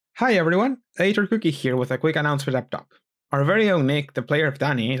Hi everyone, Editor Cookie here with a quick announcement up top. Our very own Nick, the player of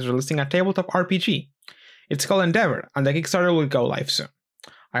Danny, is releasing a tabletop RPG. It's called Endeavor, and the Kickstarter will go live soon.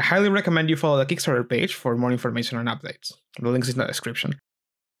 I highly recommend you follow the Kickstarter page for more information and updates. The link's in the description.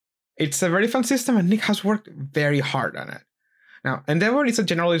 It's a very fun system and Nick has worked very hard on it. Now, Endeavor is a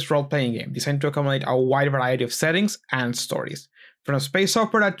generalist role-playing game designed to accommodate a wide variety of settings and stories, from space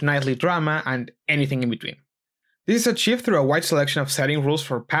opera to nightly drama and anything in between. This is achieved through a wide selection of setting rules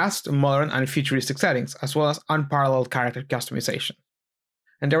for past, modern, and futuristic settings, as well as unparalleled character customization.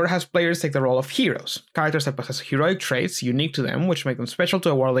 Endeavor has players take the role of heroes, characters that possess heroic traits unique to them which make them special to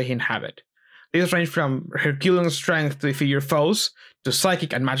the world they inhabit. These range from Herculean strength to defeat your foes, to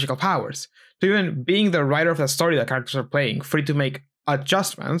psychic and magical powers, to even being the writer of the story the characters are playing, free to make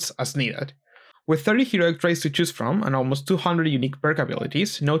adjustments as needed. With 30 heroic traits to choose from and almost 200 unique perk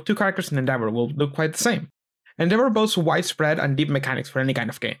abilities, no two characters in Endeavor will look quite the same. Endeavor boasts widespread and deep mechanics for any kind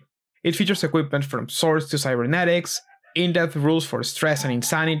of game. It features equipment from swords to cybernetics, in-depth rules for stress and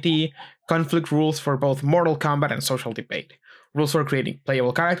insanity, conflict rules for both mortal combat and social debate, rules for creating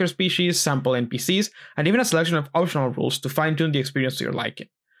playable character species, sample NPCs, and even a selection of optional rules to fine-tune the experience to your liking.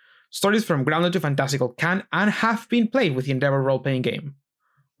 Stories from grounded to fantastical can and have been played with the Endeavor role-playing game.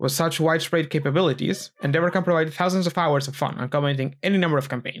 With such widespread capabilities, Endeavor can provide thousands of hours of fun accommodating any number of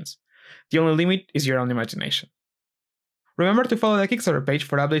campaigns. The only limit is your own imagination. Remember to follow the Kickstarter page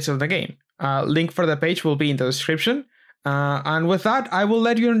for updates on the game. Link for the page will be in the description. And with that, I will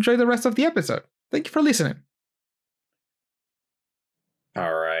let you enjoy the rest of the episode. Thank you for listening.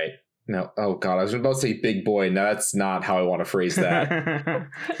 All right. No, oh god, I was about to say big boy. No, that's not how I want to phrase that. All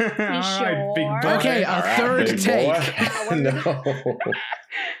right, big boy. Okay, third take. No.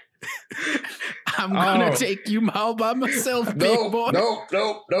 I'm gonna take you all by myself, big boy. No.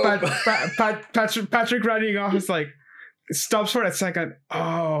 Patrick running off is like, stops for a second.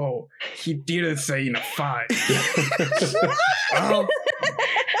 Oh, he didn't say enough fine. Oh,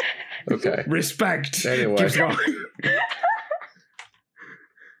 Okay. respect. Anyway. Keeps going.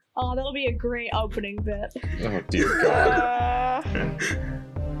 Oh, that'll be a great opening bit. Oh dear god.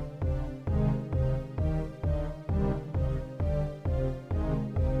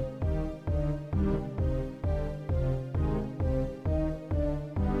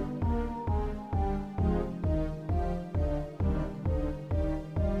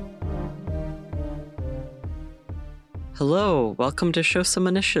 Hello, welcome to Show Some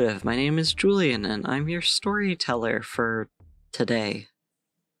Initiative. My name is Julian, and I'm your storyteller for today.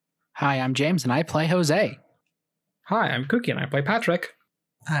 Hi, I'm James, and I play Jose. Hi, I'm Cookie and I play Patrick.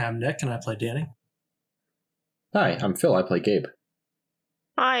 Hi, I'm Nick, and I play Danny. Hi, I'm Phil. I play Gabe.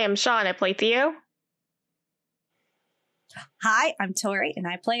 Hi, I'm Sean. I play Theo. Hi, I'm Tori, and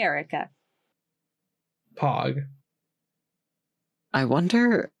I play Erica. Pog. I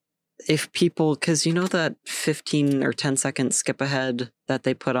wonder if people, because you know that 15 or 10 second skip ahead that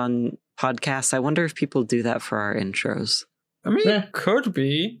they put on podcasts, I wonder if people do that for our intros. I mean, could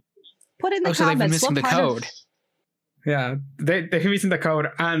be. Put in the So they've been comments. missing the code. Yeah, they've been missing the code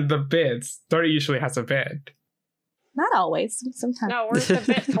and the bids. Tori usually has a bid. Not always. Sometimes. No, where's the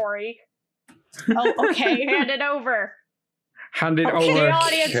bit, Tori? Oh, okay. Hand it over. Hand it The over.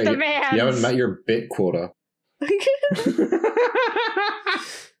 audience Okay, demands. you haven't met your bit quota.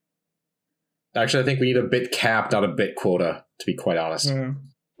 Actually, I think we need a bit cap, not a bit quota, to be quite honest. Yeah.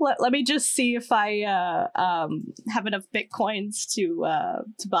 Let me just see if I have enough bitcoins to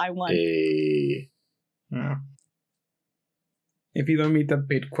buy one. Yeah. If you don't meet the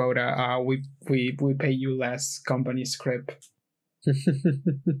bid quota, we pay you less company script.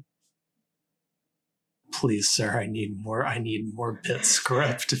 Please, sir, I need more bit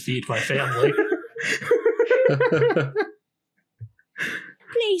script to feed my family.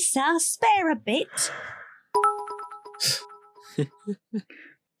 Please, sir, spare a bit.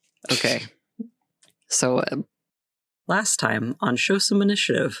 Okay. So, last time on Show Some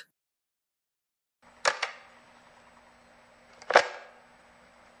Initiative.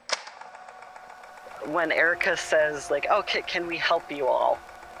 When Erica says, like, oh, can we help you all?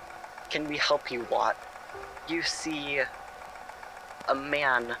 Can we help you what? You see a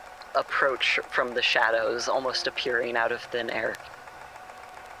man approach from the shadows, almost appearing out of thin air.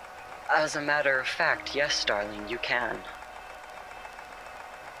 As a matter of fact, yes, darling, you can.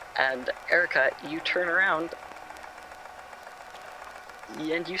 And Erica, you turn around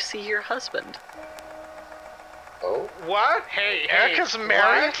and you see your husband. Oh? What? Hey, Erica's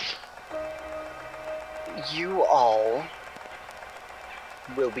married? You all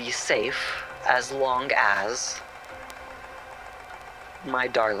will be safe as long as my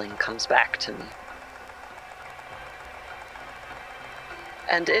darling comes back to me.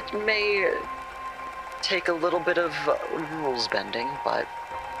 And it may take a little bit of rules bending, but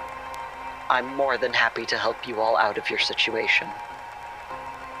I'm more than happy to help you all out of your situation.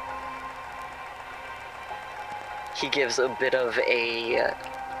 He gives a bit of a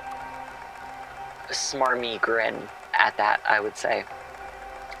smarmy grin at that, I would say,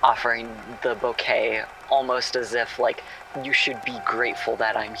 offering the bouquet almost as if, like, you should be grateful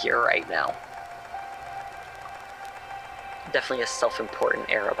that I'm here right now. Definitely a self-important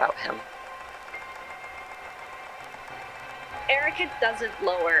air about him. Erica doesn't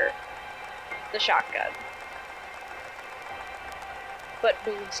lower the shotgun, but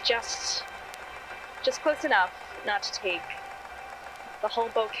moves just close enough not to take the whole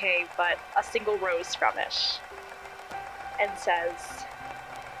bouquet, but a single rose from it, and says,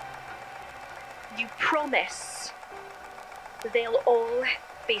 "You promise they'll all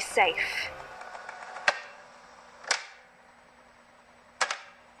be safe."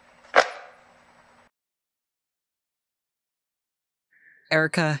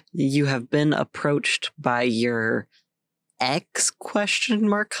 Erica, you have been approached by your ex-husband,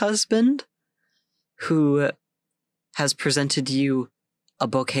 who has presented you a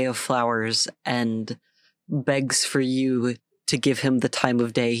bouquet of flowers and begs for you to give him the time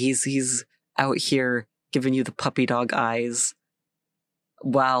of day. He's out here giving you the puppy dog eyes,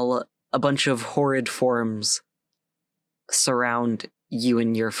 while a bunch of horrid forms surround you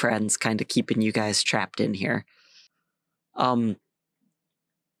and your friends, kind of keeping you guys trapped in here.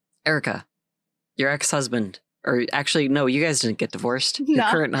 Erica, your ex-husband, or actually, no, you guys didn't get divorced. Your No.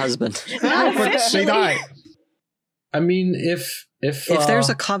 current husband. Not But they officially. die. I mean, if If there's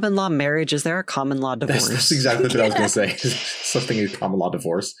a common law marriage, is there a common law divorce? that's exactly what I was going to say. Something is common law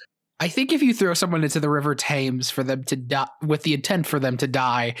divorce. I think if you throw someone into the River Thames for them to die, with the intent for them to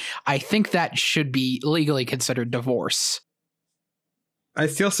die, I think that should be legally considered divorce. I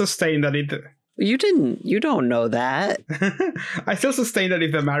still sustain that it. You don't know that. I still sustain that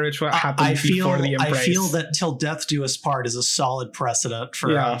if the marriage happened before the embrace. I feel that "till death do us part" is a solid precedent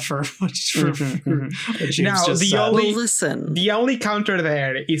for Yeah. for what James Now, just the said. only- Well, listen. The only counter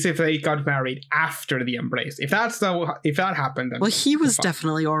there is if they got married after the embrace. If that happened, then Well, he was fine.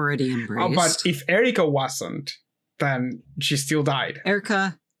 definitely already Oh, embraced. but if Erica wasn't, then she still died.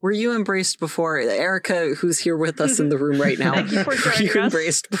 Erica, were you embraced before? Erica, who's here with us in the room right now, Thank you for were joining you us.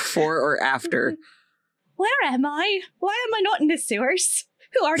 embraced before or after? Where am I? Why am I not in the sewers?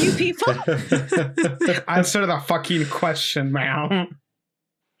 Who are you people? Answer the fucking question, man.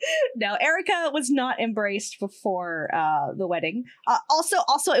 No, Erica was not embraced before the wedding.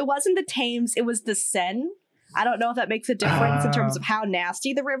 Also, it wasn't the Thames; it was the Seine. I don't know if that makes a difference in terms of how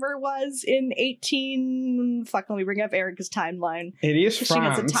nasty the river was in 18. Fuck, let me bring up Erica's timeline. It is 'Cause she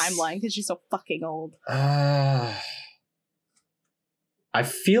has a France. timeline because she's so fucking old. I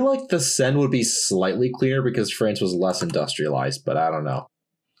feel like the Seine would be slightly cleaner because France was less industrialized, but I don't know.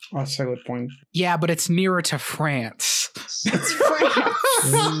 That's a good point. Yeah, but it's nearer to France. It's France.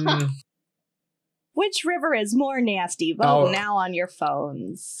 Mm, Which river is more nasty? Vote Oh. now on your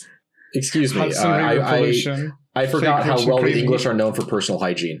phones. excuse me. Hudson River I pollution. forgot how Fake well the crazy. English are known for personal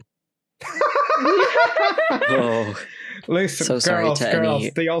hygiene. Oh, Listen, So sorry girls, to girls,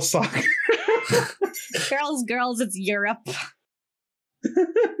 any- they all suck. Girls, it's Europe.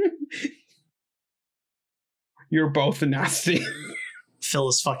 You're both nasty.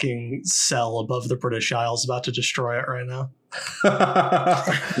 Phil's fucking cell above the British Isles about to destroy it right now.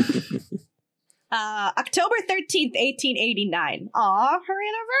 October 13th, 1889. Aw, her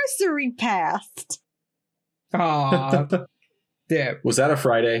anniversary passed. Aw. Yeah. Was that a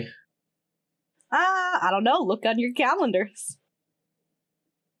Friday? I don't know. Look on your calendars.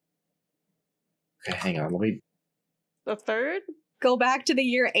 Okay, hang on. Let me. The third? Go back to the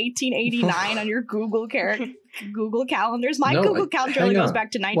year 1889 on your Google Google calendars. My No, Google calendar only hang goes on.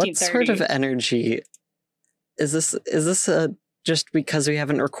 back to what 1930. sort of energy is this? Is this just because we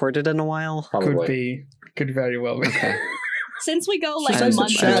haven't recorded in a while? Probably. Could be. Could very well be. Okay. Since we go like She a says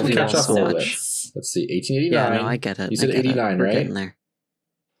month it should between catch up a little bit. episodes. Let's see. 1889. Yeah, no, I get it. You said I get it. 89, We're right? getting there.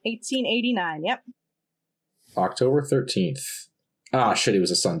 1889, yep. October 13th. Ah, shit, it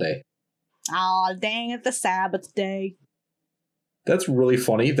was a Sunday. Aw, dang it, the Sabbath day. That's really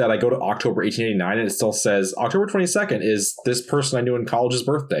funny that I go to October 1889 and it still says October 22nd is this person I knew in college's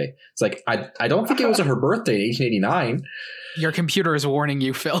birthday. It's like, I don't think it was her birthday in 1889. Your computer is warning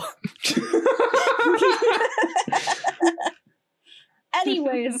you, Phil.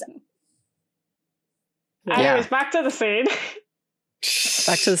 Anyways, Anyways, back to the scene.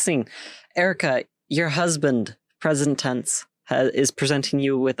 Back to the scene. Erica, your husband, present tense, is presenting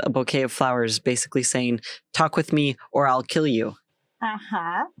you with a bouquet of flowers, basically saying, talk with me or I'll kill you.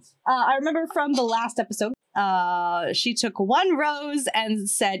 I remember from the last episode, she took one rose and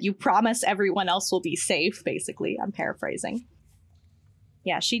said, "You promise everyone else will be safe," basically. I'm paraphrasing.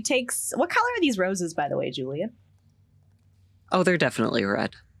 Yeah, she takes... What color are these roses, by the way, Julian? Oh, they're definitely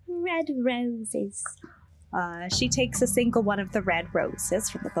red. Red roses. She takes a single one of the red roses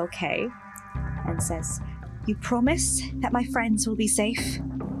from the bouquet and says, "You promise that my friends will be safe?"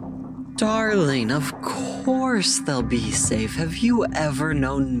 Darling, of course they'll be safe. Have you ever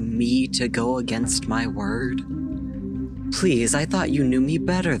known me to go against my word? Please, I thought you knew me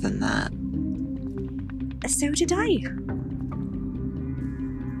better than that. So did I.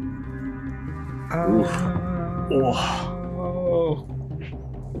 Oh.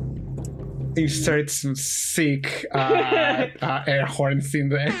 You started some sick air horns in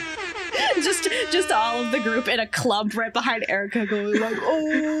there. Just all of the group in a clump right behind Erica going like,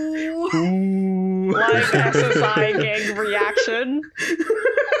 "Oh." Ooh. Like SSI gang reaction.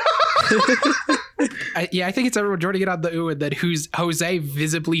 I think it's everyone joining it on the ooh, and then who's Jose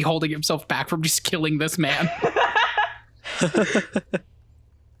visibly holding himself back from just killing this man.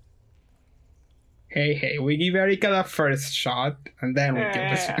 Hey, we give Erica the first shot, and then we give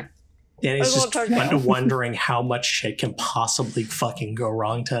this. Danny's I just won't wondering how much shit can possibly fucking go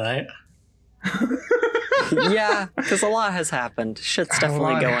wrong tonight. Yeah, because a lot has happened. Shit's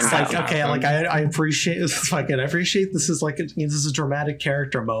definitely going It's down. like, okay, like I appreciate I appreciate this is like this is a dramatic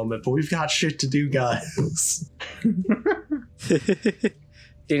character moment, but we've got shit to do, guys.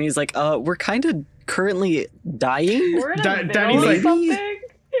 Danny's like, we're kind of currently dying. We're in a Danny's middle like- of something.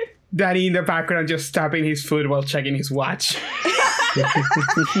 Danny in the background just tapping his foot while checking his watch.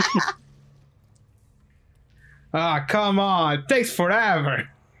 Ah, come on. It takes forever.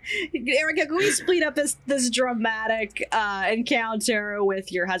 Erica, can we split up this dramatic encounter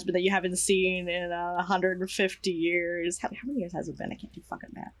with your husband that you haven't seen in 150 years? How many years has it been? I can't do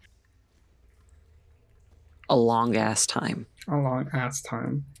fucking math. A long ass time. A long ass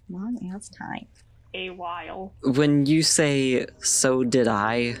time. Long ass time. A while. When you say "so did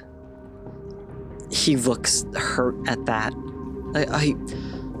I," he looks hurt at that. I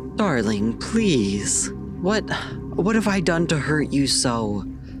darling, please. What have I done to hurt you so?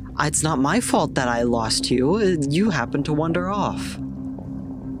 It's not my fault that I lost you. You happened to wander off.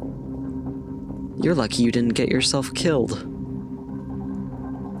 You're lucky you didn't get yourself killed.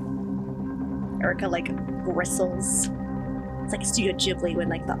 Erica like bristles. It's like Studio Ghibli when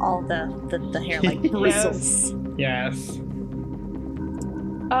like all the hair like bristles. Yes.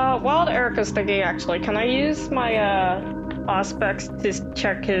 While Erica's thinking, actually, can I use my aspects to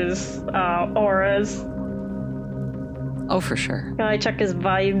check his auras? Oh, for sure. Can I check his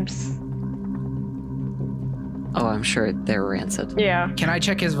vibes? Oh, I'm sure they're rancid. Yeah. Can I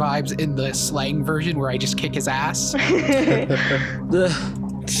check his vibes in the slang version where I just kick his ass? Ugh.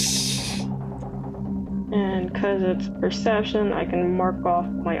 And because it's perception, I can mark off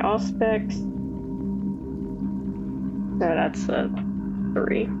my aspects. So that's a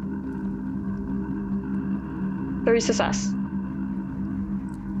 3. 3 success.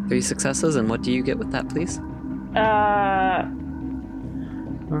 3 successes, and what do you get with that, please?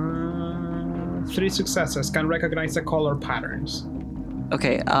 3 successes. Can recognize the color patterns.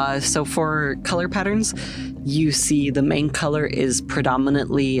 Okay, so for color patterns, you see the main color is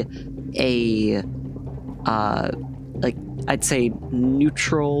predominantly a, like, I'd say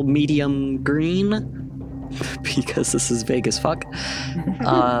neutral medium green, because this is vague as fuck.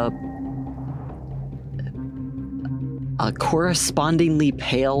 Correspondingly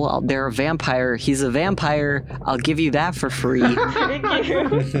pale. They're a vampire. He's a vampire. I'll give you that for free. Thank you.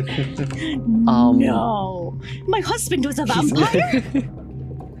 No, my husband was a vampire.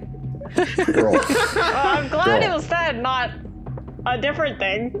 Girl. I'm glad Girl. it was said, not a different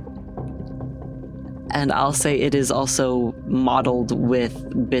thing. And I'll say it is also modeled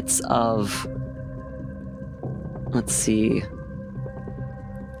with bits of, let's see,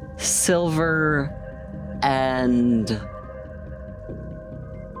 silver and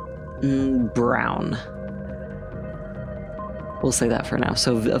brown. We'll say that for now.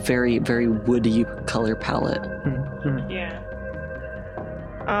 So a very, very woody color palette. Yeah.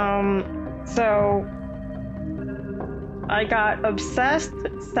 So I got obsessed,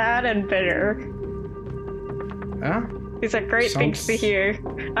 sad, and bitter. Yeah? These are great things to hear.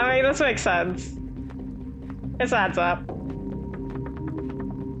 I mean, this makes sense. This adds up.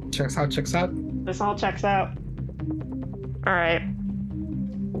 Checks out. This all checks out. Alright.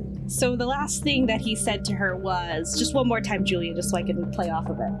 So the last thing that he said to her was, just one more time, Julia, just so I can play off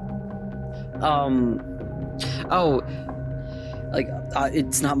of it.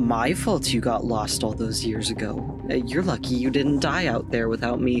 It's not my fault you got lost all those years ago. You're lucky you didn't die out there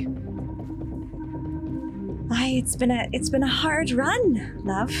without me. It's been a hard run,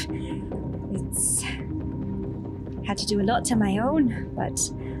 love. It's had to do a lot on my own, but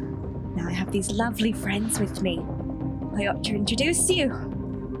now I have these lovely friends with me. I ought to introduce you.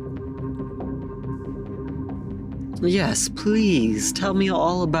 Yes, please tell me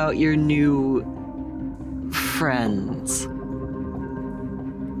all about your new friends.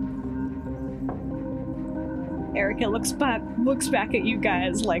 Erica looks back at you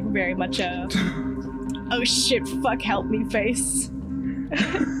guys like very much a oh shit, fuck, help me face.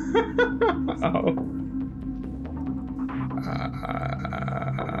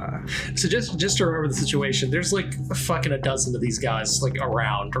 So just to remember the situation, there's like fucking a dozen of these guys like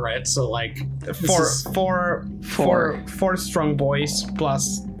around, right? So like four strong boys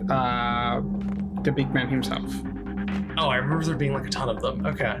plus the big man himself. Oh, I remember there being like a ton of them.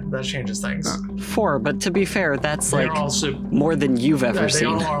 Okay, that changes things. 4, but to be fair, that's They're like also, more than you've ever they seen.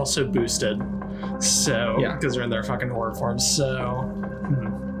 all are also boosted. So, Yeah. because they're in their fucking horde form. So,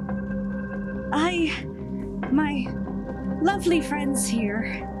 My lovely friends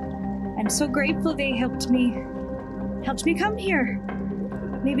here. I'm so grateful they helped me come here.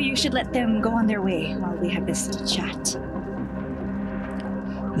 Maybe you should let them go on their way while we have this little chat.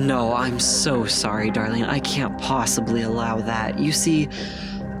 No, I'm so sorry, darling. I can't possibly allow that. You see,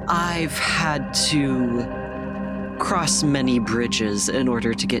 I've had to cross many bridges in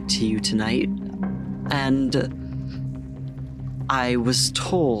order to get to you tonight. And I was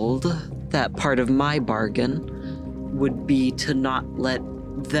told that part of my bargain would be to not let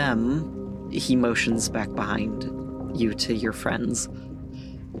them, he motions back behind you to your friends,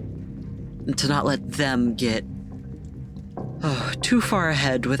 to not let them get too far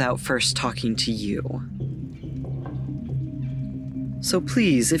ahead without first talking to you. So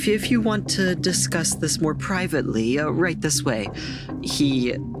please, if you want to discuss this more privately, right this way.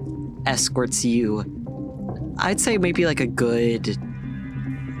 He escorts you, I'd say maybe like a good,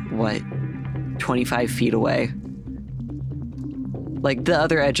 25 feet away. Like the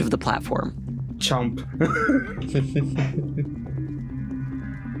other edge of the platform. Chomp.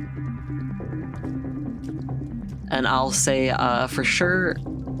 And I'll say, for sure,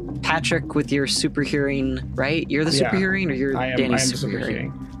 Patrick, with your super hearing, right? You're the super hearing, or you're Danny's super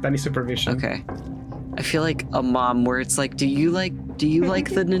hearing? Danny's supervision. Okay. I feel like a mom where it's like, do you like the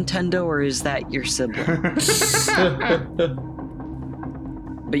Nintendo, or is that your sibling?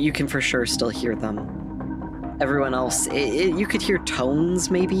 But you can for sure still hear them. Everyone else, you could hear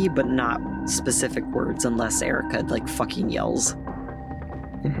tones maybe, but not specific words unless Erica like fucking yells.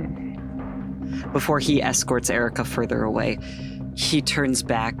 Before he escorts Erica further away, he turns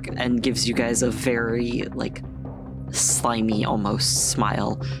back and gives you guys a very like slimy almost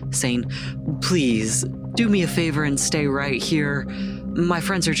smile, saying, "Please do me a favor and stay right here. My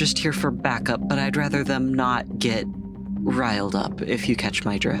friends are just here for backup, but I'd rather them not get riled up, if you catch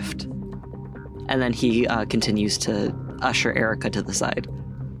my drift." And then he continues to usher Erica to the side.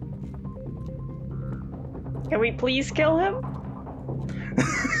 Can we please kill him?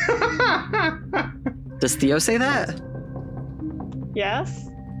 Does Theo say that? Yes.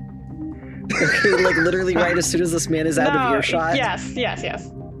 Okay, like literally right as soon as this man is out of earshot? Yes.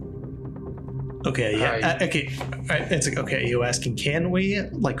 okay, yeah, okay. It's like, okay, are you asking, can we,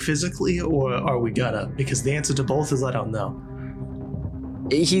 like physically, or are we gonna? Because the answer to both is I don't know.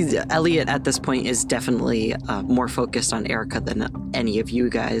 Elliot at this point is definitely more focused on Erica than any of you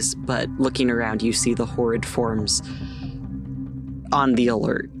guys, but looking around, you see the horrid forms on the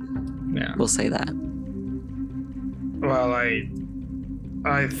alert. Yeah. We'll say that. Well,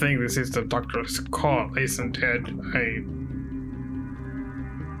 I think this is the doctor's call, isn't it?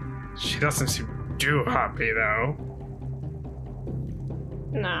 She doesn't seem too happy, though.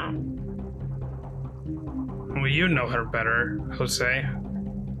 No. Well, you know her better, Jose.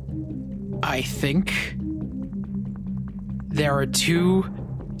 I think there are two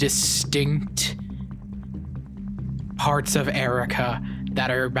distinct parts of Erica that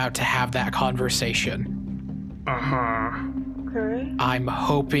are about to have that conversation. Uh-huh. Okay. I'm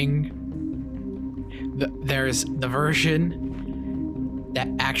hoping there's the version that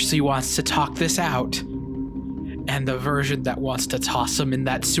actually wants to talk this out, and the version that wants to toss him in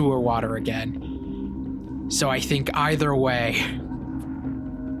that sewer water again. So I think either way,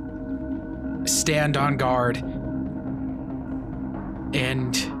 stand on guard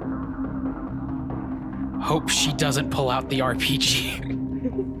and hope she doesn't pull out the RPG.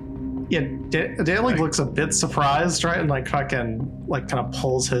 Yeah, Dan like looks a bit surprised, right? And like fucking like kind of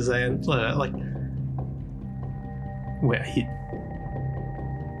pulls his hand, like, wait,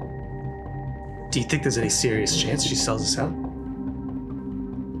 Do you think there's any serious chance she sells us out?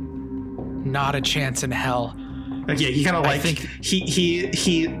 Not a chance in hell. Okay, he kind of like, I think he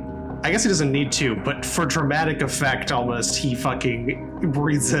I guess he doesn't need to, but for dramatic effect almost, he fucking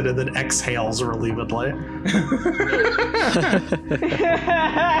breathes in and then exhales relievingly.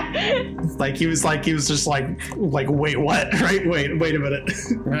 He was just like, wait, what? Right? Wait a minute.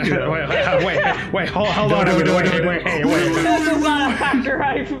 You know? wait, hold on. Wait. This is not a factor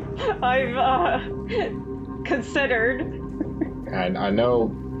I've considered. And I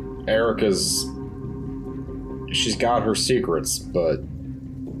know she's got her secrets, but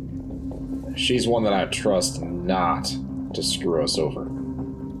she's one that I trust not to screw us over.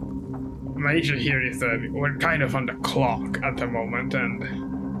 My issue here is that we're kind of on the clock at the moment, and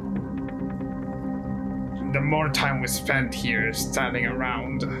the more time we spend here standing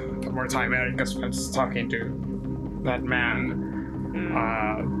around, the more time Erica spends talking to that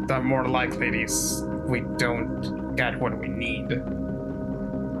man, the more likely it is we don't get what we need.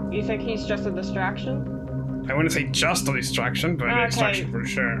 You think he's just a distraction? I wouldn't say just a distraction, but a distraction for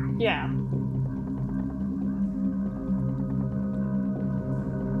sure. Yeah.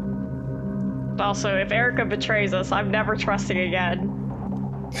 Also, if Erica betrays us, I'm never trusting again.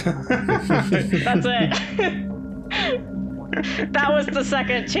 That's it. That was the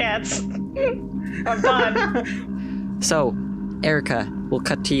second chance. I'm done. So, Erica, we'll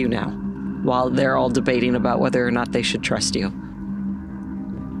cut to you now, while they're all debating about whether or not they should trust you.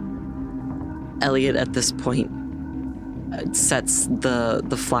 Elliot, at this point, sets the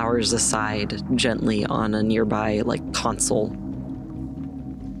flowers aside gently on a nearby, console.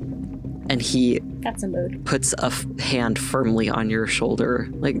 And he That's a mood. puts a hand firmly on your shoulder.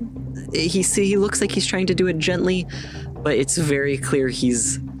 He looks like he's trying to do it gently, but it's very clear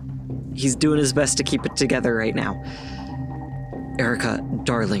he's doing his best to keep it together right now. Erica,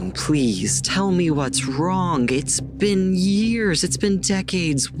 darling, please tell me what's wrong. It's been years, it's been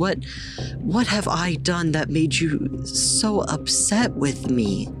decades. What have I done that made you so upset with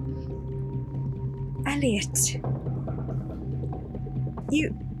me? Elliot.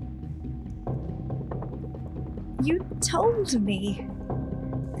 You told me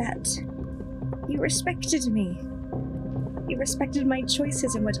that you respected me. You respected my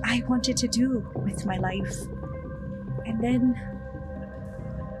choices and what I wanted to do with my life. And then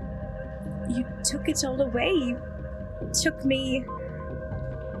you took it all away. You took me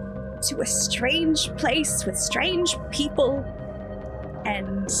to a strange place with strange people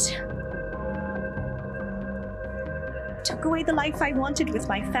and took away the life I wanted with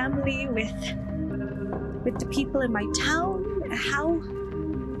my family, with the people in my town.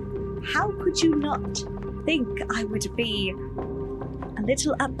 How could you not think I would be a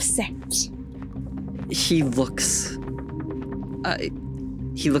little upset? He looks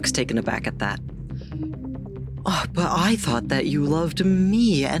taken aback at that. Oh, but I thought that you loved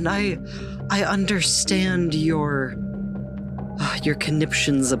me, and I understand your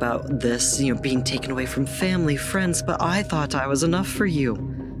conniptions about this, being taken away from family, friends, but I thought I was enough for you.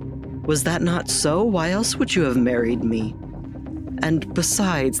 Was that not so? Why else would you have married me? And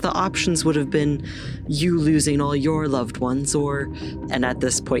besides, the options would have been you losing all your loved ones, and at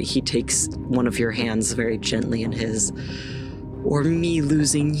this point he takes one of your hands very gently in his, or me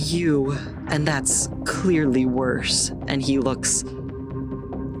losing you, and that's clearly worse. And he looks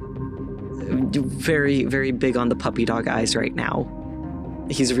very, very big on the puppy dog eyes right now.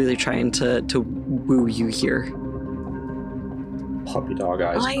 He's really trying to woo you here. Puppy dog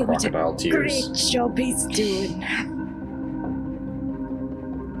eyes, crocodile tears. Great job he's doing.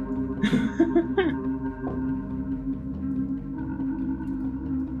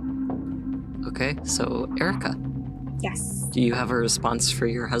 Okay, so Erica. Yes. Do you have a response for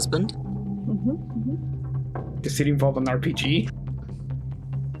your husband? Does it involve an RPG?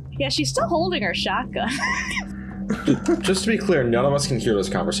 Yeah, she's still holding her shotgun. Just to be clear, none of us can hear this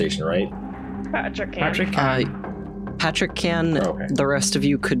conversation, right? Patrick can. Patrick can. Oh, okay. The rest of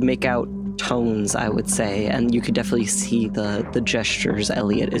you could make out tones, I would say, and you could definitely see the gestures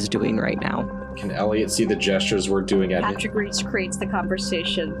Elliot is doing right now. Can Elliot see the gestures we're doing at him? Patrick recreates the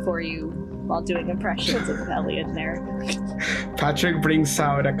conversation for you while doing impressions of Elliot there. Patrick brings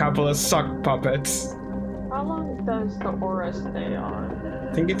out a couple of sock puppets. How long does the aura stay on?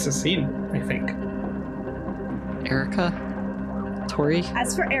 I think it's a scene, I think. Erica? Tori?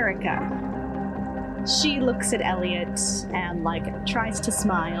 As for Erica, she looks at Elliot and, tries to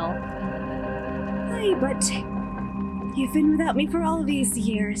smile. Hi, but you've been without me for all these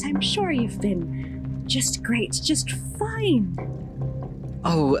years. I'm sure you've been just great, just fine.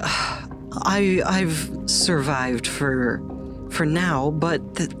 Oh, I've survived for for now, but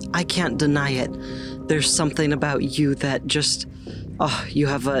I can't deny it. There's something about you that just... Oh, you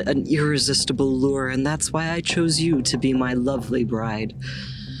have an irresistible lure, and that's why I chose you to be my lovely bride.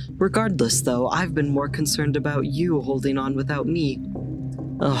 Regardless, though, I've been more concerned about you holding on without me.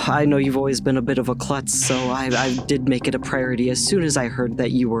 Oh, I know you've always been a bit of a klutz, so I did make it a priority as soon as I heard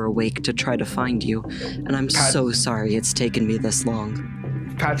that you were awake to try to find you, and I'm so sorry it's taken me this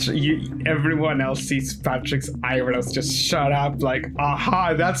long. Patrick, everyone else sees Patrick's eyebrows just shut up, like,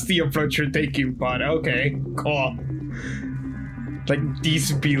 aha, that's the approach you're taking, bud. Okay, cool. Like,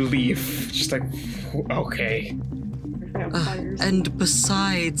 disbelief. Just like, okay. And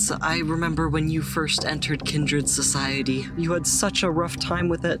besides, I remember when you first entered Kindred Society. You had such a rough time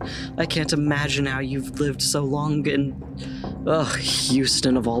with it. I can't imagine how you've lived so long in...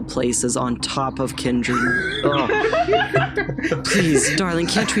 Houston of all places, on top of Kindred. Please, darling,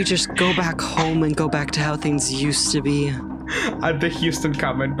 can't we just go back home and go back to how things used to be? At the Houston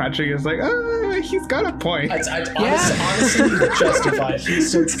comment, Patrick is like, he's got a point. Honestly, justified.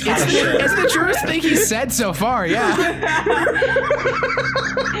 Houston's kind of shit. It's the truest thing he's said so far, yeah.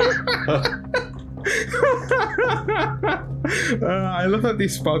 I love that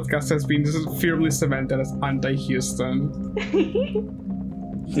this podcast has been firmly cemented as anti-Houston.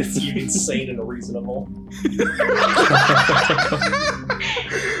 It's insane and unreasonable.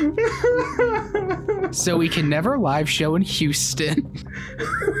 So we can never live show in Houston.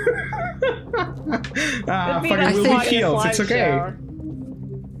 Fucking Willie Fields, it's okay.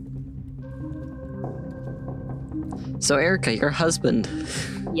 So Erica, your husband.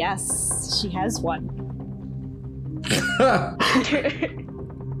 Yes, she has one.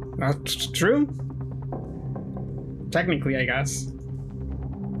 That's true. Technically, I guess.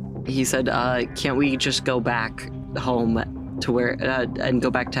 He said, can't we just go back home to where, and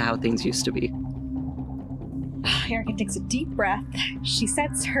go back to how things used to be? Erica takes a deep breath. She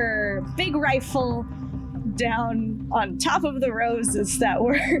sets her big rifle down on top of the roses that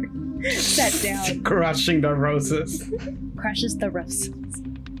were set down. Crushing the roses. Crushes the roses.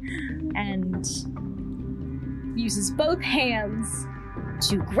 And uses both hands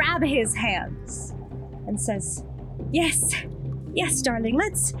to grab his hands and says, Yes, darling,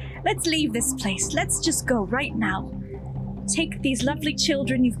 let's leave this place. Let's just go right now. Take these lovely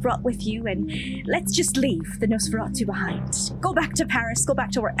children you've brought with you and let's just leave the Nosferatu behind. Go back to Paris, go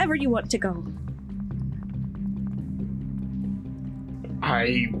back to wherever you want to go.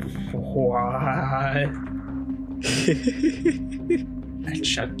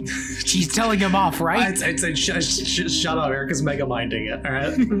 She's telling him off, right? I'd say shut up. Erica's mega minding it,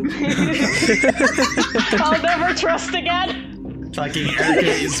 alright? I'll never trust again. Fucking Erica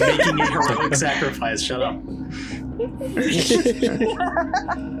is making a heroic sacrifice. Shut up.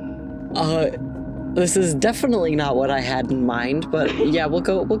 This is definitely not what I had in mind, but yeah, we'll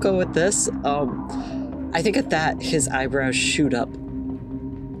go with this. I think at that his eyebrows shoot up.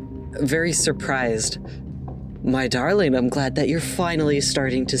 Very surprised. My darling, I'm glad that you're finally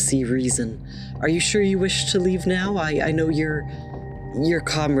starting to see reason. Are you sure you wish to leave now? I know your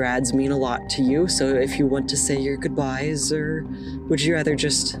comrades mean a lot to you, so if you want to say your goodbyes, or would you rather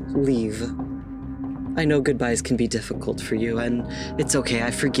just leave? I know goodbyes can be difficult for you, and it's okay,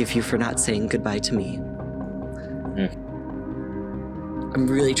 I forgive you for not saying goodbye to me. I'm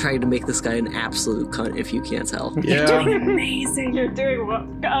really trying to make this guy an absolute cunt, if you can't tell. You're doing amazing. You're doing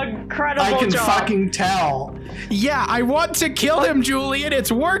an incredible I can job. fucking tell. Yeah, I want to kill him, Julian. It's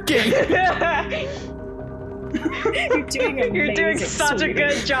working. You're doing amazing. You're doing such a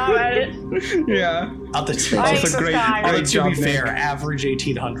good job at it. Yeah. To be fair, average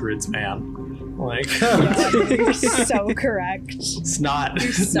 1800s, man. Like, You're so correct. It's not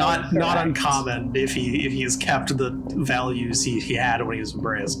uncommon if he has kept the values he had when he was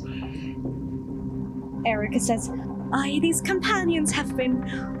embraced. Erica says, these companions have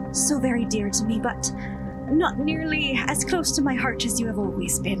been so very dear to me, but not nearly as close to my heart as you have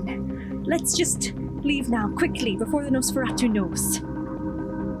always been. Let's just leave now, quickly, before the Nosferatu knows.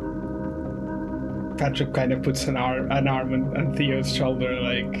 Patrick kind of puts an arm on Theo's shoulder,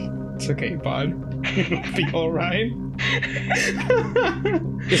 like, it's okay, bud. It'll be alright.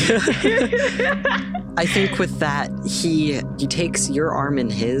 I think with that, he takes your arm in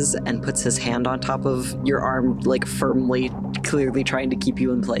his and puts his hand on top of your arm, like firmly, clearly trying to keep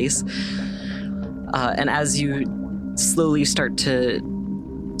you in place. And as you slowly start to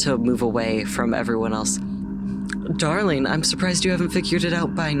move away from everyone else, darling, I'm surprised you haven't figured it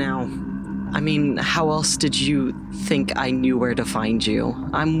out by now. I mean, how else did you think I knew where to find you?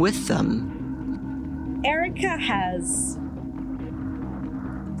 I'm with them. Erica has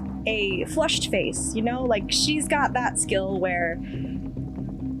a flushed face, you know? Like, she's got that skill where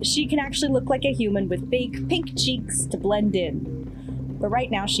she can actually look like a human with big pink cheeks to blend in. But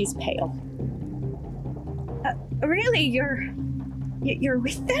right now, she's pale. Really? You're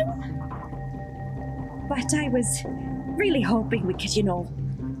with them? But I was really hoping we could,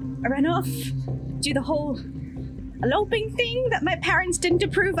 run off, do the whole eloping thing that my parents didn't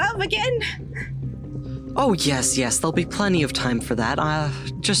approve of again. Oh, yes, there'll be plenty of time for that. I've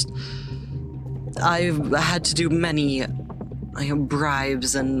had to do many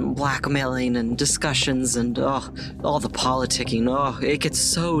bribes and blackmailing and discussions and all the politicking. It gets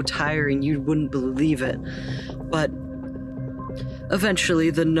so tiring, you wouldn't believe it. But eventually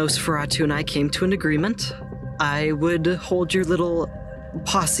the Nosferatu and I came to an agreement. I would hold your little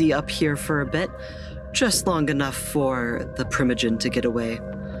posse up here for a bit, just long enough for the Primogen to get away.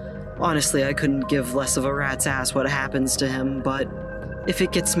 Honestly, I couldn't give less of a rat's ass what happens to him, but if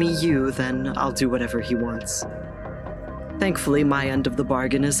it gets me you, then I'll do whatever he wants. Thankfully, my end of the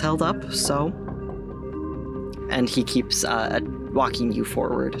bargain is held up, so... And he keeps walking you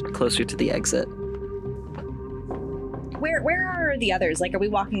forward, closer to the exit. Where are the others? Like, are we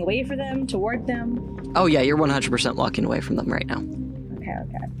walking away from them, toward them? Oh yeah, you're 100% walking away from them right now. Okay.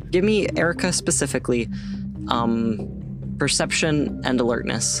 Give me, Erica specifically, perception and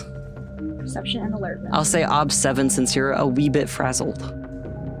alertness. Perception and alertness. I'll say Ob 7 since you're a wee bit frazzled.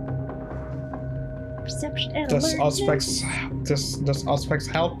 Perception and Does alertness. Auspex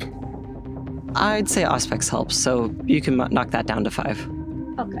help? I'd say Auspex helps, so you can knock that down to 5.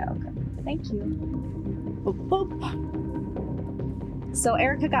 Okay. Thank you. Boop, boop. So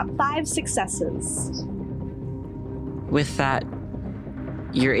Erica got 5 successes. With that,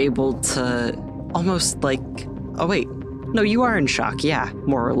 you're able to almost like... Oh wait, no, you are in shock, yeah,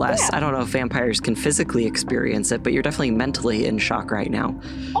 more or less. Yeah. I don't know if vampires can physically experience it, but you're definitely mentally in shock right now.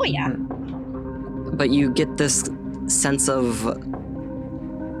 Oh yeah. But you get this sense of...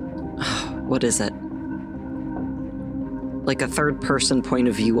 What is it? Like a third-person point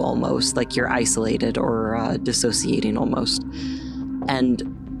of view almost, like you're isolated or dissociating almost. And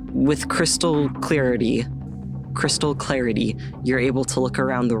with crystal clarity, you're able to look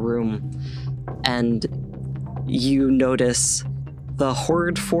around the room and you notice the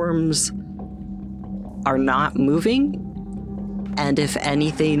horde forms are not moving, and if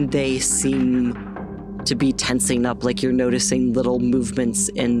anything, they seem to be tensing up, like you're noticing little movements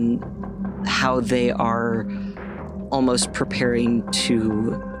in how they are almost preparing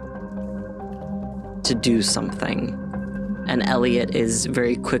to do something. And Elliot is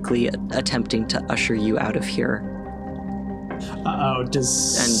very quickly attempting to usher you out of here. And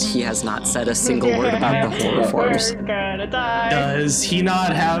he has not said a single word about the horror forms. We're gonna die. Does he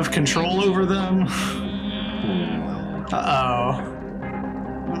not have control over them? Uh-oh.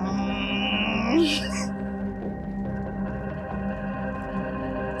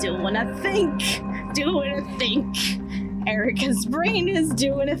 Doing a think. Erica's brain is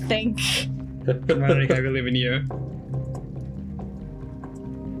doing a think. Erica, I believe in you.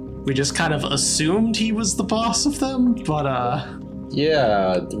 We just kind of assumed he was the boss of them, but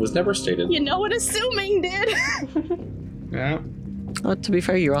Yeah, it was never stated. You know what assuming did? Yeah. Well, to be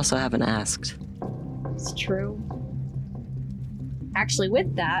fair, you also haven't asked. It's true. Actually,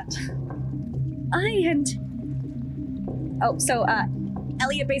 with that,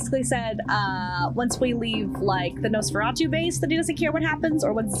 Elliot basically said, once we leave, like, the Nosferatu base, that he doesn't care what happens,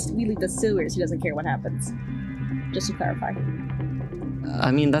 or once we leave the sewers, he doesn't care what happens. Just to clarify.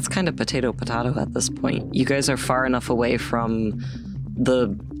 I mean, that's kind of potato at this point. You guys are far enough away from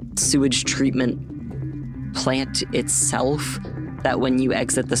the sewage treatment plant itself that when you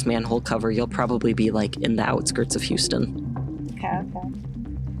exit this manhole cover, you'll probably be, like, in the outskirts of Houston. Okay.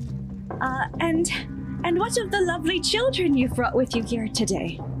 And what of the lovely children you've brought with you here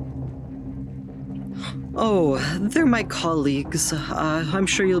today? Oh, they're my colleagues. I'm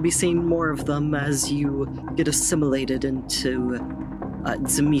sure you'll be seeing more of them as you get assimilated into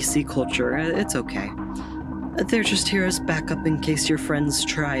Zamisi culture. It's okay. They're just here as backup in case your friends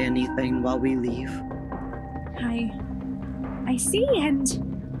try anything while we leave. I see,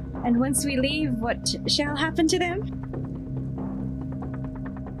 and once we leave, what shall happen to them?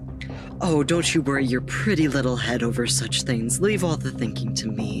 Oh, don't you worry your pretty little head over such things. Leave all the thinking to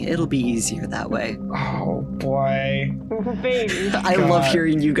me. It'll be easier that way. Oh boy. Baby. I love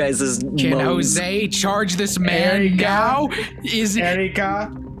hearing you guys' Can moans. Jose charge this man now? Is it?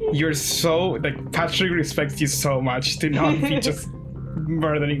 Erica, you're so, like, Patrick respects you so much to not be just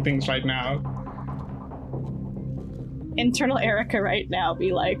murdering things right now. Internal Erica right now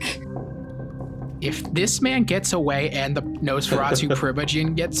be like, if this man gets away and the Nosferatu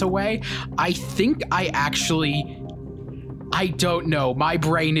Primogen gets away, I think I don't know. My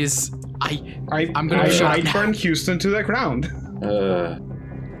brain is, I'm gonna shut up now. burn Houston to the ground. All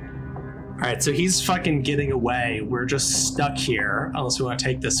right, so he's fucking getting away. We're just stuck here unless we want to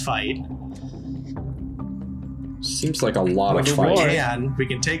take this fight. Seems like a lot of fight. We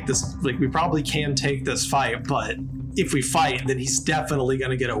can take this. Like, we probably can take this fight, but if we fight, then he's definitely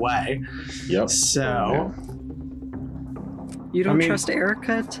going to get away. Yep. So You don't trust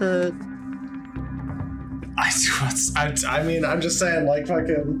Erica to? I mean, I'm just saying, like,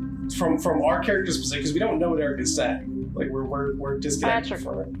 fucking from our character's perspective, because we don't know what Erica's saying. Like, we're disconnected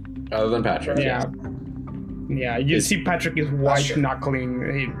from it. Other than Patrick. Yeah. You see, Patrick is white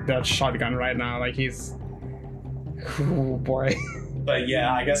knuckling that shotgun right now. Like he's, oh boy. But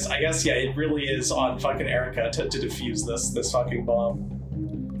yeah, I guess, yeah, it really is on fucking Erica to defuse this fucking bomb.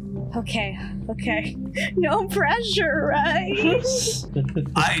 Okay. No pressure, right?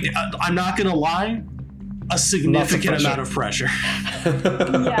 I'm not gonna lie. A significant amount of pressure.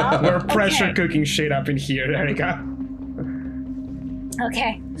 Yeah. We're pressure cooking shit up in here, Erica.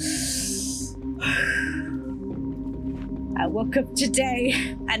 Okay. I woke up today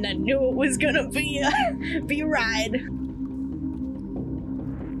and I knew it was gonna be a ride.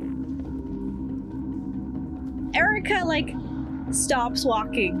 Erica, like, stops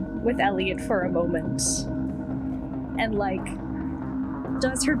walking with Elliot for a moment and, like,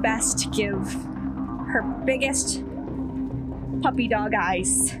 does her best to give her biggest puppy dog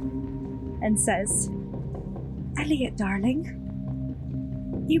eyes and says, Elliot, darling,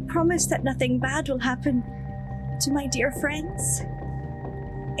 you promise that nothing bad will happen to my dear friends.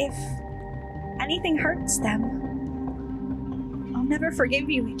 If anything hurts them, I'll never forgive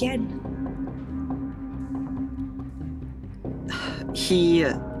you again. He,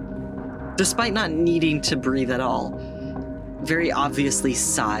 despite not needing to breathe at all, very obviously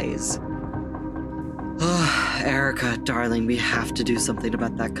sighs. Erica, darling, we have to do something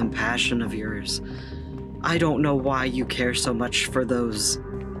about that compassion of yours. I don't know why you care so much for those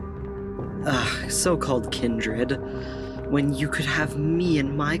so-called kindred, when you could have me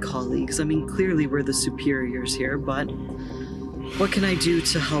and my colleagues. I mean, clearly we're the superiors here, but what can I do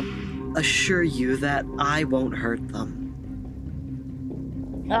to help assure you that I won't hurt them?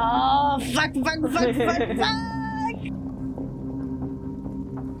 Oh, fuck.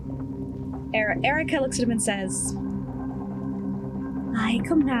 Erica looks at him and says, Aye,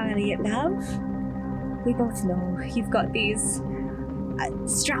 come now, Elliot, love. We both know you've got these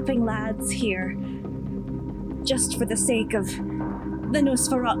strapping lads here just for the sake of the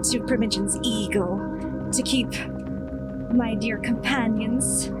Nosferatu Primogen's ego, to keep my dear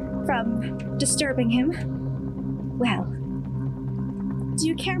companions from disturbing him. Well, do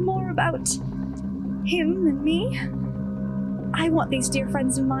you care more about him than me? I want these dear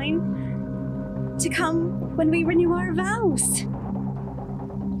friends of mine to come when we renew our vows.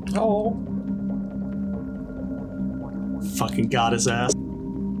 Oh. Fucking got his ass.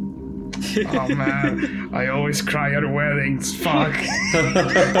 Oh man, I always cry at weddings. Fuck.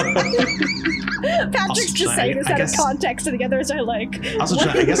 Patrick's just saying this out of context, and the others are like.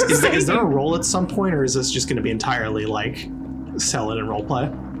 I guess is there a role at some point, or is this just going to be entirely like sell it and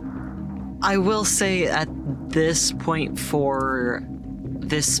roleplay? I will say at this point for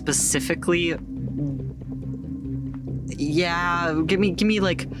this specifically, yeah, give me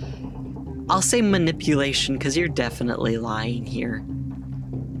like, I'll say manipulation, because you're definitely lying here.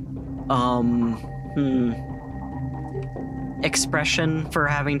 Expression for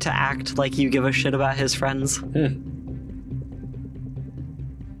having to act like you give a shit about his friends.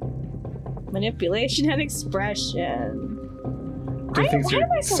 Manipulation and expression. Why am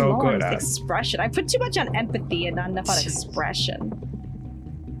I so good at expression? I put too much on empathy and not enough on expression.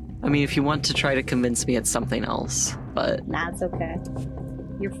 I mean, if you want to try to convince me, it's something else, but... Nah, it's okay.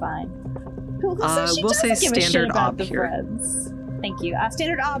 You're fine. Who we'll say standard ob here. Friends. Thank you.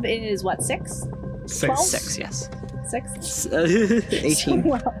 Standard ob is what, 6? 6. 6, yes. 6? 18.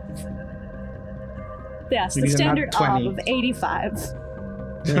 12. Yes, the standard ob of 85.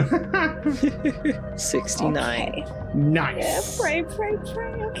 69. Okay. Nice. Yeah, pray.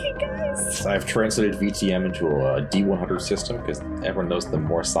 Okay, guys. So I've translated VTM into a D100 system because everyone knows the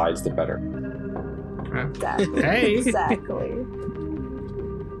more sides, the better. Exactly. Hey. Exactly.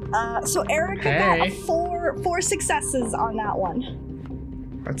 So Erica got a 4 successes on that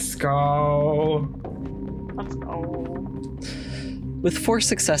one. Let's go. With 4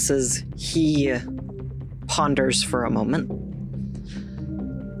 successes, he ponders for a moment.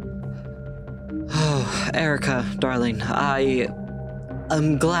 Oh, Erica, darling, I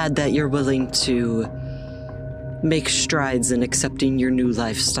I'm glad that you're willing to make strides in accepting your new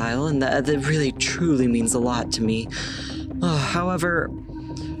lifestyle, and that really truly means a lot to me. However,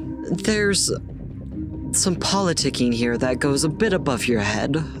 there's some politicking here that goes a bit above your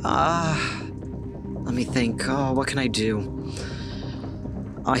head. Let me think. What can I do?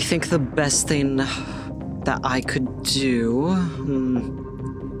 I think the best thing that I could do...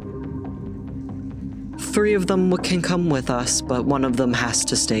 3 of them can come with us, but 1 of them has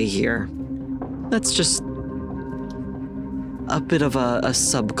to stay here. That's just a bit of a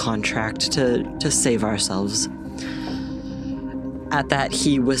subcontract to save ourselves. At that,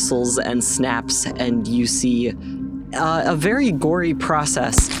 he whistles and snaps, and you see a very gory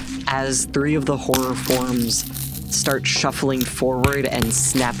process as 3 of the horror forms start shuffling forward and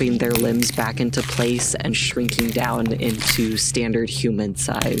snapping their limbs back into place and shrinking down into standard human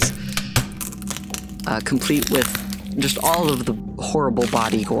size. Complete with just all of the horrible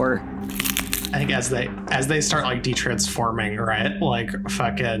body gore. I think as they start like detransforming, right? Like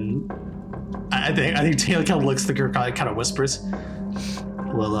fucking, I think Taylor kind of looks at the group, kind of whispers,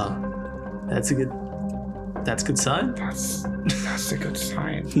 "Well, that's a good sign." That's a good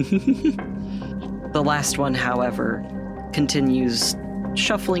sign. The last one, however, continues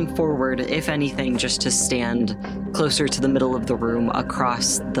shuffling forward, if anything, just to stand closer to the middle of the room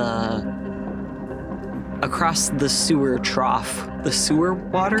across the sewer trough. The sewer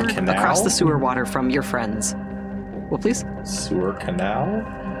water? Canal? Across the sewer water from your friends. What, please? Sewer canal?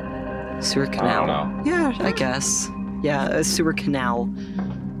 Sewer canal. I don't know. Yeah, I guess. Yeah, a sewer canal.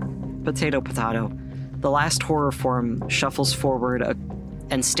 Potato. The last horror form shuffles forward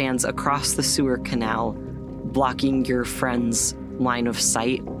and stands across the sewer canal, blocking your friend's line of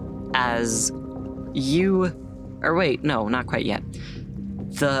sight as you... Or wait, no, not quite yet.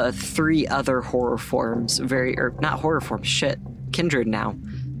 The 3 other horror forms, kindred now.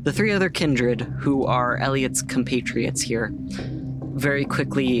 The 3 other kindred, who are Elliot's compatriots here, very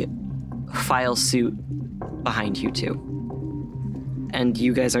quickly file suit behind you 2. And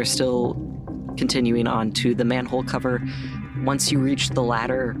you guys are still continuing on to the manhole cover. Once you reach the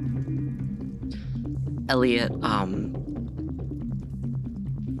ladder, Elliot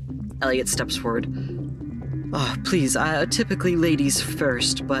steps forward. Please, typically ladies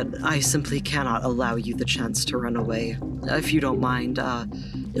first, but I simply cannot allow you the chance to run away. If you don't mind,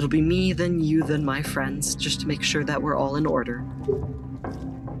 it'll be me, then you, then my friends, just to make sure that we're all in order.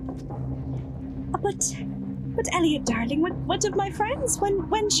 But Elliot, darling, what of my friends?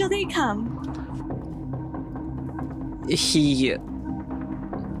 When shall they come? He...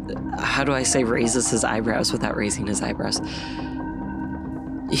 How do I say raises his eyebrows without raising his eyebrows?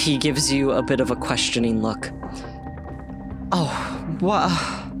 He gives you a bit of a questioning look.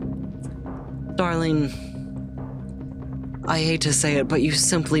 Darling, I hate to say it, but you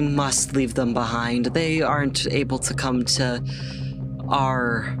simply must leave them behind. They aren't able to come to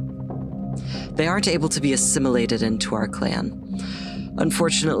They aren't able to be assimilated into our clan.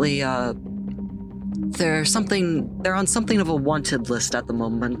 Unfortunately, they're on something of a wanted list at the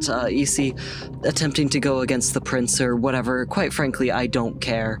moment. You see, attempting to go against the prince or whatever. Quite frankly, I don't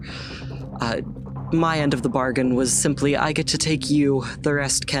care. My end of the bargain was simply, I get to take you. The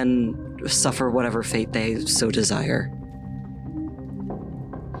rest can suffer whatever fate they so desire.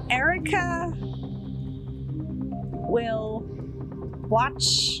 Erica will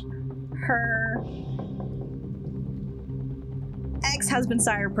watch her ex-husband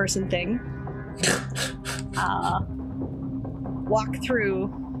sire person thing walk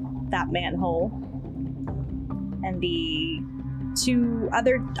through that manhole, and the 2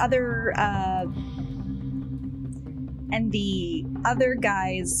 other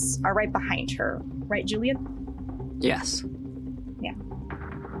guys are right behind her, right, Julian? Yes. Yeah.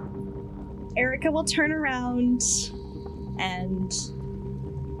 Erica will turn around and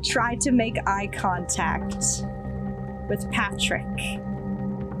try to make eye contact with Patrick.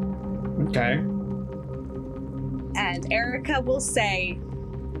 Okay. And Erica will say,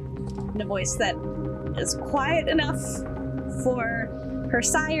 in a voice that is quiet enough for her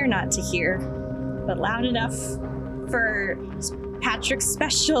sire not to hear, but loud enough for Patrick's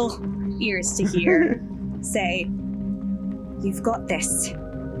special ears to hear, say, "You've got this."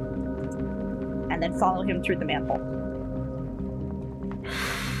 And then follow him through the manhole.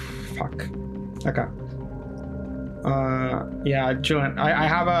 Fuck. Okay. Yeah, Julian, I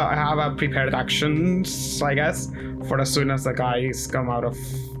have a prepared actions, I guess, for as soon as the guys come out of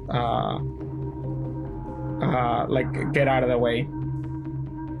get out of the way.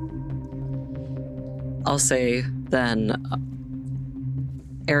 I'll say then,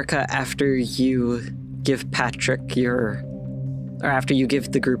 Erica, after you give Patrick your or after you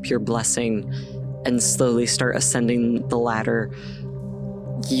give the group your blessing and slowly start ascending the ladder,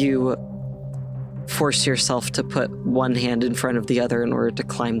 you force yourself to put one hand in front of the other in order to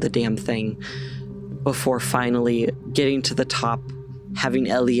climb the damn thing before finally getting to the top, having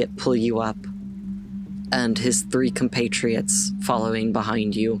Elliot pull you up, and his 3 compatriots following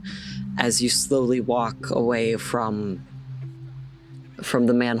behind you as you slowly walk away from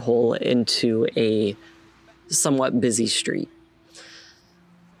the manhole into a somewhat busy street.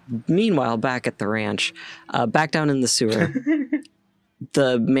 Meanwhile, back at the ranch, back down in the sewer,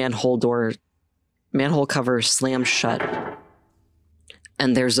 the manhole cover slams shut,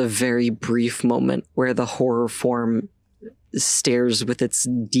 and there's a very brief moment where the horror form stares with its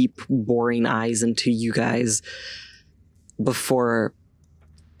deep, boring eyes into you guys before,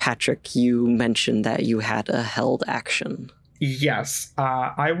 Patrick, you mentioned that you had a held action. Yes,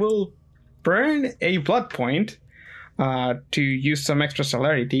 I will burn a blood point to use some extra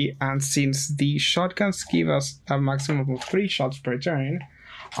celerity, and since the shotguns give us a maximum of 3 shots per turn,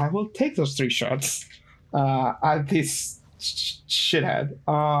 I will take those 3 shots at this shithead.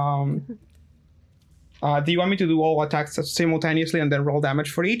 Do you want me to do all attacks simultaneously and then roll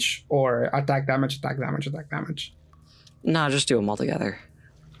damage for each? Or attack damage, attack damage, attack damage? Nah, just do them all together.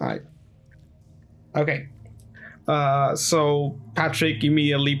 Alright. Okay. So Patrick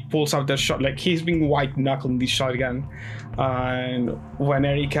immediately pulls out the shot, like he's been white knuckling the shotgun. And when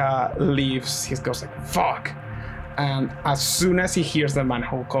Erika leaves, he goes like, fuck. And as soon as he hears the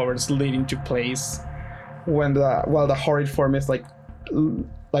manhole covers leading to place, the horrid form is like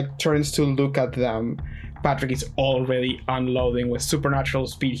turns to look at them, Patrick is already unloading with supernatural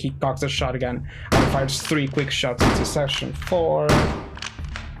speed. He cocks the shotgun and fires 3 quick shots in succession. 4.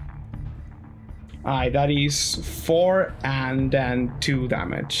 That is 4 and then 2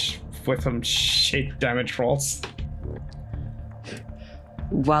 damage with some shit damage rolls.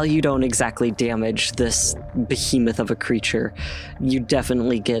 While you don't exactly damage this behemoth of a creature, you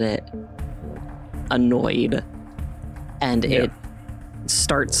definitely get it annoyed, and it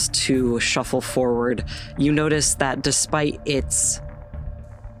starts to shuffle forward. You notice that despite its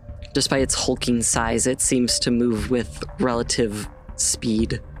hulking size, it seems to move with relative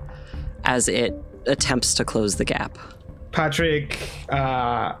speed as it attempts to close the gap. Patrick,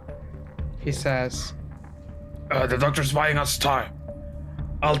 he says, the doctor's buying us time.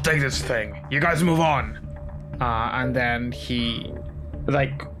 I'll take this thing. You guys move on. And then he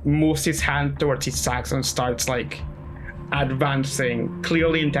moves his hand towards his sacks and starts advancing,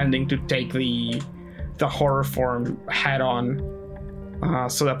 clearly intending to take the horror form head on,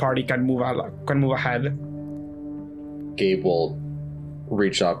 so the party can move ahead. Gabe will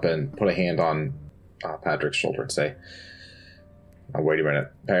reach up and put a hand on Patrick's shoulder and say, wait a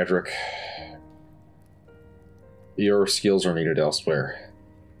minute, Patrick. Your skills are needed elsewhere.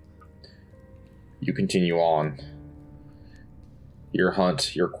 You continue on. Your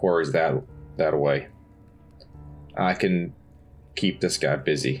hunt, your quarry's that way. I can keep this guy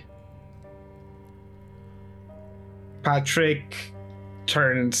busy. Patrick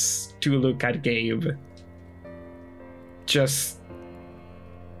turns to look at Gabe.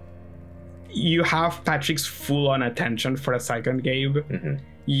 You have Patrick's full-on attention for a second, Gabe. Mm-hmm.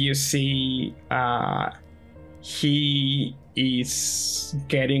 You see he is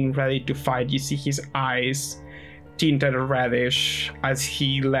getting ready to fight. You see his eyes tinted reddish as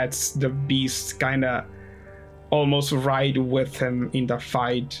he lets the beast kind of almost ride with him in the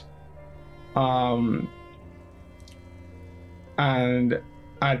fight. And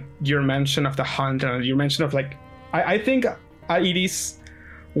at your mention of the hunt and your mention of I think it is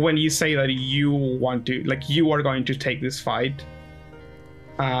when you say that you want to, you are going to take this fight,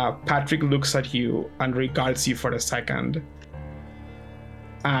 Patrick looks at you and regards you for a second.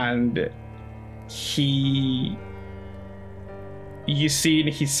 And you see in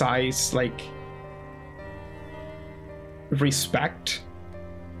his eyes, respect.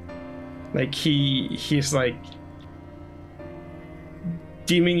 He's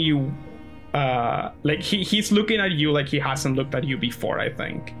deeming you, he's looking at you like he hasn't looked at you before, I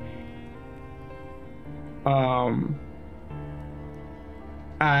think.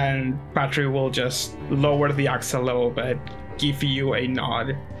 And Patrick will just lower the axe a little bit, give you a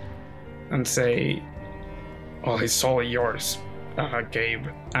nod, and say, "Oh, it's all yours, Gabe."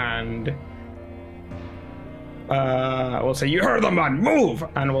 And we'll say, "You heard the man, move!"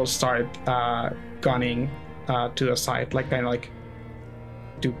 And we'll start gunning to the side,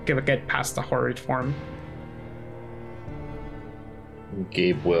 to get past the horrid form.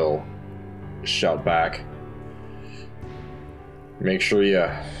 Gabe will shout back, "Make sure you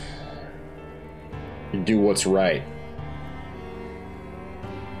do what's right.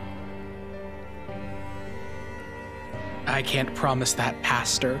 I can't promise that,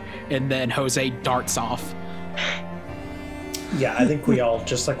 Pastor. And then Jose darts off. Yeah, I think we all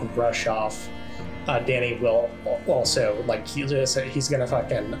just like rush off. Danny will also like he's gonna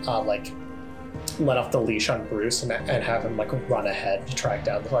fucking like let off the leash on Bruce and have him like run ahead to track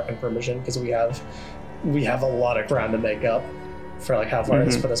down the fucking Primogen, because we have a lot of ground to make up for like how far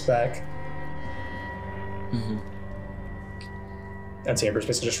it's put us back. And Chambers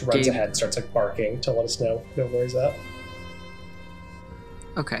basically just runs ahead and starts like barking to let us know where he's at.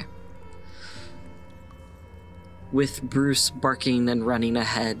 Okay. With Bruce barking and running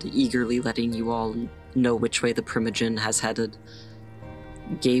ahead, eagerly letting you all know which way the Primogen has headed,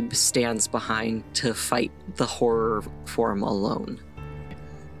 Gabe stands behind to fight the horror form alone.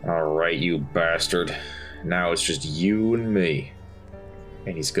 All right, you bastard. Now it's just you and me.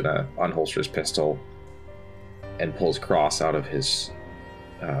 And he's gonna unholster his pistol and pull his cross out of his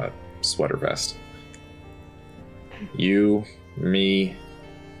sweater vest. You, me,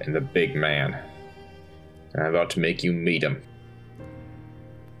 and the big man. I'm about to make you meet him.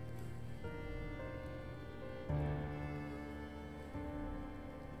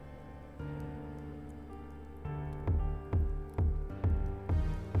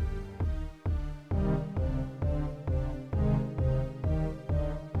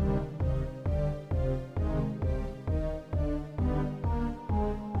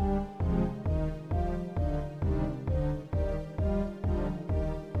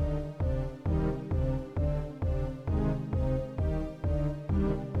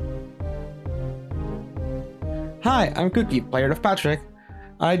 Hi, I'm Cookie, player of Patrick.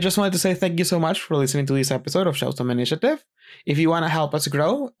 I just wanted to say thank you so much for listening to this episode of Show Some Initiative. If you want to help us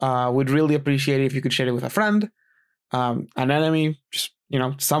grow, we'd really appreciate it if you could share it with a friend, an enemy, just,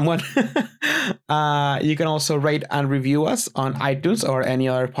 someone. You can also rate and review us on iTunes or any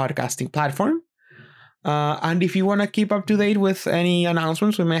other podcasting platform. And if you want to keep up to date with any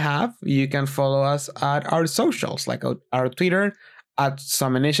announcements we may have, you can follow us at our socials, like our Twitter at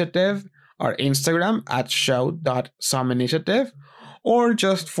Some Initiative, our Instagram at show.someinitiative, or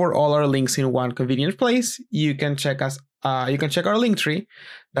just for all our links in one convenient place, you can check us. You can check our link tree.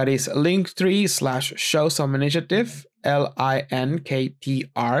 That is linktree/show-some-initiative,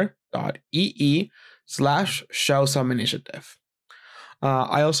 linktr.ee/show-some-initiative.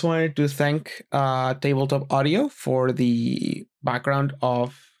 I also wanted to thank Tabletop Audio for the background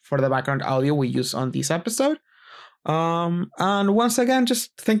audio we use on this episode. And once again,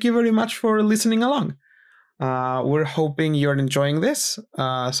 just thank you very much for listening along. We're hoping you're enjoying this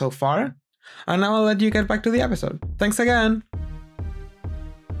so far. And now I'll let you get back to the episode. Thanks again.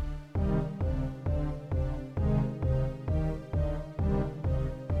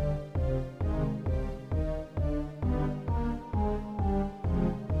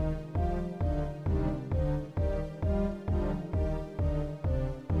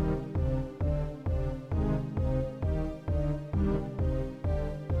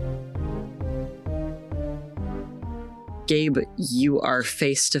 Gabe, you are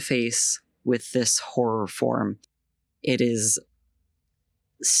face to face with this horror form. It is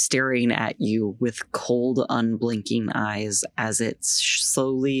staring at you with cold, unblinking eyes as it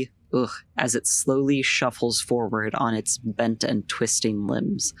slowly shuffles forward on its bent and twisting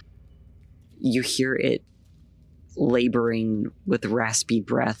limbs. You hear it laboring with raspy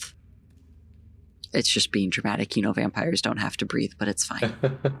breath. It's just being dramatic. Vampires don't have to breathe, but it's fine.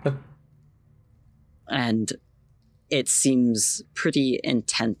 And it seems pretty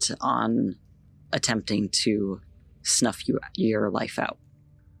intent on attempting to snuff your life out.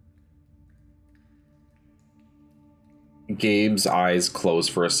 Gabe's eyes close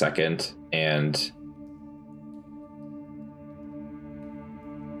for a second, and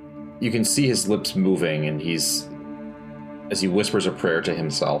you can see his lips moving, and as he whispers a prayer to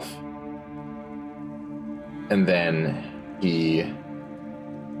himself. And then he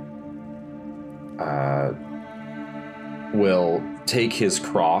will take his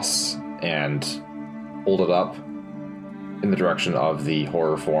cross and hold it up in the direction of the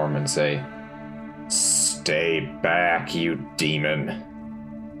horror form and say, "Stay back, you demon."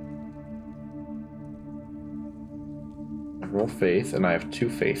 I roll faith, and I have 2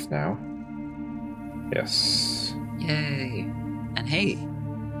 faith now. Yes. Yay. And hey,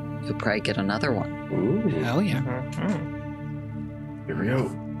 you'll probably get another one. Ooh. Hell yeah. Here we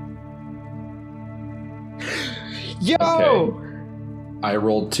go. Yo! Okay. I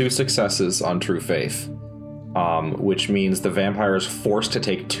rolled 2 successes on True Faith, which means the vampire is forced to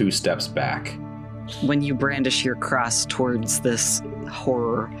take 2 steps back. When you brandish your cross towards this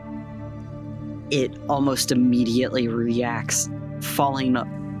horror, it almost immediately reacts, falling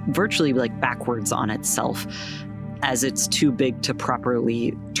virtually like backwards on itself, as it's too big to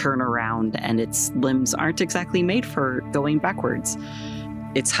properly turn around, and its limbs aren't exactly made for going backwards.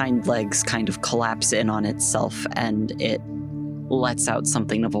 Its hind legs kind of collapse in on itself, and it lets out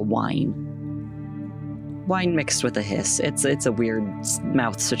something of a whine. Wine mixed with a hiss. It's a weird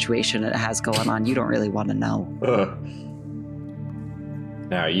mouth situation it has going on. You don't really want to know.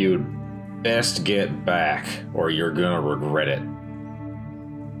 Now you'd best get back, or you're gonna regret it.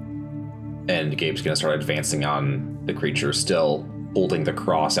 And Gabe's gonna start advancing on the creature, still holding the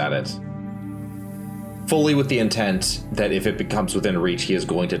cross at it. Fully with the intent that if it becomes within reach, he is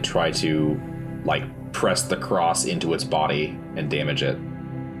going to try to, like, press the cross into its body and damage it.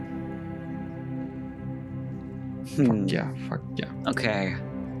 Fuck yeah. Okay.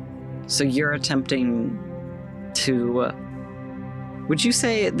 So you're attempting to... would you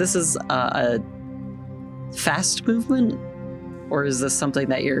say this is a fast movement? Or is this something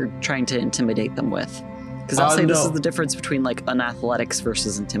that you're trying to intimidate them with? Because I'll say this is the difference between, like, an athletics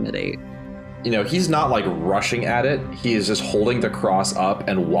versus intimidate. You know, he's not, like, rushing at it. He is just holding the cross up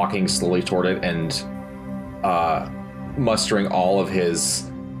and walking slowly toward it and mustering all of his...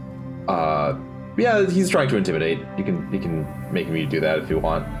 yeah, he's trying to intimidate. You can make me do that if you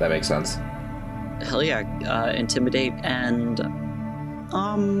want. That makes sense. Hell yeah. Intimidate and...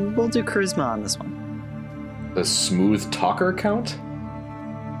 we'll do charisma on this one. The smooth talker count?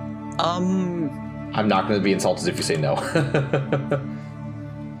 I'm not going to be insulted if you say no.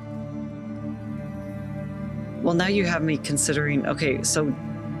 Well, now you have me considering... Okay, so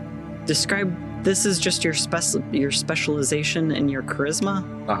describe... This is just your specialization in your charisma?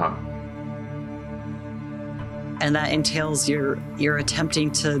 Uh-huh. And that entails you're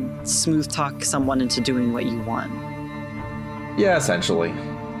attempting to smooth talk someone into doing what you want. Yeah, essentially.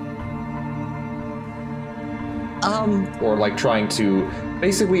 Or like trying to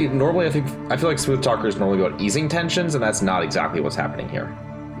basically normally I feel like smooth talker is normally about easing tensions, and that's not exactly what's happening here.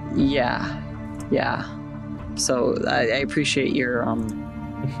 Yeah. So I appreciate your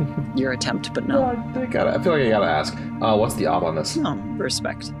your attempt, but no. I feel like I gotta ask. What's the op on this? No,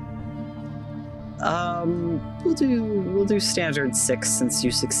 respect. We'll do standard 6 since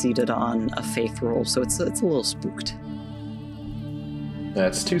you succeeded on a faith roll, so it's a little spooked.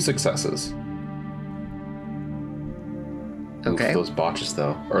 That's 2 successes. Okay. Oof, those botches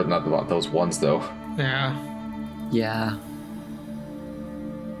though, or not those ones though. Yeah.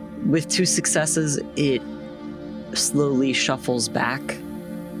 With 2 successes, it slowly shuffles back,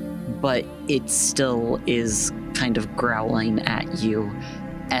 but it still is kind of growling at you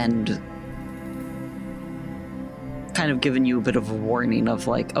and kind of giving you a bit of a warning of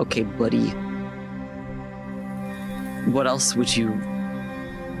like, okay, buddy, what else would you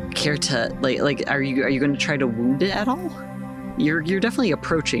care to like are you going to try to wound it at all? You're definitely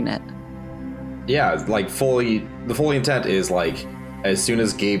approaching it. Yeah, like the fully intent is like as soon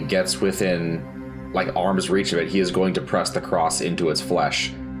as Gabe gets within like arm's reach of it, he is going to press the cross into its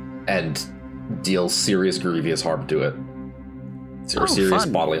flesh and deal serious grievous harm to it. Or serious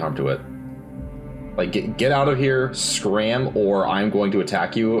bodily harm to it. Like, get out of here, scram, or I'm going to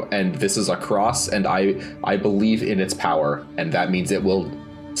attack you, and this is a cross, and I believe in its power, and that means it will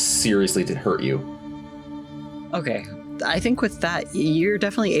seriously hurt you. Okay, I think with that, you're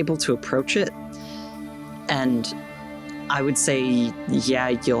definitely able to approach it, and I would say, yeah,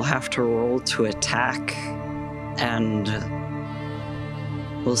 you'll have to roll to attack, and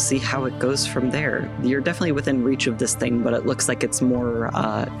we'll see how it goes from there. You're definitely within reach of this thing, but it looks like it's more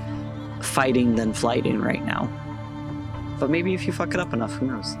fighting than flighting right now. But maybe if you fuck it up enough, who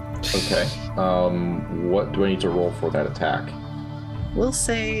knows? Okay. What do I need to roll for that attack? We'll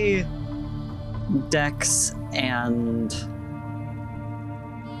say Dex and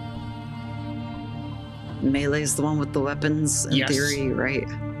Melee's the one with the weapons in theory, right?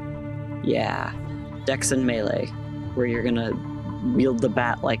 Yeah. Dex and Melee, where you're gonna wield the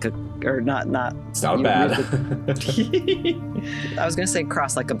bat like a... Or not... It's not a bat. I was gonna say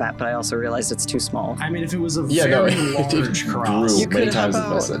cross like a bat, but I also realized it's too small. I mean, if it was a very large cross... You many times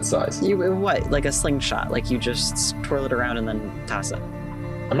its size. What? Like a slingshot? Like you just twirl it around and then toss it?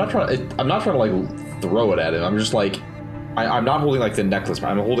 I'm not trying to like throw it at him. I'm just like... I'm not holding like the necklace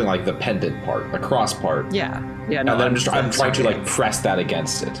part. I'm holding like the pendant part, the cross part. Yeah. No, and then I'm trying to like press that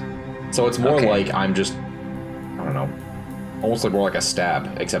against it. So it's more like I'm just... I don't know. Almost like more like a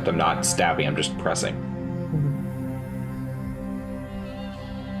stab, except I'm not stabbing, I'm just pressing.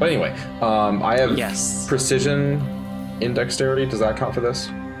 But anyway, I have precision in dexterity. Does that count for this?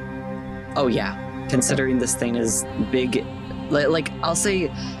 Oh yeah, considering this thing is big. Like, I'll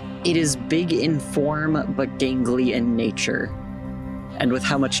say it is big in form, but gangly in nature. And with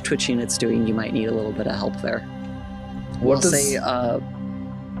how much twitching it's doing, you might need a little bit of help there. we'll does... say,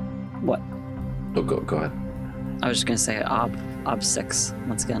 what? Oh, go ahead. I was just gonna say ob 6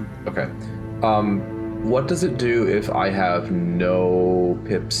 once again. Okay. What does it do if I have no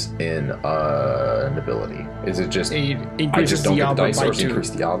pips in an ability? Is it just It I increases just don't the get the ob dice by or 2. increase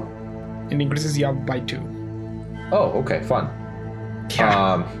the ob? It increases the ob by 2. Oh, okay, fun.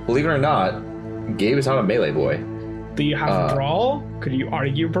 Yeah. Believe it or not, Gabe is not a melee boy. Do you have brawl? Could you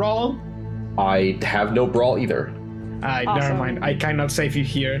argue brawl? I have no brawl either. Never Awesome. mind. I cannot save you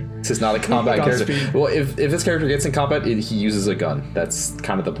here. This is not a combat character. Godspeed. Well, if this character gets in combat, he uses a gun. That's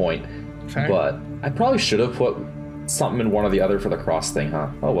kind of the point. Fair. But I probably should have put something in one or the other for the cross thing, huh?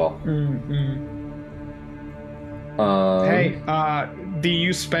 Oh well. Hey, do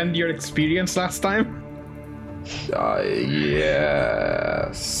you spend your experience last time? Yes.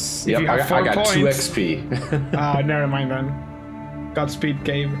 If Yep, you have I 4 got 2 points. XP. Never mind then. Godspeed,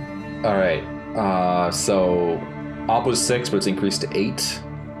 Gabe. All right. So op was 6, but it's increased to 8.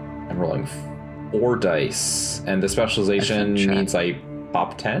 I'm rolling 4 dice, and the specialization means I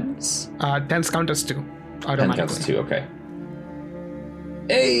pop 10s. 10s count as 2. 10 counts as 2. Okay.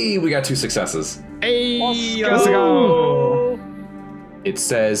 Hey, we got 2 successes. Hey, let's go. It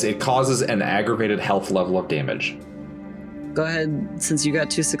says it causes an aggravated health level of damage. Go ahead, since you got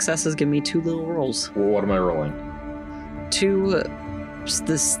 2 successes, give me 2 little rolls. Well, what am I rolling? 2, just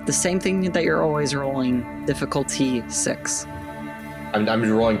the same thing that you're always rolling, difficulty 6. I'm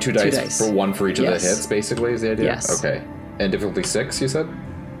rolling 2 dice, for 1 for each of the Yes. hits, basically, is the idea? Yes. Okay. And difficulty 6, you said?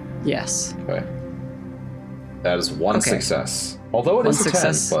 Yes. Okay. That is 1 Okay. success. Although it One is a 10,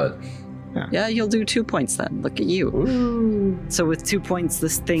 success. but... Yeah, you'll do 2 points then. Look at you. Ooh. So with 2 points,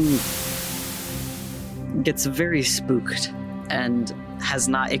 this thing gets very spooked and has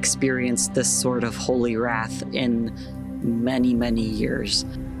not experienced this sort of holy wrath in many, many years.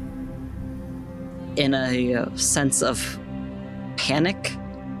 In a sense of panic,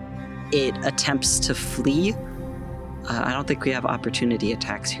 it attempts to flee. I don't think we have opportunity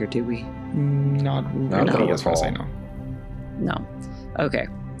attacks here, do we? Not really, as far as I know. No. Okay.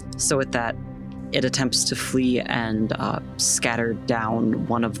 So with that, it attempts to flee and scatter down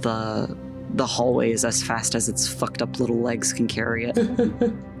one of the hallways as fast as its fucked up little legs can carry it.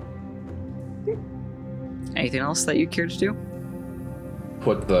 Anything else that you care to do?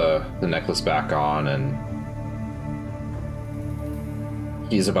 Put the necklace back on, and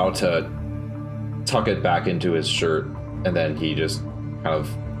he's about to tuck it back into his shirt, and then he just kind of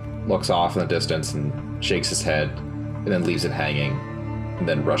looks off in the distance and shakes his head, and then leaves it hanging, and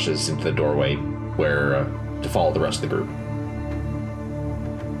then rushes into the doorway where to follow the rest of the group.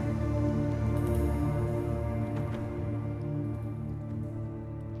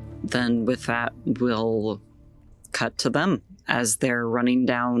 Then with that, we'll cut to them as they're running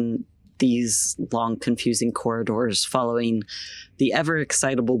down these long, confusing corridors, following the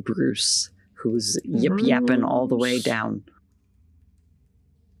ever-excitable Bruce, who's yip-yapping all the way down.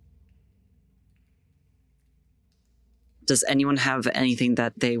 Does anyone have anything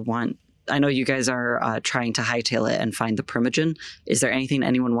that they want? I know you guys are trying to hightail it and find the Primogen. Is there anything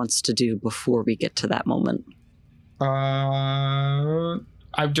anyone wants to do before we get to that moment? I'm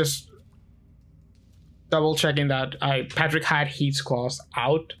just double checking that Patrick had Heat's claws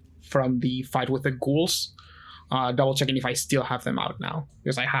out from the fight with the ghouls. Double checking if I still have them out now,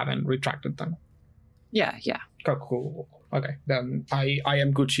 because I haven't retracted them. Yeah. Cool. Okay, then I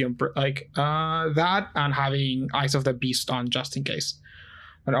am Gucci on that, and having Eyes of the Beast on just in case.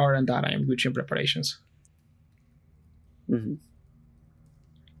 But other than that, I am Gucci in preparations. Mm-hmm.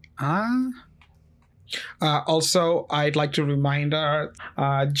 Also, I'd like to remind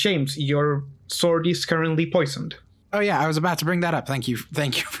James, your sword is currently poisoned. Oh yeah, I was about to bring that up. Thank you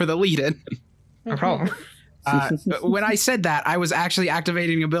for the lead-in. No problem. When I said that, I was actually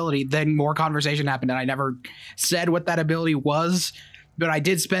activating an ability. Then more conversation happened, and I never said what that ability was, but I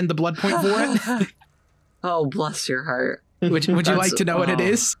did spend the blood point for it. Oh, bless your heart. Would you like to know what it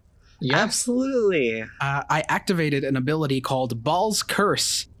is? Yeah, absolutely. I activated an ability called Ball's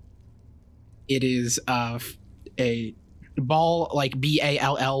Curse. It is a ball, like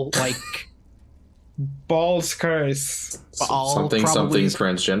B-A-L-L, like Ball's Curse. Something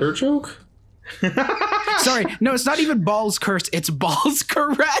transgender joke? Sorry, no, it's not even Ball's Curse, it's Ball's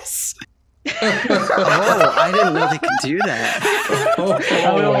Caress. Oh, I didn't know they could do that.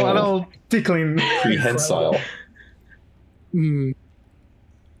 A little tickling. Prehensile.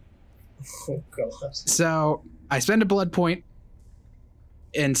 Oh, God. So I spend a blood point,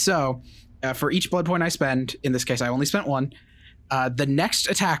 and so for each blood point I spend, in this case I only spent 1, the next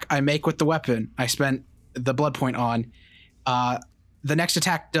attack I make with the weapon I spent the blood point on, the next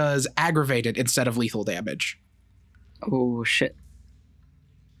attack does aggravated instead of lethal damage. Oh, shit.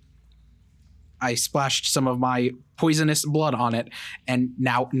 I splashed some of my poisonous blood on it, and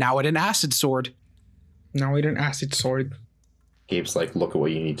now it an acid sword. Now we did an acid sword. Gabe's like, look at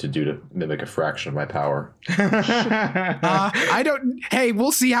what you need to do to mimic a fraction of my power. I don't. Hey,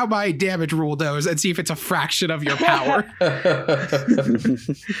 we'll see how my damage rule goes and see if it's a fraction of your power.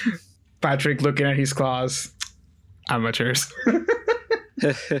 Patrick looking at his claws. Amateurs.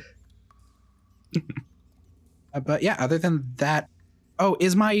 But yeah, other than that,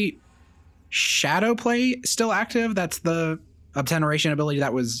 is my shadow play still active? That's the obteneration ability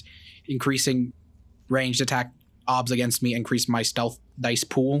that was increasing ranged attack obs against me, increased my stealth dice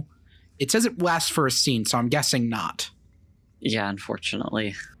pool. It says it lasts for a scene, so I'm guessing not. Yeah,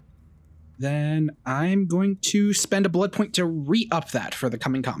 unfortunately. Then I'm going to spend a blood point to re-up that for the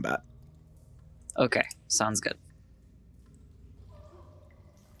coming combat. Okay, sounds good.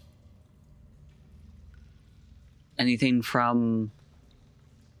 Anything from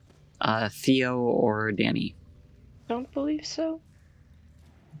Theo or Danny? Don't believe so.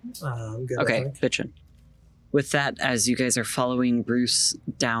 Good, Okay, bitchin'. With that, as you guys are following Bruce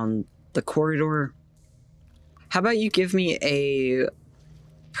down the corridor, how about you give me a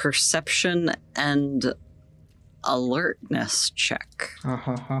perception and alertness check?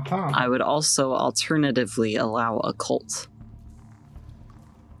 I would also alternatively allow occult.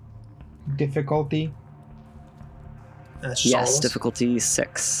 Difficulty? Yes, difficulty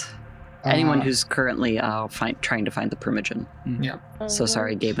 6. Anyone who's currently trying to find the Primogen. Yeah. So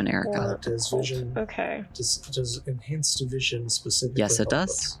sorry, Gabe and Erica. Does vision? Okay. Does enhanced vision specifically? Yes, it help does.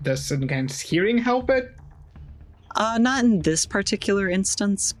 us? Does enhanced hearing help it? Not in this particular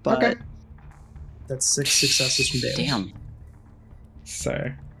instance, but Okay. That's 6 successes from damage. damn.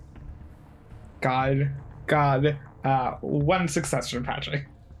 So, God, 1 success from Patrick.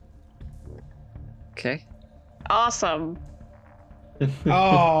 Okay. Awesome.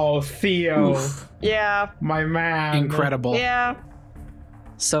 Oh, Theo, Yeah. my man. Incredible. Yeah.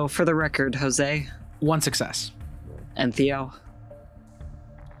 So for the record, Jose 1 success. and Theo.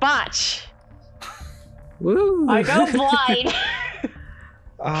 Botch. Woo! I go blind.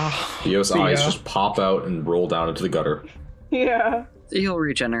 Theo's eyes just pop out and roll down into the gutter. Yeah. You'll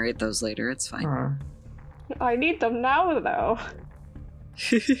regenerate those later, it's fine. I need them now, though.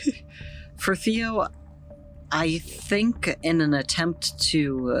 For Theo, I think in an attempt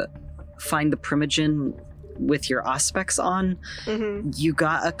to find the Primogen with your Auspex on, you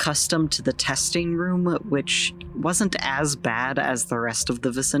got accustomed to the testing room, which wasn't as bad as the rest of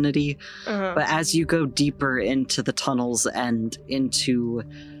the vicinity. But as you go deeper into the tunnels and into,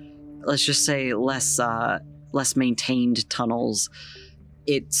 let's just say, less maintained tunnels,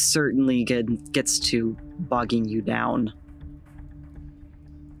 it certainly gets to bogging you down.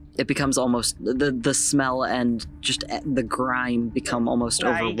 It becomes almost the smell and just the grime become almost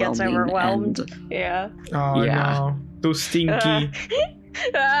overwhelming. He gets overwhelmed. And Yeah. Oh Yeah. no, too stinky.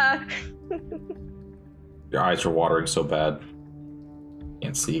 Your eyes are watering so bad.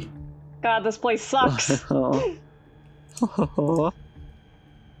 Can't see. God, this place sucks.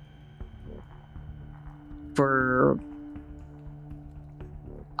 For,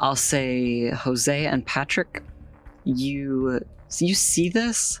 I'll say, Jose and Patrick, you see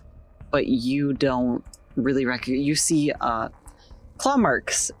this, but you don't really recognize. You see claw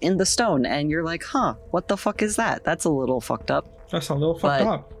marks in the stone, and you're like, huh, what the fuck is that? That's a little fucked up. That's a little fucked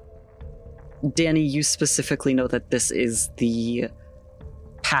up. Danny, you specifically know that this is the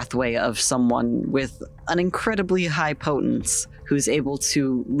pathway of someone with an incredibly high potence who's able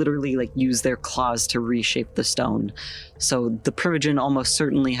to literally use their claws to reshape the stone. So the Primogen almost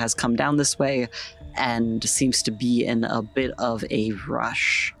certainly has come down this way and seems to be in a bit of a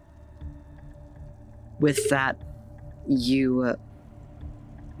rush. With that, you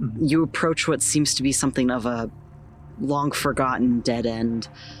approach what seems to be something of a long forgotten dead end.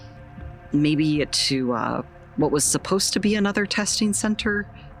 Maybe to what was supposed to be another testing center.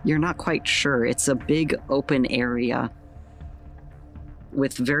 You're not quite sure. It's a big open area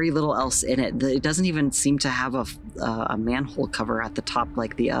with very little else in it. It doesn't even seem to have a manhole cover at the top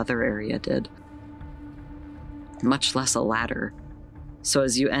like the other area did, much less a ladder. So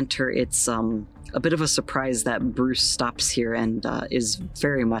as you enter, it's a bit of a surprise that Bruce stops here and is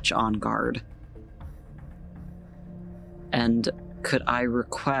very much on guard. And could I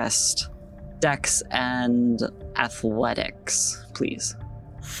request Dex and Athletics, please?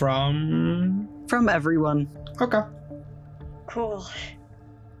 From everyone. Okay. Cool.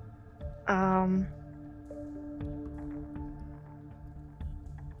 Um,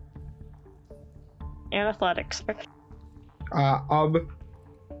 And athletics. Ob.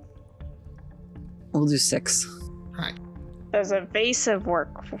 We'll do 6. Hi. Does evasive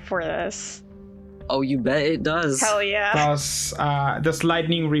work for this? Oh, you bet it does. Hell yeah. Does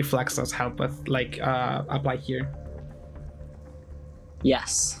lightning reflexes help with, apply here?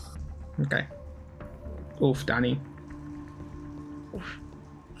 Yes. Okay. Oof, Danny.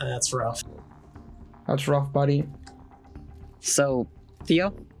 That's rough. That's rough, buddy. So,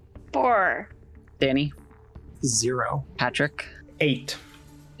 Theo? 4. Danny? 0. Patrick? 8.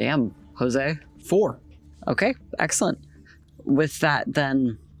 Damn. Jose? 4. Okay, excellent. With that,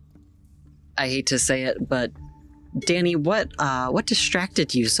 then, I hate to say it, but Danny, what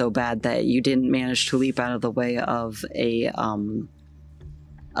distracted you so bad that you didn't manage to leap out of the way of a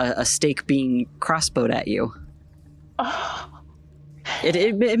stake being crossbowed at you?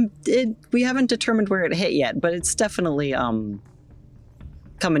 It we haven't determined where it hit yet, but it's definitely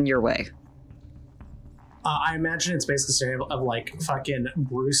coming your way. I imagine it's basically scenario of like fucking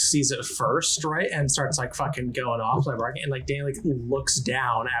Bruce sees it first, right, and starts like fucking going off, like, and like Danny like looks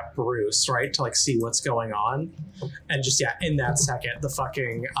down at Bruce, right, to like see what's going on, and just in that second, the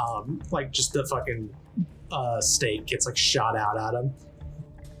fucking stake gets like shot out at him.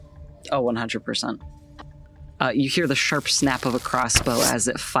 Oh, 100%. You hear the sharp snap of a crossbow as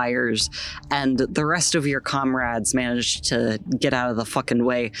it fires, and the rest of your comrades manage to get out of the fucking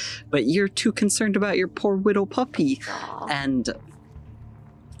way, but you're too concerned about your poor widow puppy, and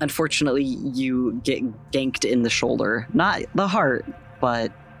unfortunately you get ganked in the shoulder. Not the heart,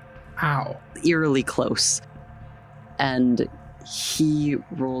 but Ow. Eerily close. And he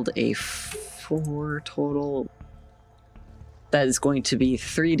rolled a 4 total. That is going to be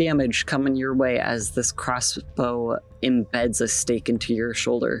 3 damage coming your way as this crossbow embeds a stake into your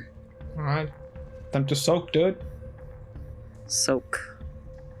shoulder. Alright. Time to soak, dude. Soak.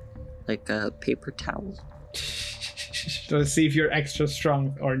 Like a paper towel. Let's see if you're extra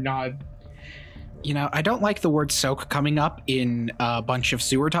strong or not. You know, I don't like the word soak coming up in a bunch of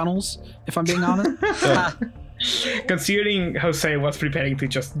sewer tunnels, if I'm being honest. Considering Jose was preparing to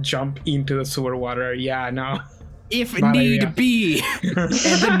just jump into the sewer water, yeah, no. If need be, and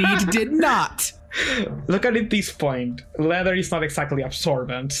the need did not. Look at it this point. Leather is not exactly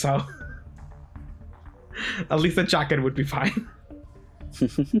absorbent, so at least the jacket would be fine.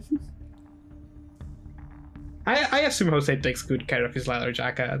 I assume Jose takes good care of his leather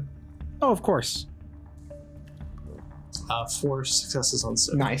jacket. Oh, of course. 4 successes on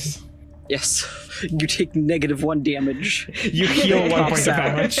 6. Nice. Yes, you take -1 damage. You heal 1 point of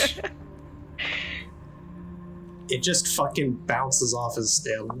damage. It just fucking bounces off his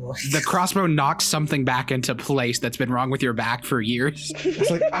stem. The crossbow knocks something back into place that's been wrong with your back for years. It's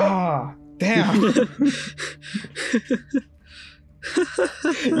like, damn.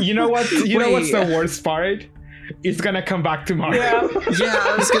 You know what? What's the worst part? It's gonna come back tomorrow. Yeah,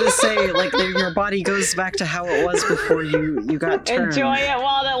 I was gonna say, like, your body goes back to how it was before you got turned. Enjoy it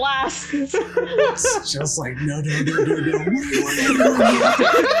while it lasts. It's just like, no.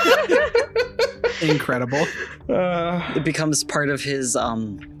 Incredible. It becomes part of his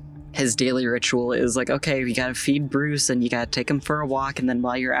daily ritual is like, okay, you gotta feed Bruce and you gotta take him for a walk, and then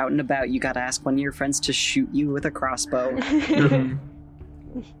while you're out and about, you gotta ask one of your friends to shoot you with a crossbow.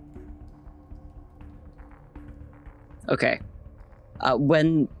 Okay. How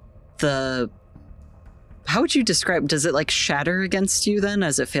would you describe, does it like shatter against you then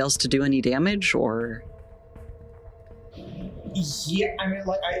as it fails to do any damage, or? Yeah, I mean,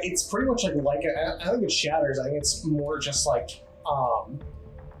 like, it's pretty much I think it shatters. I think it's more just like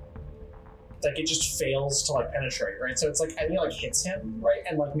it just fails to like penetrate, right? So it's like, I think it like hits him, right?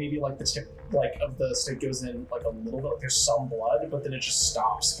 And like maybe like the tip like of the stick goes in like a little bit, like there's some blood, but then it just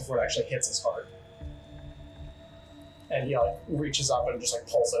stops before it actually hits his heart. And he like reaches up and just like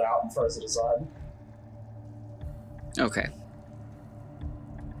pulls it out and throws it aside. Okay.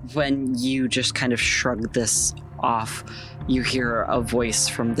 When you just kind of shrug this off, you hear a voice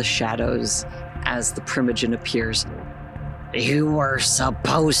from the shadows as the Primogen appears. You were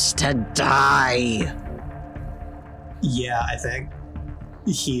supposed to die. Yeah, I think.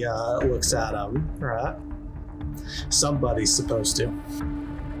 He looks at him, right? Somebody's supposed to.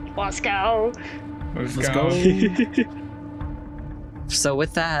 Let's go. Let's go. So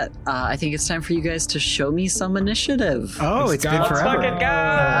with that, I think it's time for you guys to show me some initiative. Oh, it's been forever. Let's fucking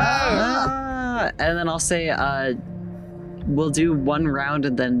go! And then I'll say, we'll do 1 round,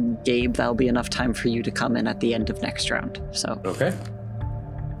 and then Gabe, that'll be enough time for you to come in at the end of next round. So Okay.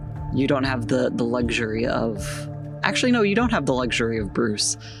 you don't have the luxury of... Actually, no, you don't have the luxury of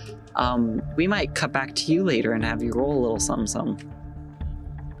Bruce. We might cut back to you later and have you roll a little something.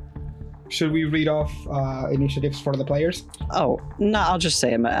 should we read off initiatives for the players? Oh, no, I'll just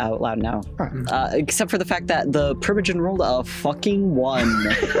say them out loud now. Except for the fact that the Primogen rolled a fucking 1.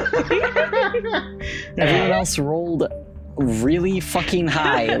 Everyone else rolled really fucking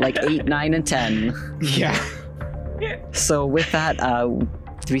high, like 8, 9, and 10. Yeah. So with that,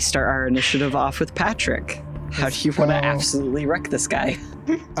 we start our initiative off with Patrick. How do you want to absolutely wreck this guy?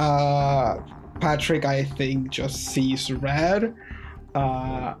 Patrick, I think, just sees red.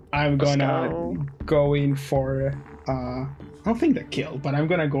 I'm gonna go in for I don't think the kill, but I'm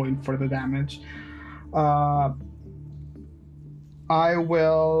gonna go in for the damage. I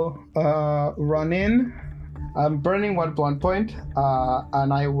will run in. I'm burning 1 blunt point,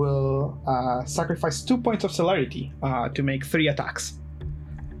 and I will sacrifice 2 points of celerity to make 3 attacks.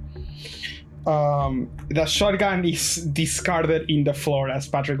 The shotgun is discarded in the floor as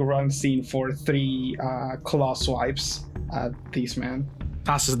Patrick runs in for 3 claw swipes at this man.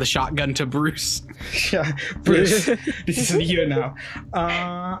 Tosses the shotgun to Bruce. Yeah, Bruce, this is you now.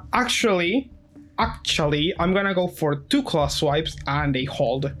 Actually, I'm gonna go for 2 claw swipes and a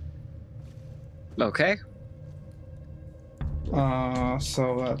hold. Okay.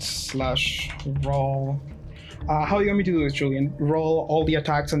 So let's slash roll. How are you going me to do this, Julian? Roll all the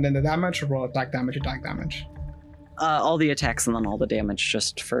attacks and then the damage, or roll attack damage, attack damage? All the attacks and then all the damage,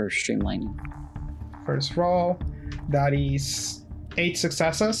 just for streamlining. First roll, that is 8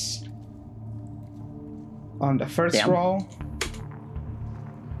 successes. On the first roll,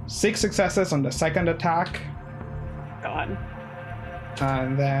 6 successes on the second attack. God.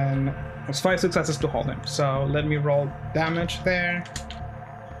 And then it's 5 successes to hold him. So let me roll damage there.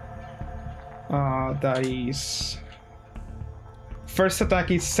 That is... First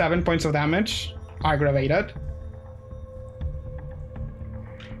attack is 7 points of damage, aggravated.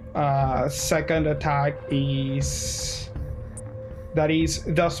 Second attack is...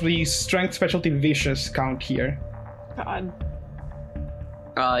 Does the strength specialty vicious count here? God.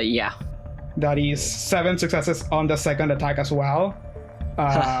 Yeah. That is 7 successes on the second attack as well.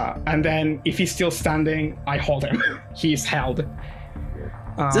 And then if he's still standing, I hold him. He's held.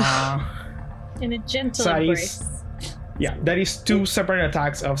 In a gentle so embrace. That is 2 separate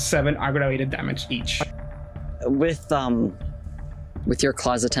attacks of 7 aggravated damage each. With your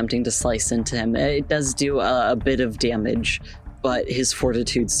claws attempting to slice into him, it does do a bit of damage, but his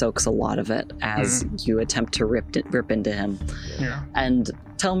fortitude soaks a lot of it as you attempt to rip into him. Yeah. And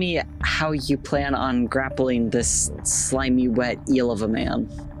tell me how you plan on grappling this slimy, wet eel of a man.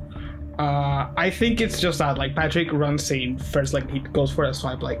 I think it's just that, like, Patrick runs in first, like, he goes for a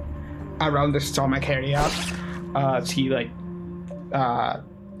swipe, like, around the stomach area as he, like,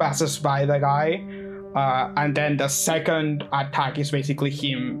 passes by the guy. And then the second attack is basically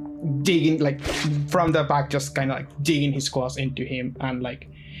him digging, like, from the back, just kind of, like, digging his claws into him and, like,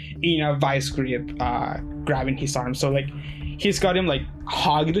 in a vice grip, grabbing his arm. So, like, he's got him, like,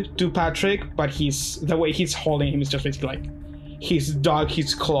 hugged to Patrick, but the way he's holding him is just basically, like, he's dug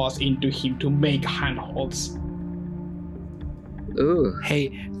his claws into him to make handholds. Ooh.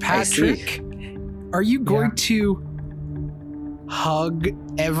 Hey, Patrick, are you going to hug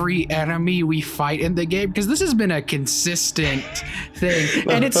every enemy we fight in the game? Because this has been a consistent thing,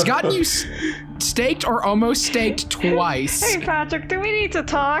 and it's gotten you staked or almost staked twice. Hey, Patrick, do we need to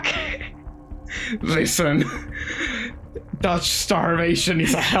talk? Listen, Dutch starvation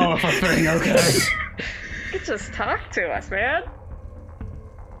is a hell of a thing, okay? You could just talk to us, man.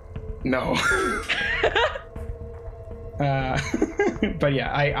 No. But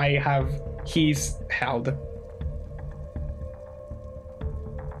yeah, I have... He's held.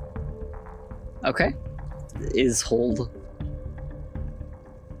 Okay. Is hold.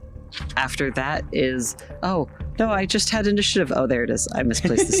 After that is... Oh, no, I just had initiative. Oh, there it is. I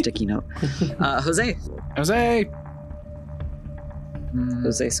misplaced the sticky note. Jose. Jose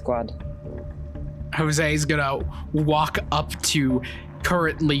squad. Jose's gonna walk up to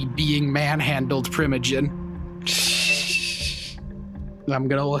currently being manhandled Primogen. I'm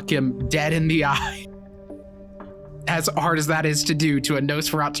gonna look him dead in the eye. As hard as that is to do to a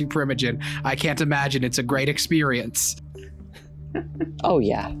Nosferatu Primogen, I can't imagine it's a great experience. Oh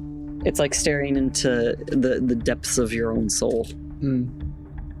yeah. It's like staring into the depths of your own soul.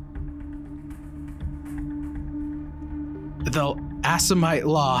 The Assamite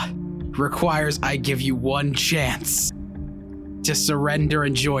law requires I give you one chance to surrender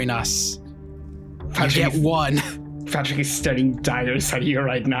and join us. You get one. Patrick is staring daggers at you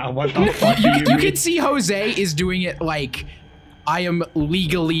right now. What the fuck do you You can see Jose is doing it like, I am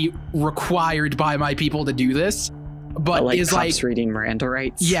legally required by my people to do this, but like is cops like reading Miranda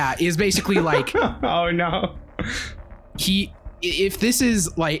rights. Yeah, is basically like oh no. He if this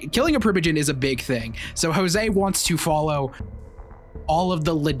is like killing a Primogen is a big thing. So Jose wants to follow all of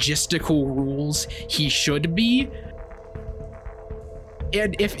the logistical rules he should be.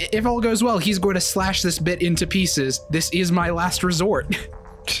 And if all goes well, he's going to slash this bit into pieces. This is my last resort.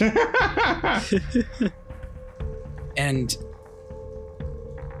 And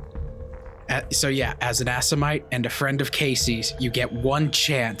so yeah, as an Assamite and a friend of Casey's, you get one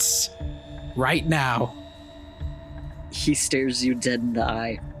chance right now. He stares you dead in the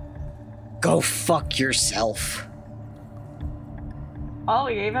eye. Go fuck yourself. Oh,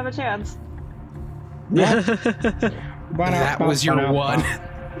 you gave him a chance. That was your one.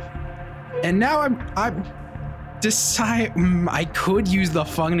 And now I'm decide. I could use the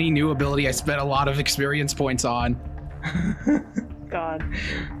funny new ability I spent a lot of experience points on. God.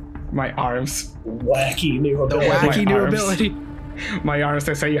 My arms. Wacky new The ability. wacky new ability. My arms,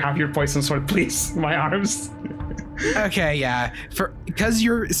 they say you have your poison sword, please. My arms. Okay, yeah. Because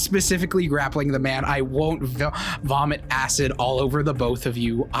you're specifically grappling the man, I won't vomit acid all over the both of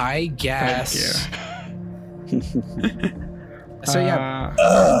you. I guess. Thank you. So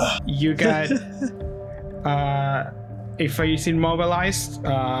yeah. You get if you're immobilized,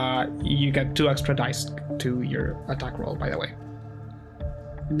 you get 2 extra dice to your attack roll, by the way.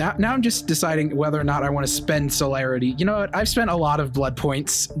 Now I'm just deciding whether or not I want to spend celerity. You know what? I've spent a lot of blood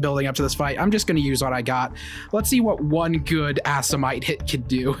points building up to this fight. I'm just going to use what I got. Let's see what one good Assamite hit could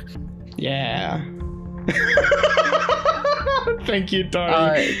do. Yeah. Thank you,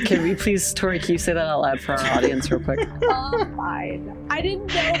 Tori. Can we please, Tori, can you say that out loud for our audience real quick? Fine. I didn't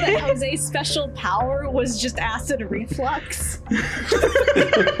know that Jose's special power was just acid reflux.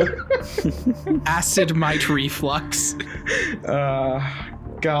 Acid might reflux.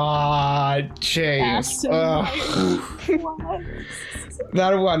 God, James. That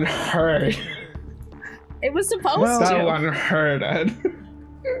one hurt. It was supposed to. That one hurt.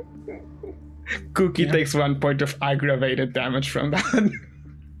 Cookie takes 1 point of aggravated damage from that.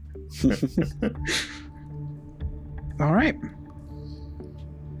 All right.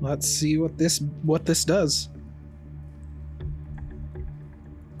 Let's see what this does.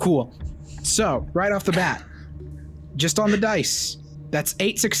 Cool. So, right off the bat, just on the dice, that's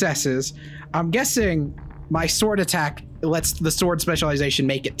 8 successes. I'm guessing my sword attack lets the sword specialization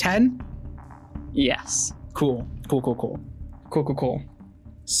make it 10? Yes. Cool. Cool.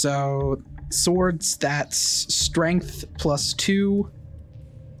 So, swords, that's strength plus 2.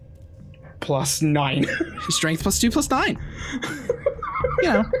 Plus 9. Strength plus 2 plus 9. You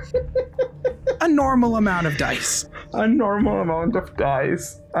know, a normal amount of dice. A normal amount of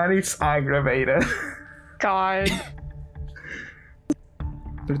dice. And it's aggravated. God.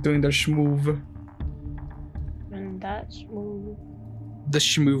 They're doing their schmoove. And that's move. The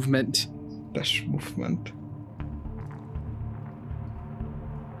schmovement. The schmovement.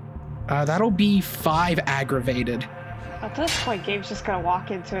 That'll be 5 aggravated. At this point, Gabe's just gonna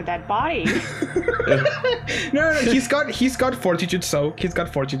walk into a dead body. No, he's got fortitude soak. He's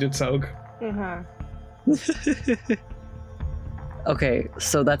got fortitude soak. Uh-huh. Okay,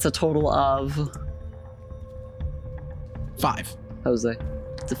 so that's a total of 5. Jose.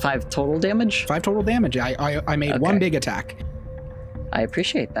 5 total damage? 5 total damage. I made one big attack. I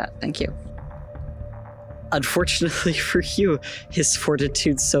appreciate that. Thank you. Unfortunately for you, his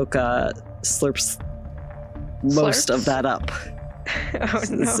fortitude soak slurps most of that up. Oh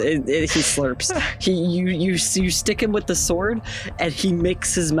no. He slurps. You stick him with the sword, and he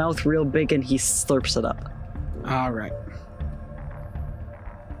makes his mouth real big, and he slurps it up. All right.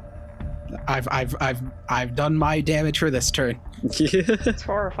 I've done my damage for this turn. It's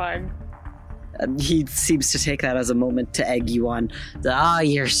horrifying. He seems to take that as a moment to egg you on.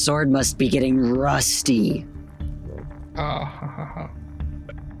 Your sword must be getting rusty.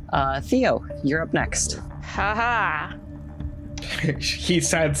 Theo, you're up next. Haha. He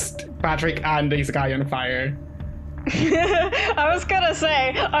sets Patrick and this guy on fire. I was gonna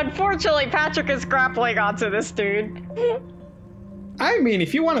say, unfortunately, Patrick is grappling onto this dude. I mean,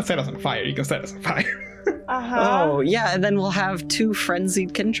 if you want to set us on fire, you can set us on fire. Uh-huh. Oh, yeah, and then we'll have 2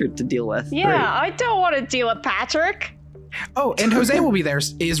 frenzied kindred to deal with. Yeah, Great. I don't want to deal with Patrick. Oh, and Jose will be there,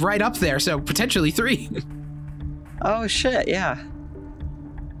 is right up there, so potentially 3. Oh, shit, yeah.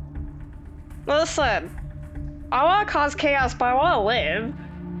 Listen, I want to cause chaos, but I want to live.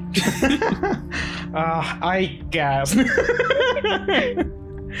 I guess.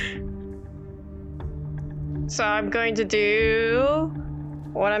 So I'm going to do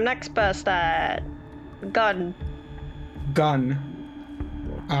what I'm next best at. Gun.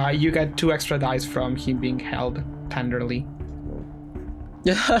 You get 2 extra dice from him being held tenderly.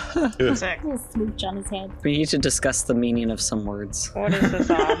 Sick. Little smooch on his head. We need to discuss the meaning of some words. What is this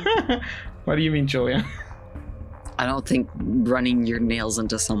on? What do you mean, Julia? I don't think running your nails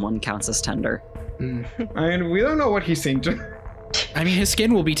into someone counts as tender. I mean, we don't know what he's saying. I mean, his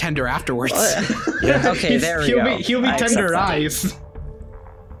skin will be tender afterwards. Okay, there we go. He'll be I accept that. tenderized.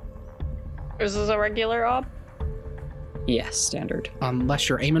 Is this a regular op? Yes, standard. Unless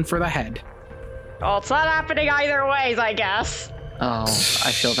you're aiming for the head. Oh, it's not happening either ways, I guess. Oh,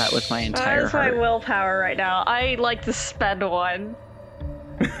 I feel that with my entire That's my heart. willpower right now. I like to spend one.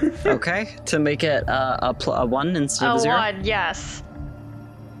 Okay, to make it a 1 instead of a 0? 1, yes.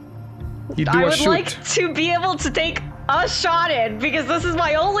 You do I a would shoot. like to be able to take a shot in because this is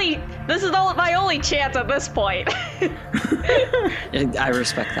my only chance at this point. I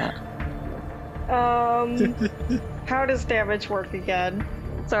respect that. How does damage work again?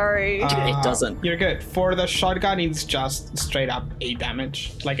 Sorry. It doesn't. You're good. For the shotgun, it's just straight up 8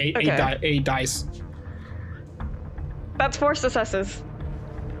 damage. Like 8 dice. That's 4 successes.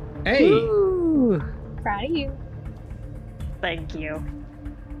 Hey! Ooh. Proud of you. Thank you.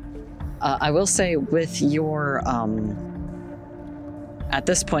 I will say with your, at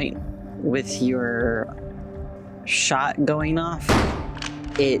this point, with your shot going off,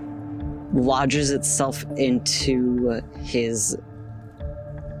 it lodges itself into his...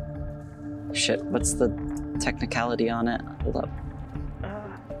 Shit, what's the technicality on it? Hold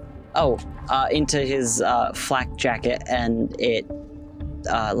up. Into his flak jacket, and it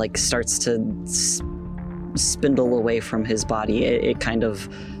starts to spindle away from his body. It kind of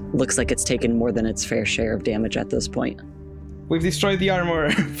looks like it's taken more than its fair share of damage at this point. We've destroyed the armor.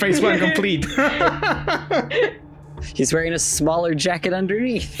 Phase 1 complete. He's wearing a smaller jacket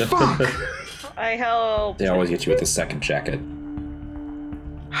underneath. Fuck! I help. They always get you with a second jacket.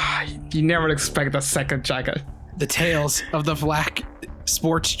 You never expect a second jacket. The tales of the black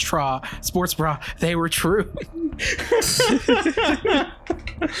sports bra, they were true.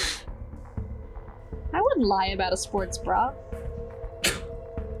 I wouldn't lie about a sports bra.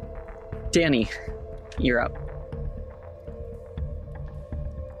 Danny, you're up.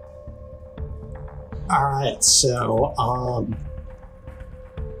 All right, so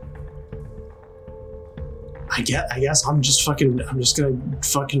I guess I'm just gonna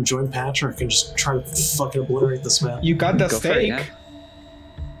fucking join Patrick and just try to fucking obliterate this man. You got the Go for it, stake. yeah.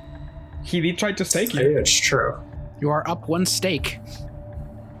 He did try to stake Yeah, you. it's true. You are up 1 stake.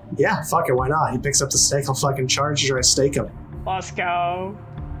 Yeah, fuck it, why not? He picks up the stake, I'll fucking charge you, I stake him. Let's go.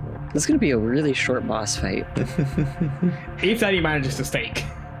 This is gonna be a really short boss fight. If that he manages to stake.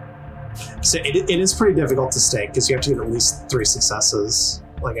 So it is pretty difficult to stake because you have to get at least 3 successes,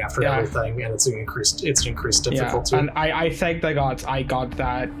 like after everything, and it's an increased difficulty. Yeah, and I thank the gods I got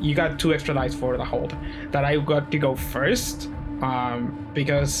that. You got 2 extra dice for the hold. That I got to go first,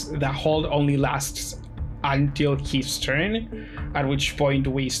 because the hold only lasts until his turn, at which point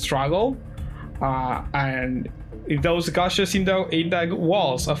we struggle, and those gushes in the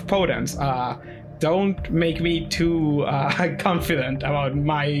walls of potence don't make me too confident about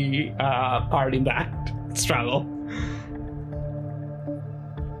my part in that struggle.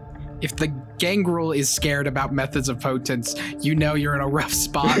 If the gangrel is scared about methods of potence, you know you're in a rough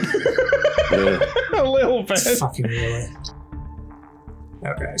spot. A little bit. Fucking really.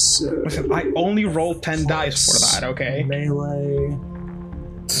 Okay, so Listen, I only rolled 10 dice for that, okay? melee.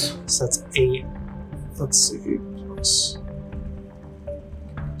 So that's 8. Let's see.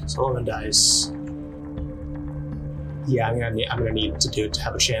 Plus 11 dice. Yeah, I'm gonna need to do it to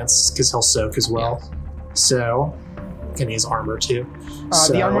have a chance because he'll soak as well. Yeah. So can he use armor too?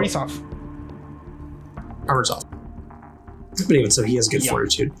 The armor is off. Armor's off. But even so, he has good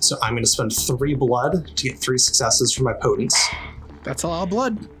fortitude. So I'm going to spend 3 blood to get 3 successes for my potence. That's a lot of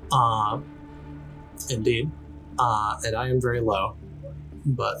blood. Indeed. And I am very low.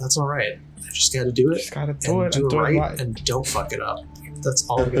 But that's all right. I just got to do it. Just gotta do it do and it do it right, right. and don't fuck it up. That's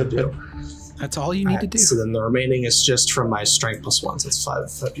all I'm going to do. That's all you need to do. So then the remaining is just from my strength plus 1. So it's 5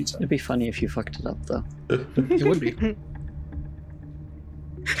 d10. It'd be funny if you fucked it up, though. It would be.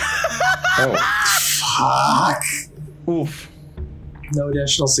 Oh. Fuck. Oof. No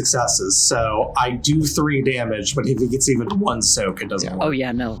additional successes. So I do 3 damage, but if he gets even 1 soak, it doesn't work. Oh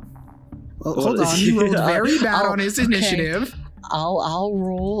yeah, no. Well, hold on, he rolled very bad on his okay. initiative. I'll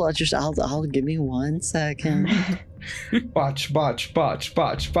roll. I'll give me 1 second. Botch. Shut the fuck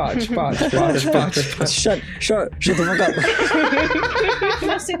up.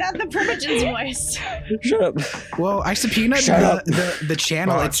 No, say that in the Primogen's voice. Shut up. Well, I subpoenaed the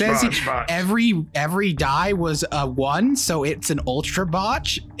channel. It says every die was a 1, so it's an ultra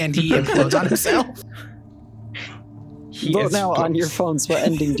botch, and he implodes on himself. Vote now on your phones. What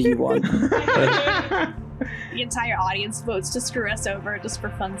ending do you want? The entire audience votes to screw us over just for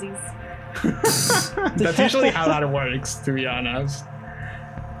funsies. That's usually how that works, to be honest.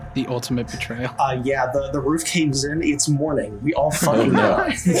 The ultimate betrayal. Yeah, the roof caves in. It's morning. We all fucking know.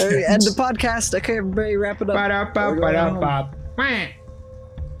 End the podcast. Okay, everybody, wrap it up.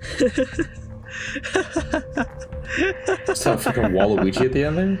 Is that fucking Waluigi at the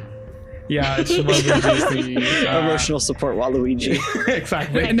end there? Yeah, it's Waluigi's the emotional support Waluigi.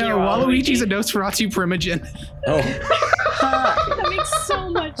 Exactly. No, Waluigi's a Nosferatu Primogen. Oh. That makes so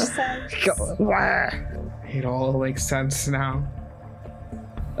much sense. It all makes sense now.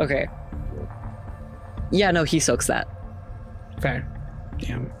 Okay. Yeah, no, he soaks that. Fair.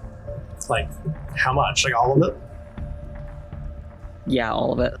 Damn. It's like, how much? Like all of it? Yeah,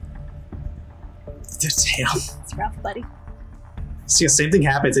 all of it. Damn. It's rough, buddy. So yeah, same thing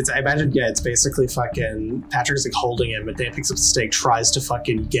happens. I imagine, it's basically fucking Patrick's like holding him, and Dan picks up the stake, tries to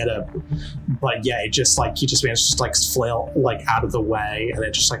fucking get him, but yeah, he just manages to like flail like out of the way, and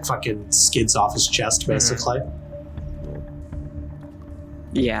it just like fucking skids off his chest, basically.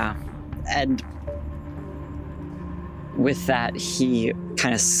 Yeah, and with that, he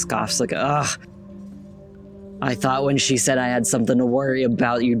kind of scoffs like, ugh. I thought when she said I had something to worry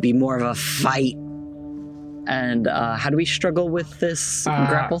about, you'd be more of a fight. And how do we struggle with this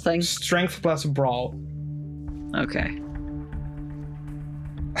grapple thing? Strength plus brawl. Okay.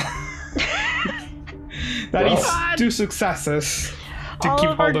 That is 2 successes to All keep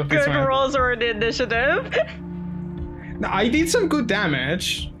of our hold of this good man. rolls are in initiative. Now, I did some good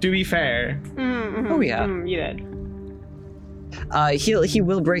damage, to be fair. Oh yeah. You did. He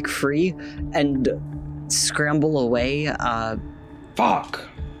will break free and scramble away. Fuck.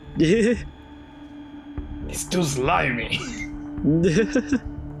 He's too slimy.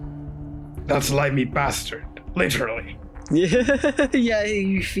 That slimy bastard. Literally. Yeah,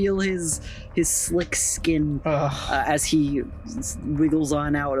 you feel his slick skin as he wiggles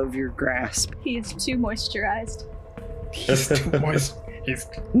on out of your grasp. He is too moisturized. He's too moist. He's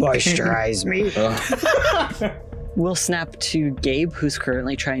Moisturize me. We'll snap to Gabe, who's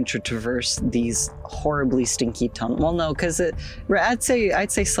currently trying to traverse these horribly stinky tunnels. Well, no, because I'd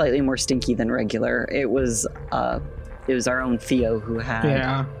say slightly more stinky than regular. It was our own Theo who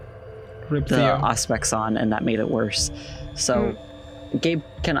had Rip the Theo. Auspex on, and that made it worse. So, Gabe,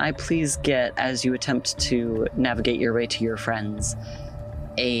 can I please get, as you attempt to navigate your way to your friends,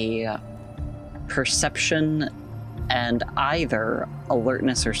 a perception and either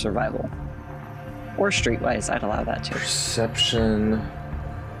alertness or survival? Or streetwise, I'd allow that too. Perception.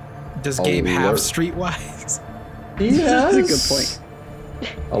 Does Gabe have streetwise? Yeah, that's a good point.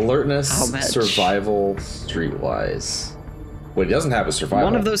 Alertness, How much? survival, streetwise. Wait, he doesn't have a survival.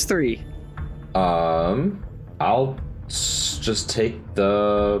 One of those 3. I'll just take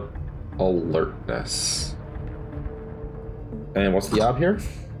the alertness. And what's the ob here?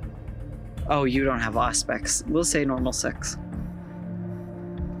 Oh, you don't have Auspex. We'll say normal 6.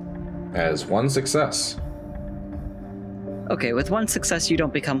 As 1 success. Okay, with 1 success, you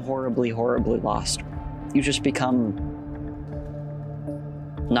don't become horribly, horribly lost. You just become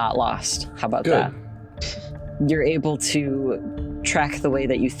not lost. How about that? You're able to track the way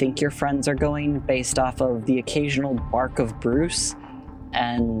that you think your friends are going based off of the occasional bark of Bruce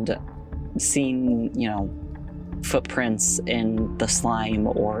and seeing, footprints in the slime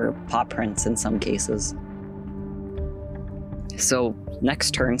or paw prints in some cases. So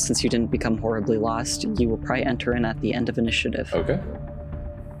next turn, since you didn't become horribly lost, you will probably enter in at the end of initiative. Okay.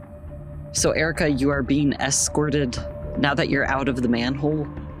 So Erica, you are being escorted, now that you're out of the manhole.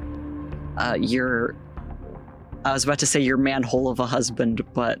 I was about to say your manhole of a husband,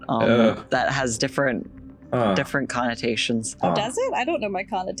 but that has different connotations. Oh, does it? I don't know my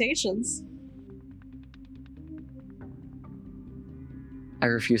connotations. I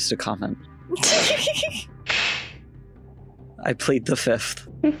refuse to comment. I plead the 5th.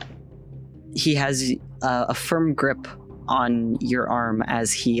 He has a firm grip on your arm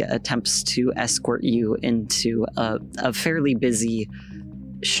as he attempts to escort you into a fairly busy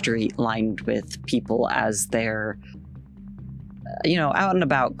street lined with people as they're, out and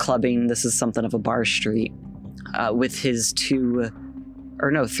about clubbing. This is something of a bar street with his 3,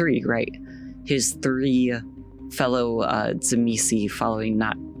 right? His 3 fellow Zamisi following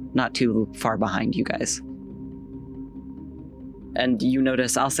not too far behind you guys. And you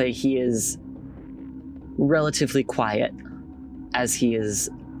notice, I'll say he is relatively quiet as he is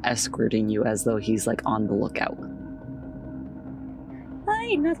escorting you as though he's like on the lookout.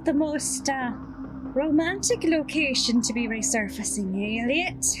 Aye, not the most romantic location to be resurfacing,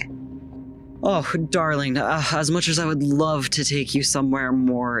 Elliot. Oh, darling, as much as I would love to take you somewhere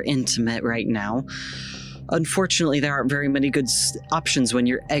more intimate right now, unfortunately there aren't very many good options when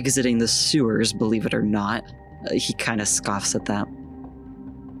you're exiting the sewers, believe it or not. He kind of scoffs at that.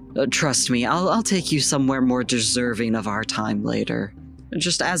 Trust me, I'll take you somewhere more deserving of our time later.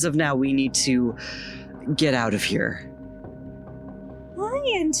 Just as of now, we need to get out of here. Why,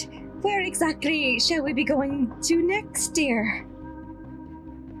 and where exactly shall we be going to next, dear?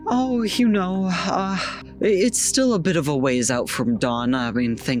 Oh, it's still a bit of a ways out from dawn. I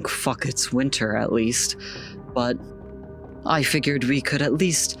mean, thank fuck it's winter at least. But I figured we could at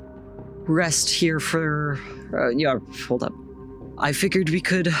least rest here for... hold up. I figured we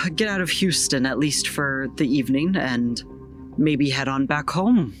could get out of Houston at least for the evening and maybe head on back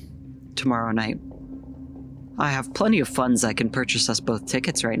home tomorrow night. I have plenty of funds I can purchase us both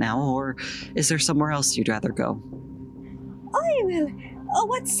tickets right now, or is there somewhere else you'd rather go? I will.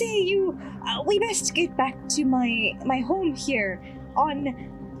 What say you? We best get back to my home here on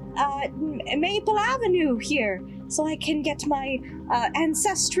Maple Avenue here, so I can get my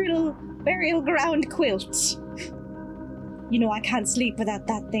ancestral burial ground quilt. You know I can't sleep without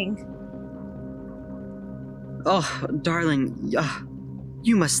that thing. Oh, darling,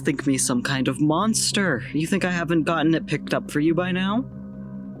 you must think me some kind of monster. You think I haven't gotten it picked up for you by now?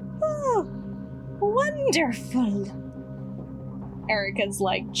 Oh, wonderful. Erica's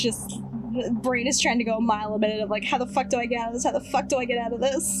like, just, brain is trying to go a mile a minute of like, how the fuck do I get out of this? How the fuck do I get out of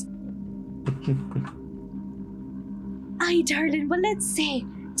this? Aye, darling, well, let's say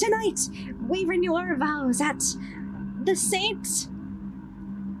tonight we renew our vows at the St.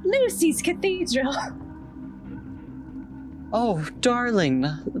 Lucy's Cathedral. Oh, darling,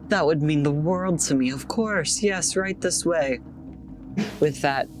 that would mean the world to me, of course. Yes, right this way. With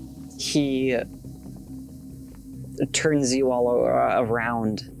that, he turns you all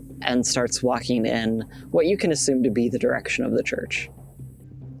around and starts walking in what you can assume to be the direction of the church.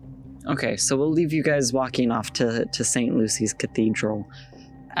 Okay, so we'll leave you guys walking off to St. Lucy's Cathedral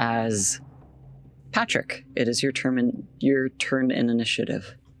as Patrick. It is your turn in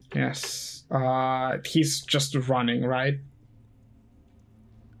initiative. Yes. He's just running, right?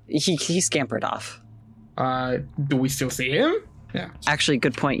 He scampered off. Do we still see him? Yeah. Actually,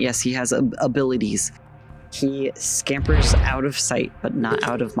 good point. Yes, he has abilities. He scampers out of sight, but not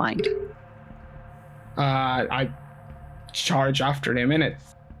out of mind. I charge after him, innit?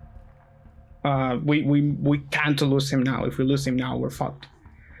 We can't lose him now. If we lose him now, we're fucked.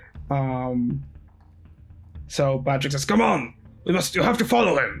 So Patrick says, "Come on, you have to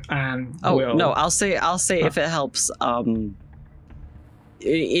follow him." And no, I'll say if it helps.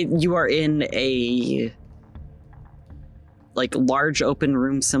 You are in a large open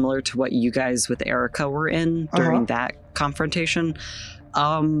room similar to what you guys with Erica were in during that confrontation.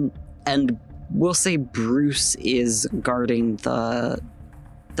 And we'll say Bruce is guarding the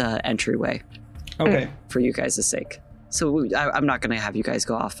entryway. Okay. For you guys' sake. So I'm not going to have you guys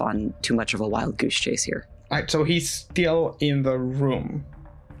go off on too much of a wild goose chase here. Alright, so he's still in the room.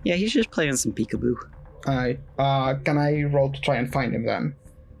 Yeah, he's just playing some peekaboo. Alright, can I roll to try and find him then?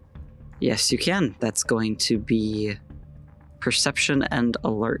 Yes, you can. That's going to be perception and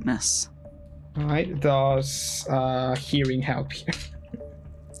alertness. Alright, does hearing help here?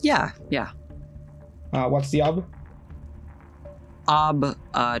 Yeah. What's the ob?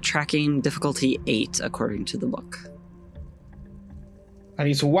 Tracking difficulty 8 according to the book. That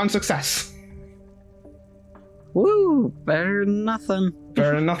is 1 success. Woo! Better than nothing.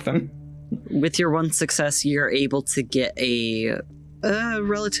 Better than nothing. With your 1 success, you're able to get a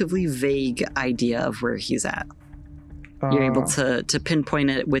relatively vague idea of where he's at. You're able to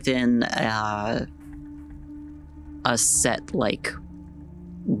pinpoint it within a set,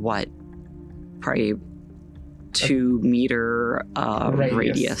 probably 2 meter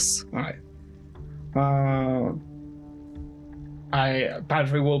radius. Alright.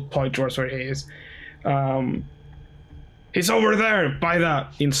 Patrick will point towards where he is. He's over there by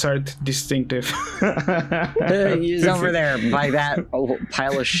that insert distinctive. He's over there by that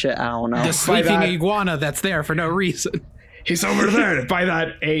pile of shit. I don't know. The sleeping iguana that's there for no reason. He's over there by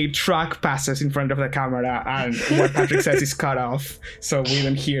that. A truck passes in front of the camera, and what Patrick says is cut off, so we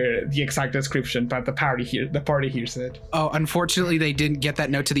don't hear the exact description, but the party hears it. Oh, unfortunately, they didn't get that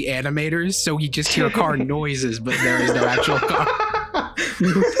note to the animators, so you just hear car noises, but there is no actual car.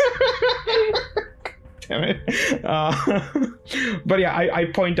 Damn it. But yeah, I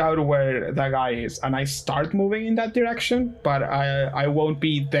point out where that guy is, and I start moving in that direction, but I won't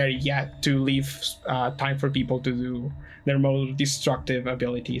be there yet to leave time for people to do their most destructive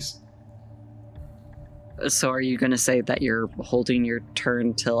abilities. So are you going to say that you're holding your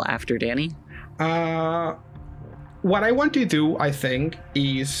turn till after Danny? What I want to do, I think,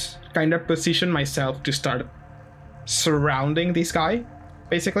 is kind of position myself to start surrounding this guy,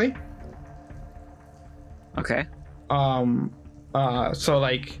 basically. Okay. So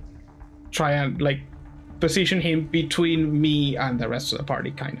like, try and like position him between me and the rest of the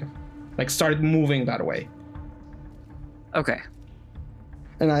party, kind of like start moving that way. Okay.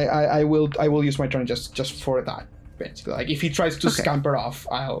 And I will use my turn just for that, basically. Like if he tries to scamper off,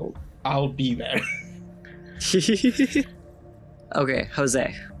 I'll be there. Okay,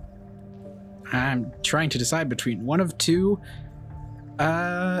 Jose. I'm trying to decide between one of two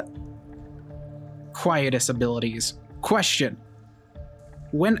quietus abilities. Question.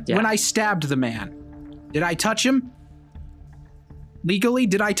 When I stabbed the man, did I touch him? Legally,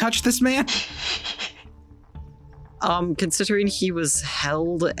 did I touch this man? Considering he was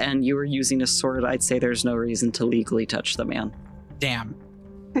held and you were using a sword, I'd say there's no reason to legally touch the man. Damn.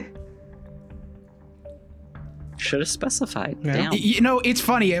 Should have specified. Yeah. Damn. You know, it's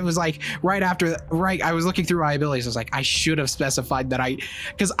funny. It was like I was looking through my abilities. I was like, I should have specified that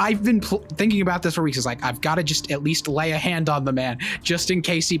because I've been thinking about this for weeks. It's like, I've got to just at least lay a hand on the man just in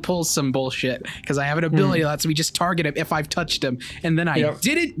case he pulls some bullshit. Because I have an ability that lets me just target him if I've touched him. And then I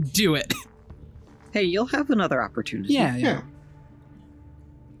didn't do it. Hey, you'll have another opportunity. Yeah.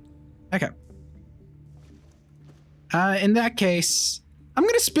 Okay. In that case, I'm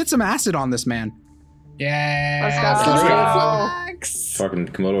going to spit some acid on this man. Yeah. Let's go. Fucking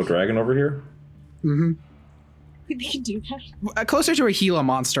Komodo dragon over here. Mm-hmm. They can do that. Closer to a Gila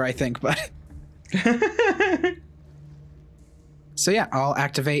monster, I think, but. So yeah, I'll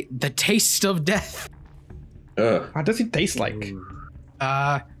activate the taste of death. What does it taste like?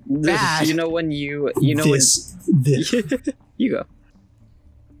 Bad. You know when you go.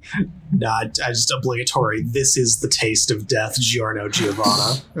 Nah, I just obligatory. This is the taste of death, Giorno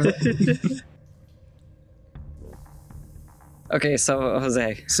Giovanna. Okay, so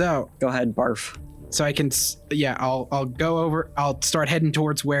Jose. So go ahead, barf. So I can, I'll go over. I'll start heading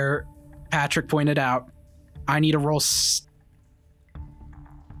towards where Patrick pointed out. I need a roll.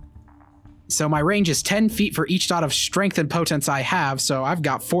 So my range is 10 feet for each dot of strength and potence I have. So I've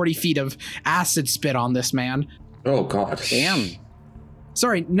got 40 feet of acid spit on this man. Oh God! Damn.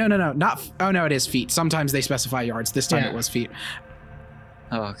 Sorry, no, not. Oh no, it is feet. Sometimes they specify yards. This time it was feet.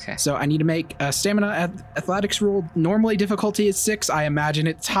 Oh, okay. So I need to make a stamina athletics roll. Normally difficulty is 6. I imagine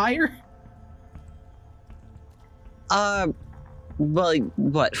it's higher. Well,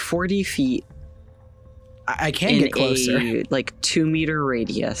 what? 40 feet. I can get closer. A, 2 meter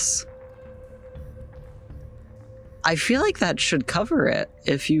radius. I feel like that should cover it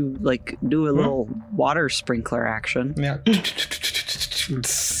if you do a little water sprinkler action. Yeah. Thank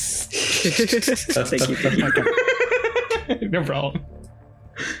you. No problem.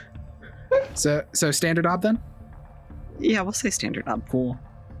 So standard ob then? Yeah, we'll say standard ob. Cool.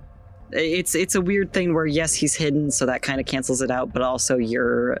 It's a weird thing where yes, he's hidden, so that kind of cancels it out, but also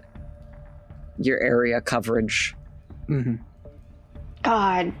your area coverage. Mm-hmm.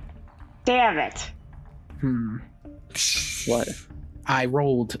 God damn it. What? I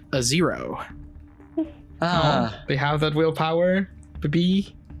rolled a 0. They have that willpower,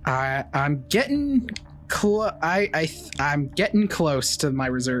 baby. I'm getting I'm getting close to my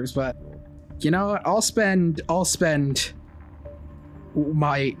reserves, but you know what? I'll spend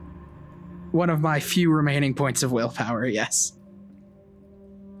one of my few remaining points of willpower. Yes.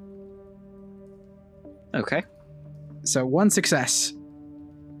 Okay. So 1 success.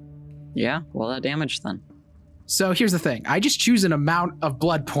 Yeah. Well, that damage then. So here's the thing. I just choose an amount of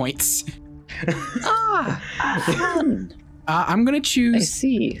blood points. Fun. I'm gonna choose. I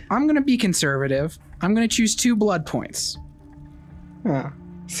see. I'm gonna be conservative. I'm gonna choose 2 blood points.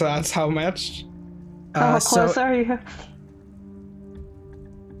 So that's how much? How close are you?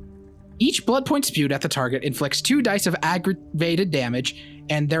 Each blood point spewed at the target inflicts 2 dice of aggravated damage,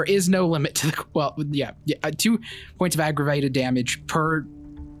 and there is no limit to the 2 points of aggravated damage per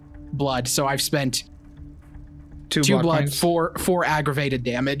blood. So I've spent 2 blood for aggravated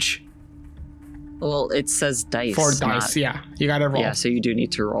damage. Well, it says dice. 4 dice, yeah. You gotta roll. Yeah, so you do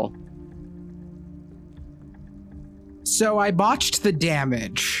need to roll. So I botched the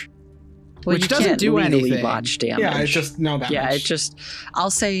damage. Well, which you doesn't can't do legally anything. botch damage. Yeah, it's just no damage. Yeah, I'll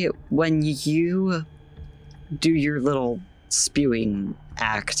say when you do your little spewing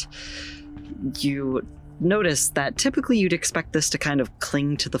act, you notice that typically you'd expect this to kind of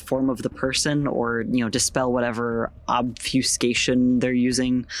cling to the form of the person or, dispel whatever obfuscation they're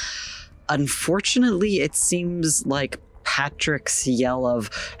using. Unfortunately, it seems like Patrick's yell of,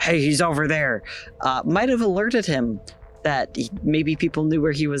 "Hey, he's over there," might have alerted him, that maybe people knew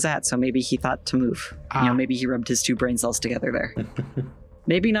where he was at, so maybe he thought to move. Maybe he rubbed his two brain cells together there.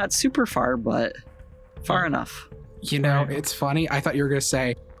 Maybe not super far, but far enough. It's funny. I thought you were going to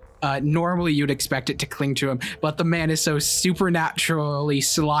say, normally you'd expect it to cling to him, but the man is so supernaturally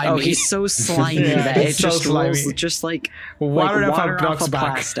slimy. Oh, he's so slimy that it just rolls just like water off a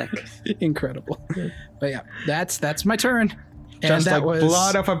plastic. Incredible. But yeah, that's my turn. Just like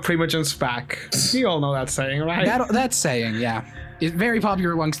blood off a Primogen's back. You all know that saying, right? That saying, yeah. It's very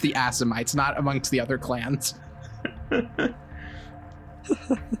popular amongst the Assamites, not amongst the other clans.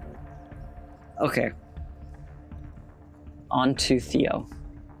 Okay. On to Theo.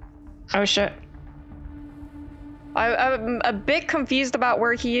 Oh shit. I'm a bit confused about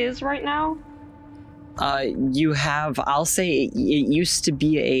where he is right now. You have, I'll say it used to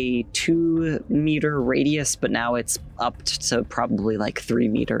be a 2-meter radius, but now it's up to probably like 3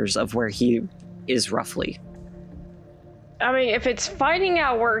 meters of where he is roughly. I mean, if it's finding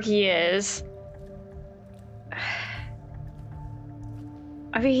out where he is,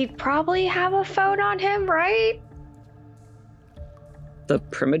 I mean, he'd probably have a phone on him, right? The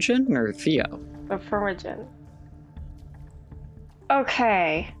Primogen or Theo? The Primogen.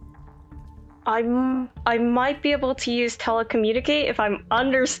 Okay. I might be able to use telecommunicate if I'm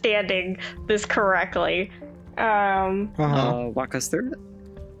understanding this correctly. Walk us through it.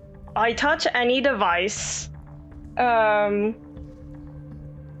 I touch any device. Like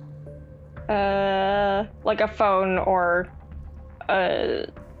a phone or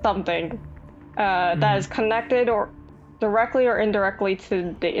something that is connected or directly or indirectly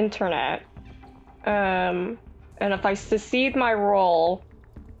to the internet. And if I succeed my roll,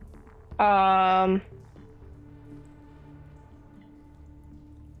 for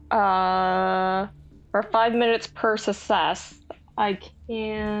 5 minutes per success, I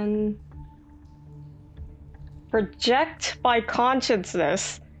can project my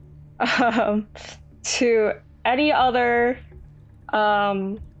consciousness to any other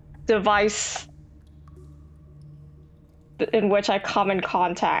device in which I come in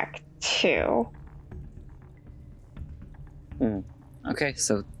contact to. Okay,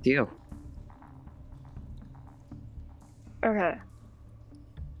 so Theo. Okay.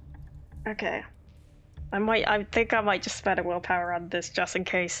 I think I might just spend a willpower on this just in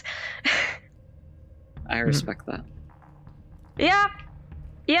case. I respect that. Yeah,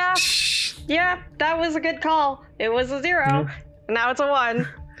 that was a good call. It was a 0. Now it's a 1.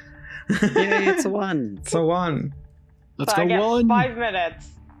 Yay, it's a 1. It's a 1. Let's so go I get 1. 5 minutes.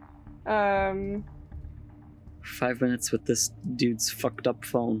 5 minutes with this dude's fucked up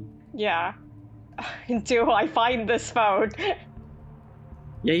phone. Yeah. Do I find this phone?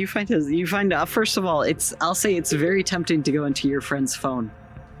 Yeah, you find first of all, I'll say it's very tempting to go into your friend's phone.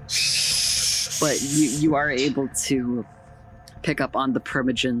 But you are able to pick up on the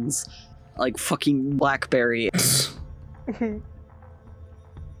Primogen's like fucking BlackBerry.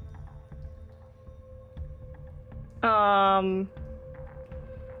 No,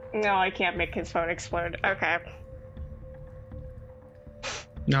 I can't make his phone explode. Okay.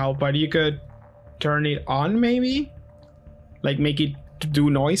 No, but you could turn it on, maybe? Like, make it do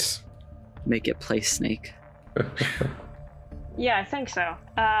noise? Make it play Snake. Yeah, I think so.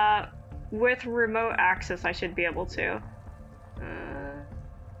 With remote access, I should be able to.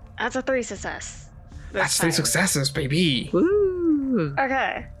 That's a 3 success. That's 3 successes, baby! Woo!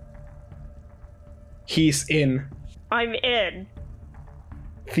 Okay. He's in. I'm in.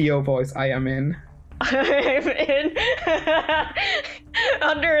 Theo voice, I am in. I'm in.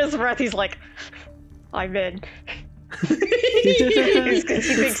 Under his breath, he's like, I'm in. he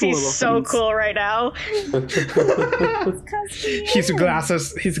thinks he's so cool right now. His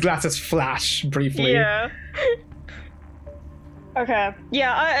glasses flash briefly. Yeah. Okay.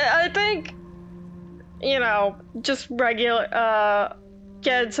 Yeah, I think, just regular,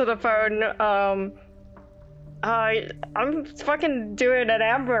 get to the phone, I'm fucking doing an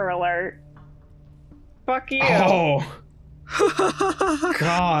Amber Alert. Fuck you. Oh.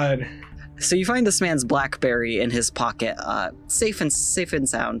 God. So you find this man's BlackBerry in his pocket, safe and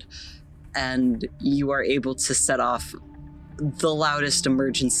sound, and you are able to set off the loudest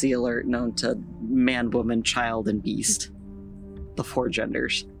emergency alert known to man, woman, child, and beast. The 4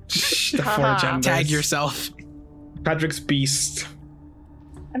 genders. The 4 genders. Tag yourself. Patrick's beast.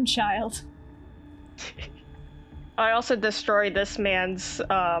 I'm child. I also destroyed this man's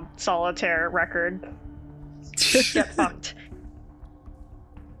solitaire record. Get fucked.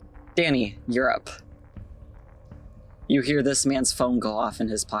 Danny, you're up. You hear this man's phone go off in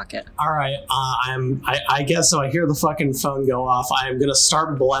his pocket. All right, I guess so. I hear the fucking phone go off. I am gonna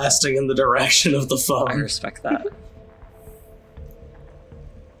start blasting in the direction of the phone. I respect that.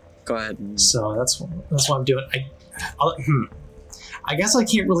 Go ahead. So that's what I'm doing. I guess I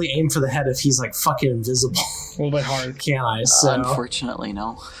can't really aim for the head if he's like fucking invisible. A little bit hard. Can I? So unfortunately,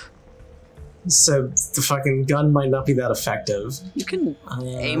 no. So the fucking gun might not be that effective. You can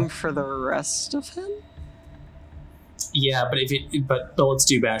aim for the rest of him. Yeah, but bullets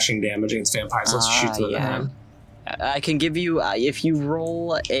do bashing damage against vampires. Let's shoot through the head. I can give you if you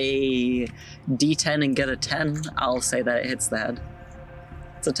roll a d10 and get a 10, I'll say that it hits the head.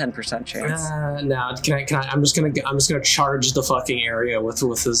 It's a 10% chance. No, can I? I'm just gonna charge the fucking area with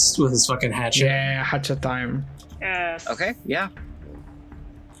his fucking hatchet. Yeah, hatchet time. Yes. Okay, yeah.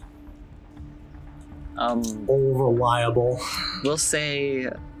 Reliable. We'll say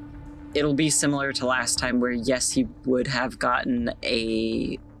it'll be similar to last time, where yes, he would have gotten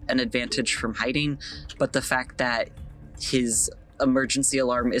an advantage from hiding, but the fact that his emergency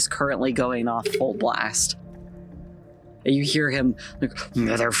alarm is currently going off full blast. You hear him like,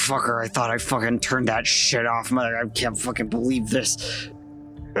 motherfucker, I thought I fucking turned that shit off, mother, I can't fucking believe this.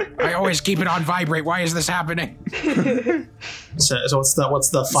 I always keep it on vibrate, why is this happening? So what's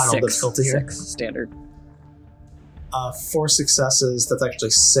the final difficulty here? 6 standard. 4 successes, that's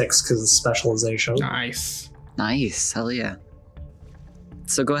actually 6 because of specialization. Nice, hell yeah.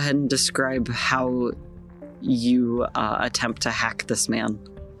 So go ahead and describe how you attempt to hack this man.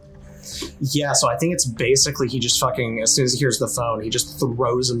 Yeah, so I think it's basically he just fucking, as soon as he hears the phone, he just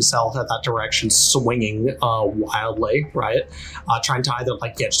throws himself at that direction, swinging wildly, right? Trying to either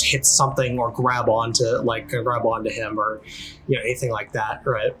just hit something or grab onto him or anything like that,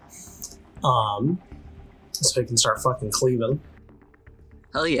 right? So he can start fucking cleaving.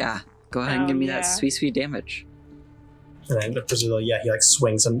 Hell yeah! Go ahead and give me that sweet damage. And then presumably, he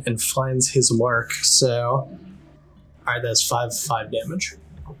swings and finds his mark. So, all right, that's 5 damage.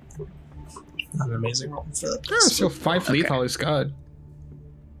 Not an amazing roll for that. So 5 lethal is good.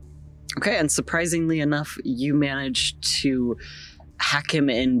 Okay, and surprisingly enough, you managed to hack him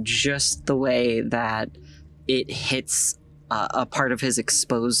in just the way that it hits a part of his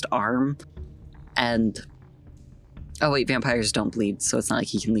exposed arm. And oh wait, vampires don't bleed, so it's not like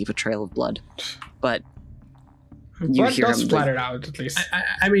he can leave a trail of blood. But you Blood hear does him splatter out at least.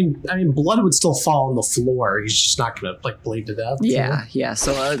 I mean, blood would still fall on the floor. He's just not gonna bleed to death. Yeah.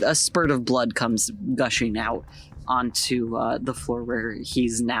 So a spurt of blood comes gushing out onto the floor where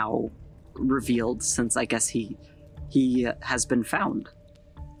he's now revealed, since I guess he has been found.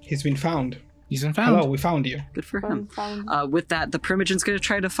 He's been found. Hello, we found you. Good for him. With that, the Primogen's gonna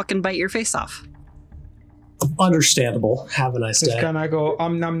try to fucking bite your face off. Understandable. Have a nice day. He's gonna go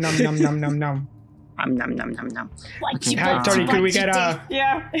nom nom nom nom nom nom. Nom nom nom nom nom. Tori, could we get a...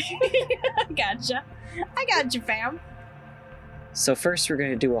 Yeah. I gotcha, fam. So first we're going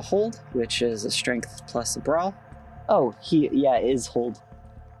to do a hold, which is a strength plus a brawl. Oh, is hold.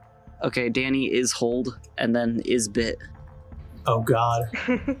 Okay, Danny is hold, and then is bit. Oh god.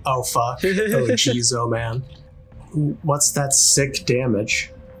 Oh fuck. Oh jeez, oh man. What's that sick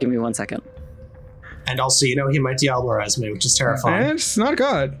damage? Give me 1 second. And also, he might Diablerize me, which is terrifying. It's not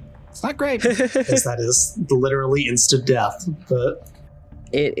good. It's not great. Because that is literally instant death, but...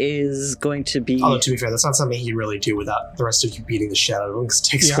 It is going to be... Although, to be fair, that's not something he'd really do without the rest of you beating the shit out of him, because it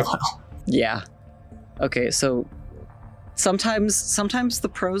takes a while. Yeah. Okay, so sometimes the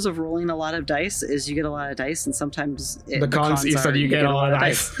pros of rolling a lot of dice is you get a lot of dice, and sometimes... The cons is that you get a lot of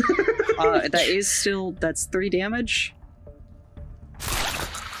dice. That's 3 damage.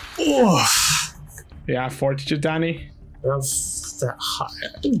 Oof. Yeah, fortitude, Danny. Of that high.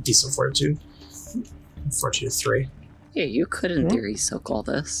 Decent fortitude. Fortitude 3. Yeah, you could in theory soak all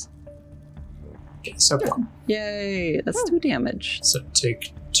this. Okay, soak 1. Yay, that's 2 damage. So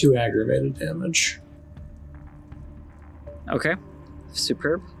take 2 aggravated damage. Okay,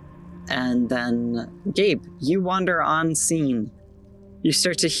 superb. And then, Gabe, you wander on scene. You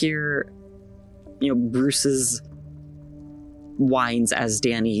start to hear, Bruce's whines as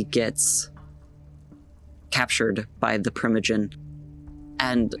Danny gets captured by the Primogen,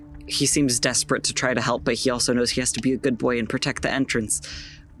 and he seems desperate to try to help, but he also knows he has to be a good boy and protect the entrance.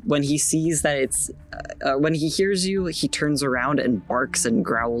 When he sees that when he hears you, he turns around and barks and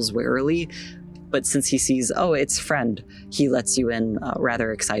growls warily, but since he sees, it's friend, he lets you in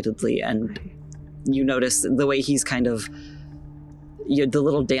rather excitedly, and you notice the way he's kind of, the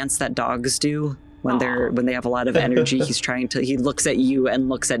little dance that dogs do when they have a lot of energy. He looks at you and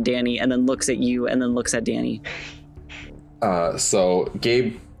looks at Danny and then looks at you and then looks at Danny. So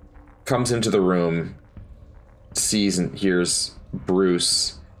Gabe comes into the room, sees and hears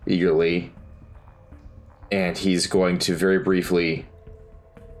Bruce eagerly, and he's going to very briefly,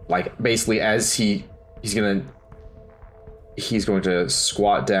 basically as he's gonna he's going to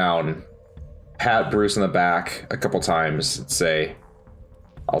squat down, pat Bruce in the back a couple times, and say,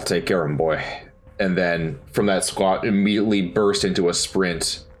 "I'll take care of him, boy." And then from that squat, immediately burst into a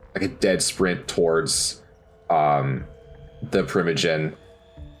sprint, like a dead sprint towards the Primogen,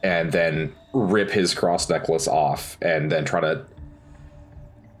 and then rip his cross necklace off, and then try to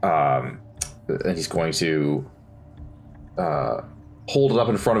and he's going to hold it up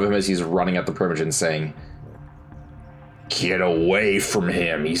in front of him as he's running at the Primogen, saying, "Get away from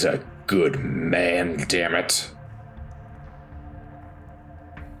him, he's a good man, damn it."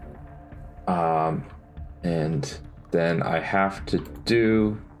 And then I have to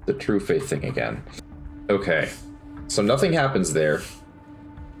do the true faith thing again. Okay, so nothing happens there.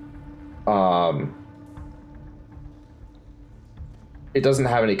 It doesn't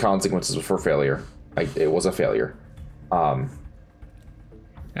have any consequences for failure. It was a failure. Yeah,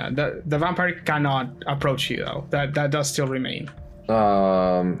 the vampire cannot approach you, though. That does still remain.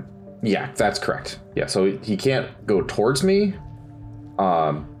 Yeah, that's correct. Yeah, so he can't go towards me,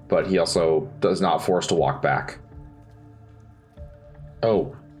 but he also does not force to walk back.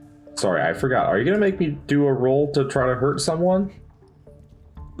 Oh, sorry, I forgot. Are you gonna make me do a roll to try to hurt someone?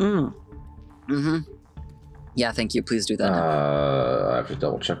 Yeah, thank you. Please do that. I have to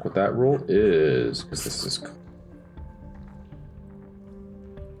double check what that roll is, because this is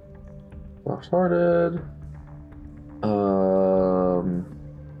soft-hearted.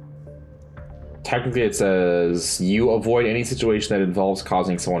 Technically it says you avoid any situation that involves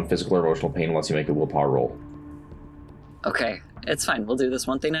causing someone physical or emotional pain unless you make a willpower roll. Okay, it's fine. We'll do this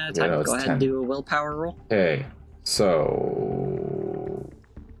one thing at a time. Yeah, no, Go ahead 10. and do a willpower roll. Okay, so...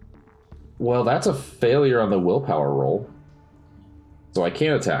 Well, that's a failure on the willpower roll. So I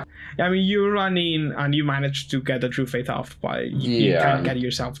can't attack. I mean, you run in and you manage to get the true faith off, but you can't get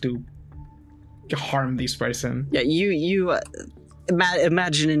yourself to harm this person. Yeah, you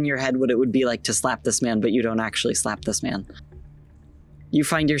imagine in your head what it would be like to slap this man, but you don't actually slap this man. You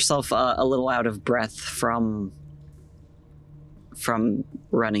find yourself a little out of breath from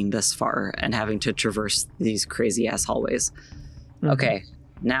running this far and having to traverse these crazy ass hallways. Mm-hmm. Okay,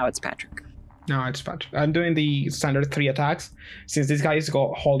 now it's Patrick. No, it's Patrick. I'm doing the standard 3 attacks. Since this guy is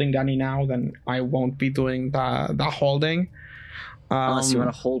holding Danny now, then I won't be doing the holding. Unless you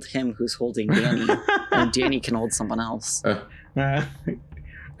want to hold him who's holding Danny, and Danny can hold someone else.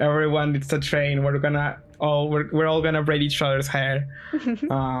 Everyone needs to train. We're all gonna braid each other's hair.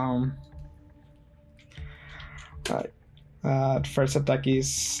 First attack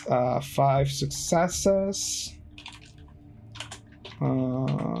is 5 successes.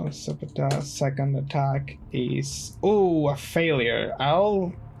 Second attack is a failure.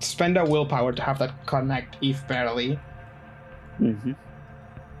 I'll spend a willpower to have that connect, if barely. Mm-hmm.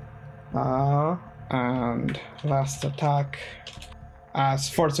 And last attack as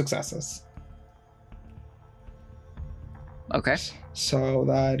 4 successes. Okay. So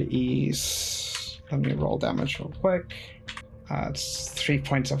that is... Let me roll damage real quick. That's 3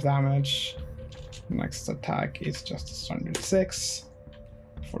 points of damage. Next attack is just a standard 6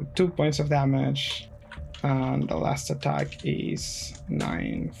 for 2 points of damage. And the last attack is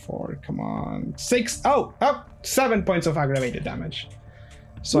 9 for, 6. 7 points of aggravated damage.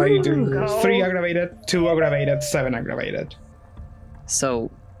 So I do 3 aggravated, 2 aggravated, 7 aggravated.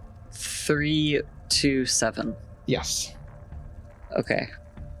 So 3 to 7. Yes. Okay.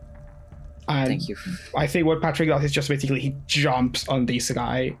 And thank you. I think what Patrick does is just basically he jumps on this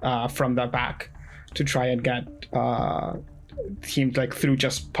guy from the back to try and get him through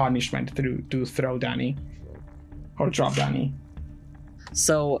just punishment to throw Danny or drop Danny.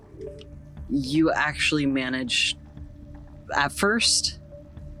 So you actually manage at first.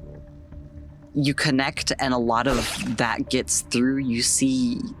 You connect, and a lot of that gets through. You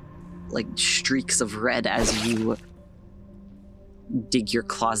see streaks of red as you dig your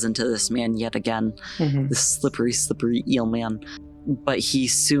claws into this man yet again. Mm-hmm. This slippery eel man. But he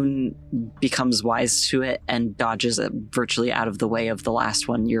soon becomes wise to it and dodges it virtually out of the way of the last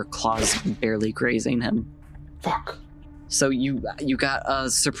one, your claws barely grazing him. Fuck. So you got a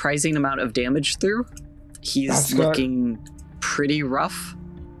surprising amount of damage through. He's looking pretty rough.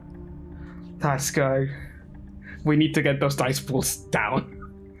 That's good. We need to get those dice pools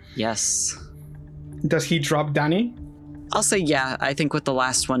down. Yes. Does he drop Danny? I'll say yeah. I think with the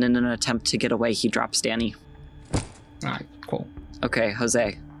last one, in an attempt to get away, he drops Danny. Alright, cool. Okay,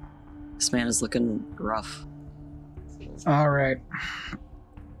 Jose. This man is looking rough. Alright.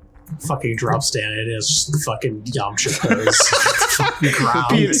 Fucking drops Danny. It is just fucking Yamcha pose. Fucking ground.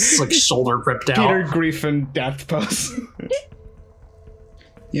 It's shoulder ripped out. Peter Griffin death pose.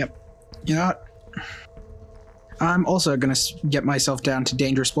 Yep. You know what? I'm also gonna get myself down to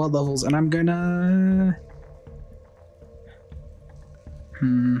dangerous blood levels, and I'm gonna...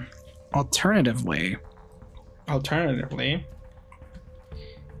 Alternatively,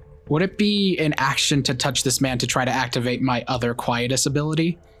 would it be an action to touch this man to try to activate my other Quietus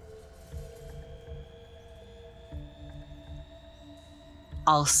ability?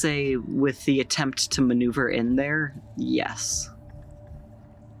 I'll say with the attempt to maneuver in there, yes.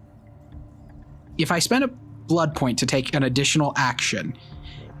 If I spend a blood point to take an additional action,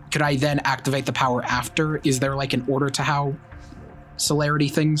 could I then activate the power after? Is there like an order to how celerity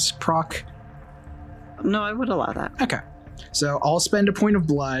things proc? No, I would allow that. Okay. So I'll spend a point of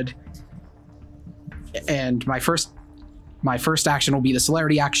blood, and my first action will be the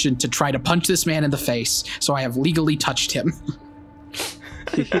celerity action to try to punch this man in the face, so I have legally touched him.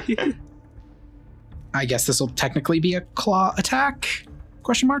 I guess this will technically be a claw attack?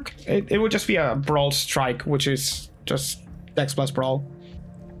 Question mark? It would just be a brawl strike, which is just Dex plus brawl.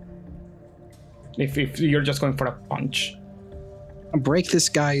 If you're just going for a punch. I'll break this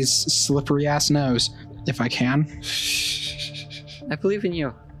guy's slippery ass nose if I can. I believe in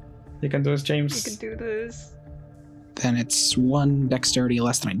you. You can do this, James. You can do this. Then it's 1 dexterity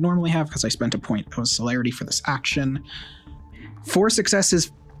less than I normally have because I spent a point of celerity for this action. 4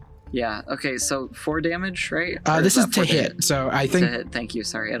 successes. Yeah, okay, so 4 damage, right? This is to hit, so I think... To hit, thank you,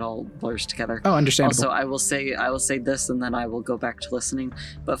 sorry, it all blurs together. Oh, understandable. Also, I will say this, and then I will go back to listening.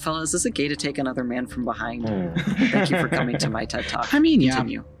 But fellas, is it gay to take another man from behind? Thank you for coming to my TED Talk. I mean, yeah.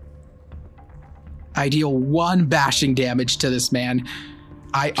 Continue. I deal 1 bashing damage to this man.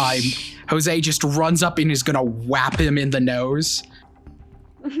 Jose just runs up and is gonna whap him in the nose.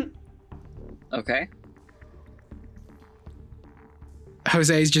 Okay.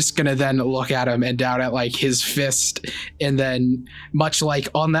 Jose's just gonna then look at him and down at like his fist, and then much like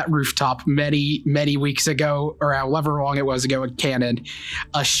on that rooftop many weeks ago, or however long it was ago in canon,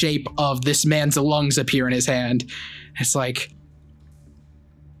 a shape of this man's lungs appear in his hand. It's like,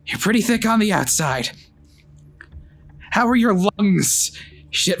 you're pretty thick on the outside. How are your lungs?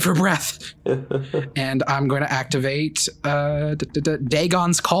 Shit for breath. And I'm going to activate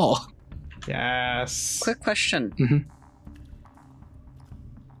Dagon's Call. Yes. Quick question. Mm-hmm.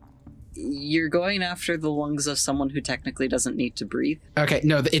 You're going after the lungs of someone who technically doesn't need to breathe? Okay,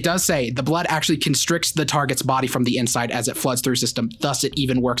 no, it does say the blood actually constricts the target's body from the inside as it floods through system. Thus, it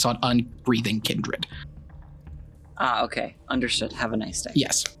even works on unbreathing kindred. Ah, okay. Understood. Have a nice day.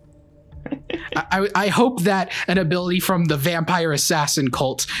 Yes. I hope that an ability from the vampire assassin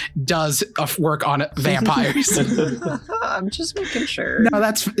cult does work on vampires. I'm just making sure.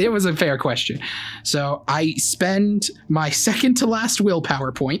 No, it was a fair question. So I spend my second to last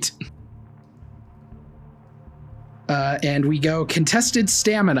willpower point. And we go contested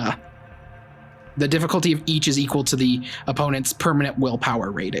stamina. The difficulty of each is equal to the opponent's permanent willpower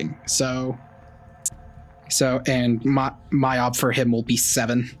rating. So and my ob for him will be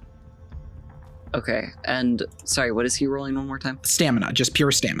 7. Okay, and sorry, what is he rolling one more time? Stamina, just pure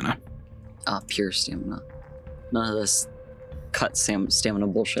stamina. Pure stamina. None of this cut stamina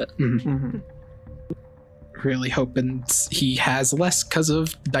bullshit. Mm-hmm. Really hoping he has less because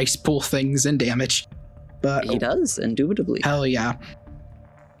of dice pool things and damage. But he does, indubitably. Hell yeah.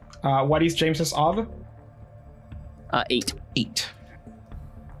 What is James's ob? 8. 8.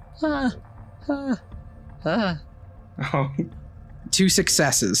 Oh. 2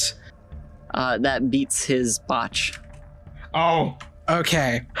 successes. That beats his botch. Oh.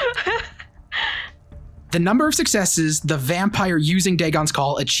 Okay. The number of successes the vampire using Dagon's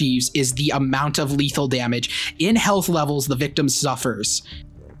Call achieves is the amount of lethal damage in health levels the victim suffers.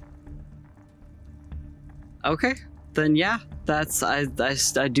 Okay, then yeah, that's I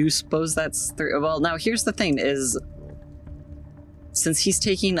do suppose that's 3. Well, now here's the thing: is since he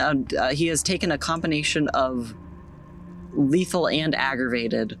has taken a combination of lethal and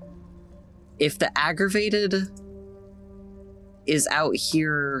aggravated. If the aggravated is out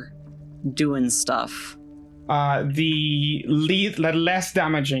here doing stuff, the less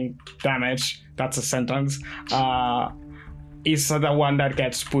damage, that's a sentence, is the one that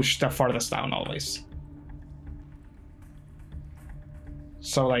gets pushed the farthest down always.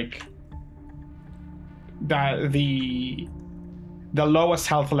 So like the lowest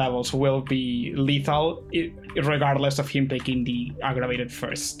health levels will be lethal regardless of him taking the aggravated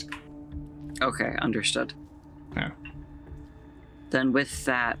first. Okay, understood. Yeah. Then with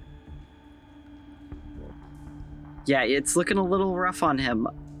that, yeah, it's looking a little rough on him.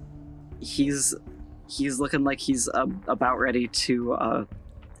 He's looking like he's about ready to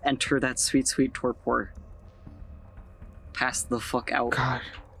enter that sweet torpor. Pass the fuck out. God.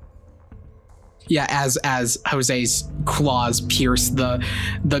 Yeah, as Jose's claws pierce the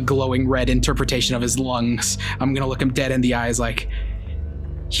glowing red interpretation of his lungs, I'm gonna look him dead in the eyes like,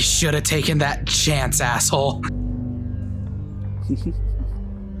 you should have taken that chance, asshole.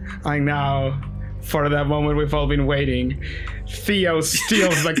 I know. For that moment we've all been waiting. Theo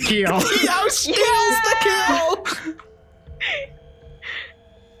steals the kill. Theo steals the kill!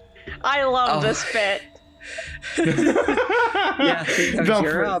 I love this bit. Yeah,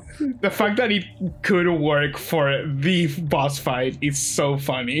 you're up. The fact that it could work for the boss fight is so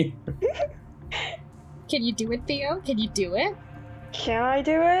funny. Can you do it, Theo? Can you do it? Can I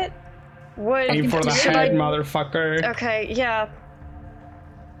do it? Aim for the head, motherfucker. Okay, yeah.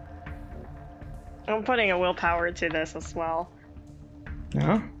 I'm putting a willpower to this as well.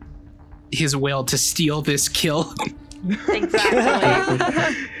 Yeah? His will to steal this kill.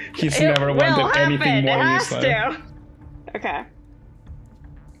 Exactly. He's never wanted anything more in his life. To. Okay.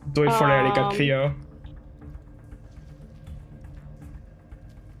 Do it for Erika, Theo.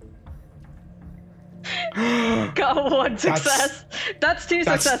 Got one success. That's two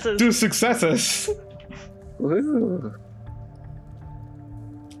successes. 2 successes. Ooh.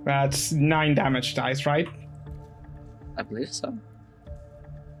 That's 9 damage dice, right? I believe so.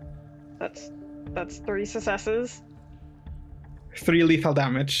 That's 3 successes. 3 lethal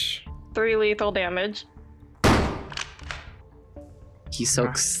damage. 3 lethal damage. He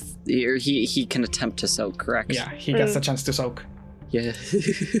soaks. He can attempt to soak, correct? Yeah, he gets a chance to soak. Yeah.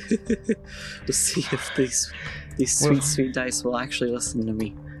 We'll see if these sweet dice will actually listen to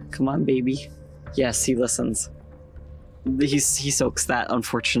me. Come on, baby. Yes, he listens. He soaks that,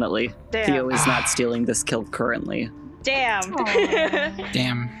 unfortunately. Damn. Theo is not stealing this kill currently. Damn.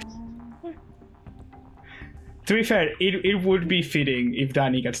 Damn. To be fair, it would be fitting if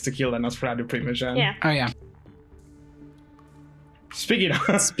Danny gets to kill the Nosferatu Primogen. Yeah. Oh yeah. Speaking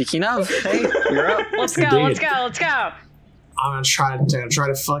of, hey, you're up. Let's go. Indeed. Let's go. Let's go. I'm gonna try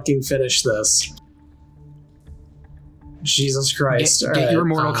to fucking finish this. Jesus Christ! Get your Alright,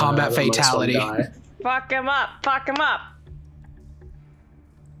 Mortal Kombat let my fatality. son die. Fuck him up. Fuck him up.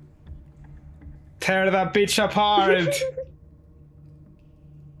 tear that bitch apart.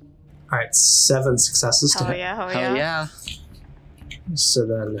 All right, 7 successes to Hell hit. yeah. Hell Hell yeah. yeah. So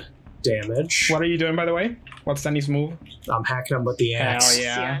then damage. What are you doing, by the way? What's Danny's move? I'm hacking him with the axe. Hell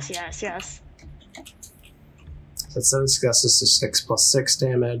yeah. Yes. So 7 successes to 6 plus 6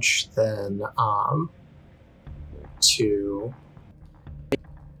 damage. Then 2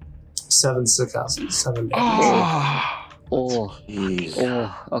 7 successes, 7 damage. Oh,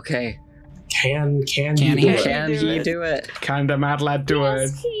 Oh, okay. Can Can you he do it? can he do it? can the mad lad do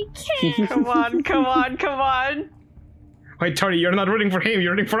it? He can. Come on. Wait, Tori, you're not rooting for him,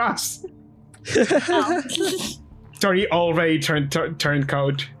 you're rooting for us. Oh. Tori already turned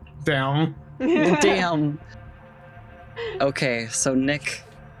code down. Damn. Okay, so Nick,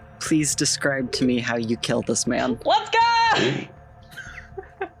 please describe to me how you kill this man. Let's go!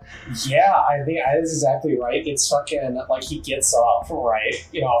 Yeah, I think that's exactly right. It's fucking like he gets up, right,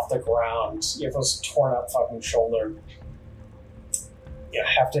 off the ground. You have his torn up fucking shoulder. You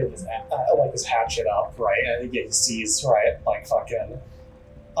have to his hatchet up, right? And he sees, right, like fucking,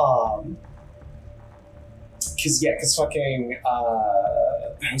 because fucking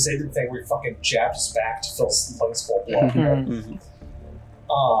Jose did the thing where he fucking jabbed his back to fill his lungs full of blood. Right?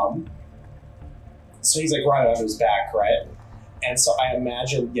 Mm-hmm. So he's like right onto his back, right? And so I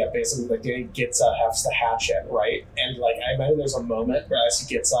imagine, basically, like, Danny gets up, has the hatchet, right? And, like, I imagine there's a moment where as he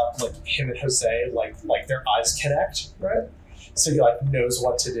gets up, like, him and Jose, like their eyes connect, right? So he, like, knows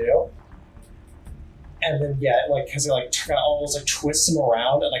what to do. And then, Jose, kind of almost, twists him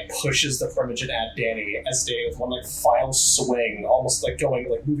around and, pushes the Primogen at Danny as Danny, with one, final swing, almost,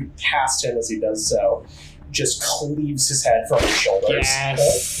 moving past him as he does so, just cleaves his head from his shoulders.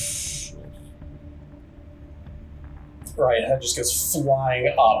 Yes. Right, and it just goes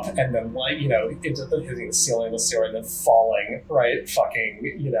flying up, and then hitting the ceiling, and then falling right, fucking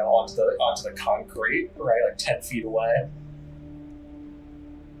onto the concrete, right, 10 feet away.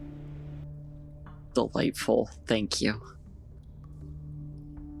 Delightful. Thank you.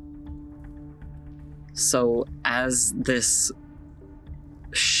 So, as this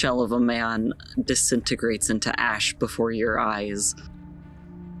shell of a man disintegrates into ash before your eyes,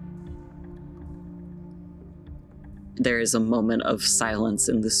 there is a moment of silence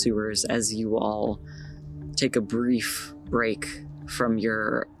in the sewers as you all take a brief break from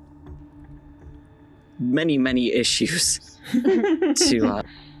your many issues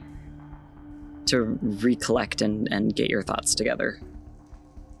to recollect and get your thoughts together.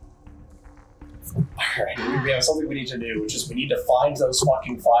 Alright, we have something we need to do, which is we need to find those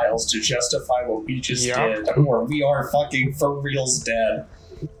fucking files to justify what we just did, or we are fucking for reals dead.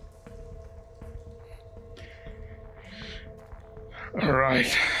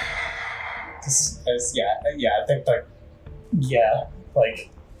 Alright. I think that, I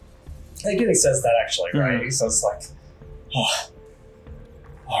think he says that actually, right? He says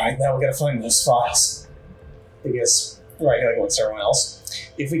alright, now we gotta find those files. Because, right, like what's everyone else?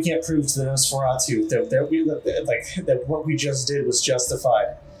 If we can't prove to the Nosferatu that what we just did was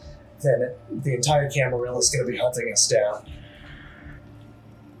justified, then the entire Camarilla is going to be hunting us down.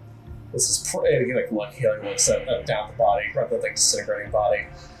 This is he looks at down the body, rather than disintegrating body.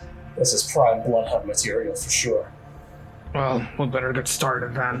 This is prime bloodhound material for sure. Well, we'll better get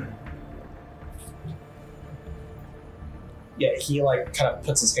started then. Yeah, he kind of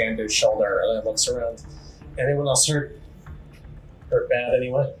puts his hand to his shoulder and then looks around. Anyone else hurt? Hurt bad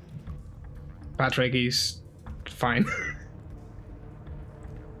anyway? Patrick, he's fine.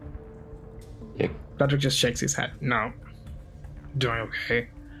 Yeah. Patrick just shakes his head. No. Doing okay.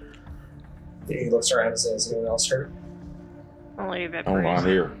 He looks around and says, anyone else hurt? Only a bit. Oh, not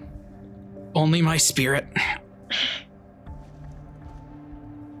here. Only my spirit.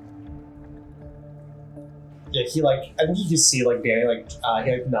 Yeah, I think you can see Danny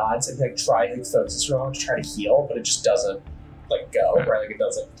he nods and focuses around to try to heal, but it just doesn't go, right? It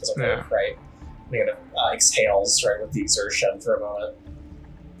doesn't work, right? And he kind of exhales, right, with the exertion for a moment.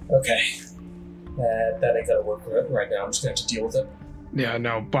 Okay. That ain't gonna work right now. I'm just gonna have to deal with it. Yeah,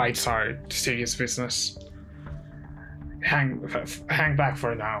 no, bites are serious business. Hang back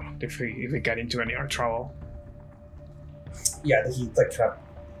for now if we get into any trouble. Yeah, he kind of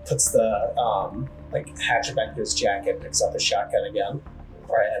puts the hatchet back into his jacket, picks up his shotgun again,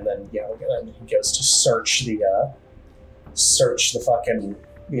 right, and then and he goes to search the fucking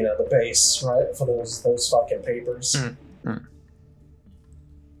the base, right, for those fucking papers.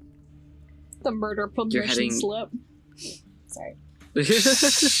 The murder permission slip. Sorry.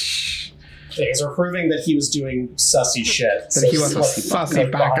 Things are proving that he was doing sussy shit. That he was a sussy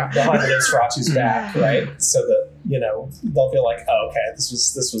backup behind the Nosferatu's back, right? So that they'll be like, oh, okay, this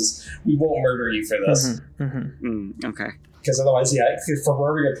was. We won't murder you for this. Okay. Because otherwise, for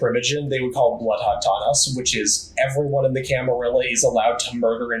murdering a Primogen, they would call blood hunt on us, which is everyone in the Camarilla is allowed to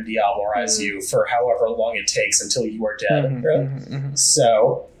murder and diablerize you for however long it takes until you are dead. Right?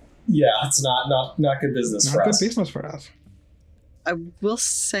 So, yeah, it's not good business for us. Good business for us. I will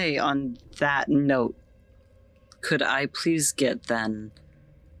say on that note, could I please get then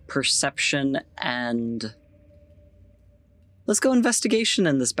perception and let's go investigation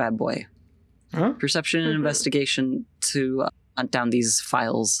in this bad boy. Huh? Perception and investigation to hunt down these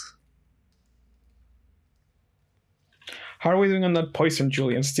files. How are we doing on that poison,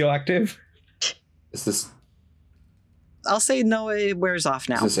 Julian? Still active? Is this... I'll say no, it wears off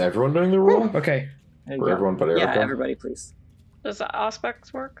now. Is this everyone doing the roll? Okay. Or everyone but Erica? Yeah, everybody, please. Does the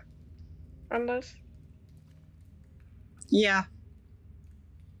aspects work on this? Yeah.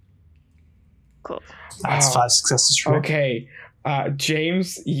 Cool. That's 5 successes for me. Okay.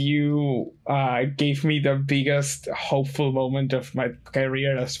 James, you gave me the biggest hopeful moment of my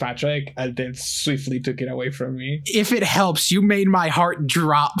career as Patrick, and then swiftly took it away from me. If it helps, you made my heart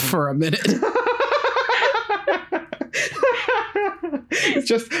drop for a minute. It's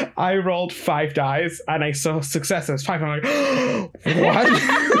just, I rolled 5 dice, and I saw successes. 5, I'm like, what?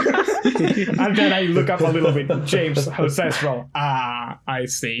 And then I look up a little bit. James, success roll. I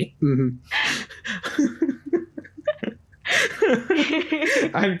see.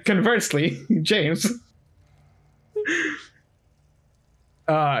 And conversely, James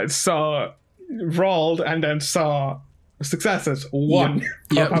saw rolled and then saw successes. 1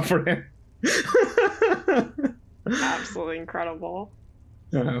 Yep. up for him. Absolutely incredible.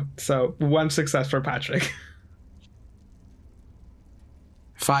 So 1 success for Patrick.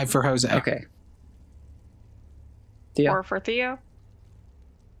 5 for Jose. Okay. Theo. 4 for Theo.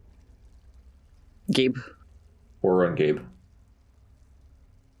 Gabe. 4 on Gabe.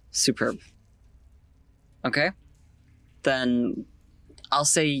 Superb. Okay. Then I'll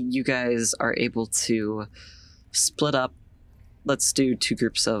say you guys are able to split up. Let's do 2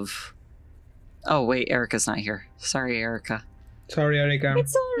 groups of... Oh, wait, Erica's not here. Sorry, Erica. Sorry, Erica.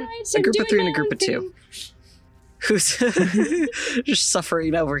 It's alright. A group of 3 and a group of 2. Who's just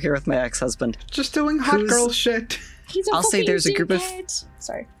suffering over here with my ex-husband? Just doing hot girl shit. I'll say there's a group of...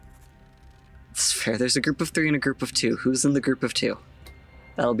 Sorry. It's fair. There's a group of 3 and a group of 2. Who's in the group of 2?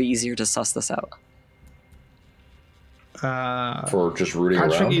 That'll be easier to suss this out. For just rooting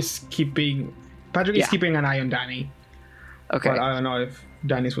Patrick around? is keeping an eye on Danny. Okay. But I don't know if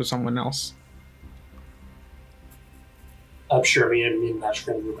Danny's with someone else. I'm sure me and Nash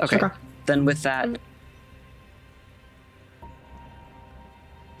are going to move. Okay. Then with that,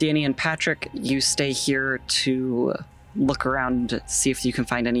 Danny and Patrick, you stay here to look around, see if you can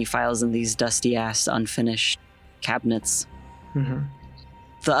find any files in these dusty-ass, unfinished cabinets. Mm-hmm.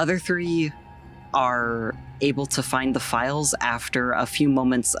 The other three are able to find the files after a few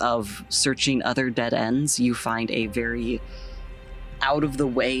moments of searching other dead ends. You find a very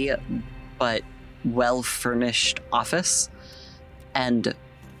out-of-the-way but well-furnished office, and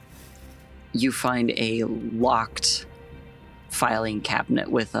you find a locked filing cabinet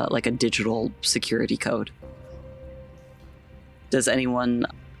with a digital security code. Does anyone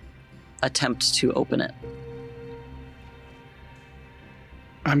attempt to open it?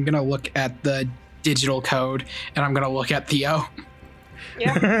 I'm gonna look at the digital code, and I'm gonna look at Theo.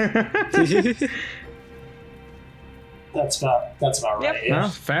 Yeah. That's about right. Yep. Yeah. Oh,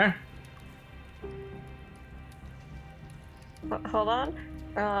 fair. Hold on.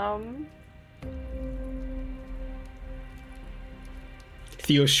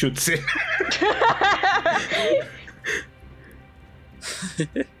 Theo shoots it.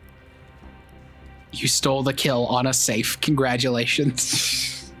 You stole the kill on a safe.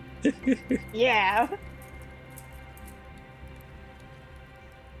 Congratulations. Yeah.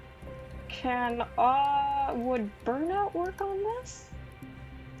 Would burnout work on this?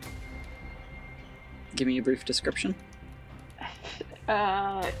 Give me a brief description.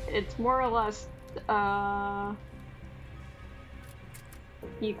 It's more or less,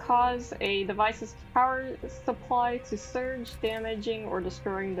 you cause a device's power supply to surge, damaging or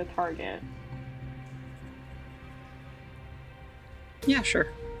destroying the target. Yeah, sure.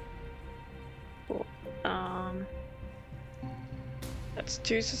 Cool. That's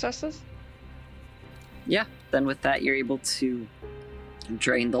 2 successes? Yeah, then with that, you're able to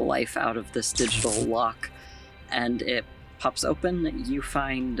drain the life out of this digital lock, and it pops open. You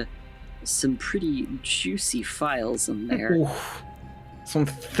find some pretty juicy files in there. Oof. Some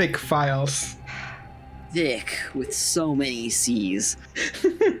thick files. Thick, with so many C's.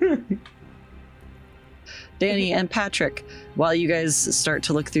 Danny and Patrick, while you guys start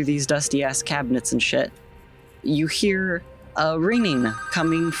to look through these dusty-ass cabinets and shit, you hear a ringing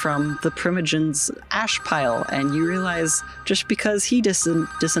coming from the Primogen's ash pile, and you realize just because he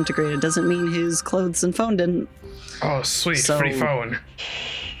disintegrated doesn't mean his clothes and phone didn't. Oh, sweet, So- free phone.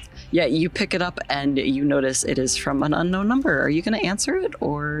 Yeah, you pick it up and you notice it is from an unknown number. Are you going to answer it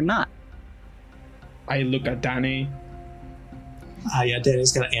or not? I look at Danny. Yeah,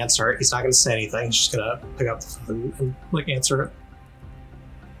 Danny's gonna answer it. He's not gonna say anything. He's just gonna pick up the phone and answer it.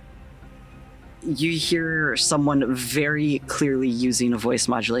 You hear someone very clearly using a voice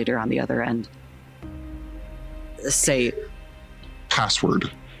modulator on the other end say,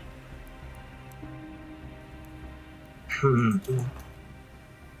 Password. Oh,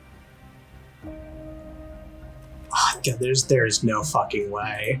 God, there's no fucking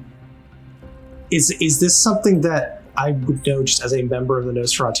way. Is this something that I would know just as a member of the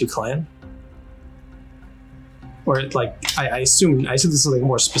Nosferatu clan? Or I assume this is something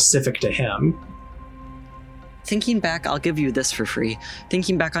more specific to him. thinking back, I'll give you this for free.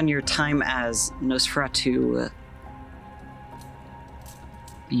 Thinking back on your time as Nosferatu,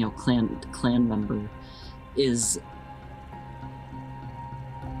 clan member,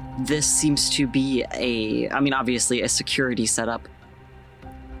 this seems to be obviously a security setup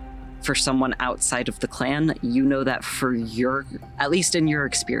for someone outside of the clan. You know that at least in your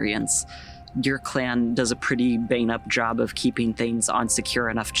experience, your clan does a pretty bang-up job of keeping things on secure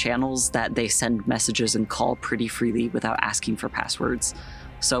enough channels that they send messages and call pretty freely without asking for passwords.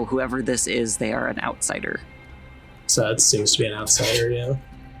 So whoever this is, they are an outsider. So it seems to be an outsider, yeah.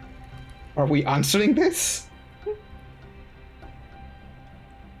 Are we answering this?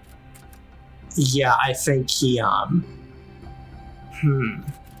 Yeah, I think he,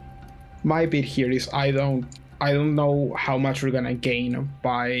 My bit here is I don't know how much we're gonna gain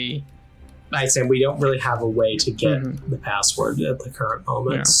by... I'd say we don't really have a way to get the password at the current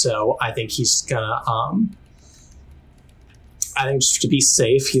moment, Yeah. so I think he's gonna, I think just to be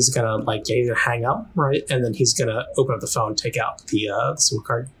safe, he's gonna, either hang up, right? And then he's gonna open up the phone, take out the SIM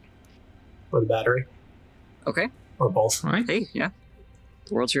card. Or the battery. Okay. Or both. Right. Hey, yeah.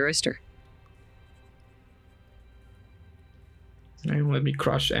 The world's your oyster. They won't let me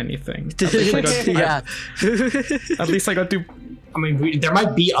crush anything. At least I got, Yeah. at least I got to... I mean, there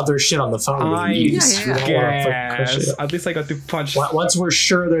might be other shit on the phone we can use. Yeah. We don't wanna crush Guess. it. At least I got to punch... Once we're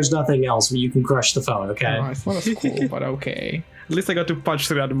sure there's nothing else, you can crush the phone, okay? Oh, it's not as cool, but okay. At least I got to punch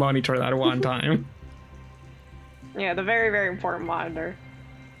through that monitor that one time. Yeah, the very, very important monitor.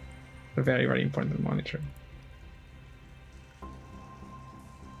 A very, very important monitor.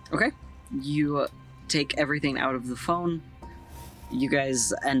 Okay. You take everything out of the phone. You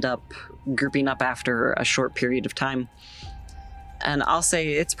guys end up grouping up after a short period of time. And I'll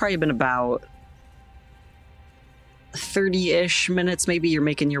say it's probably been about 30-ish minutes, maybe. You're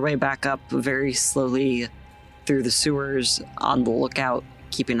making your way back up very slowly through the sewers, on the lookout,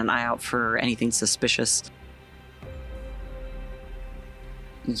 keeping an eye out for anything suspicious.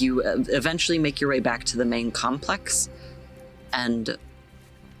 You eventually make your way back to the main complex, and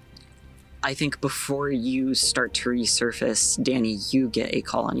I think before you start to resurface, Danny, you get a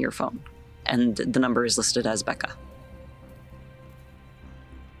call on your phone, and the number is listed as Becca.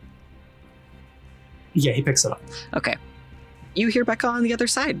 Yeah, he picks it up. Okay. You hear Becca on the other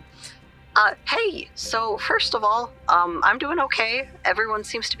side. Hey, so first of all, I'm doing okay. Everyone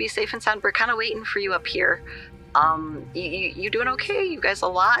seems to be safe and sound. We're kind of waiting for you up here. You doing okay? You guys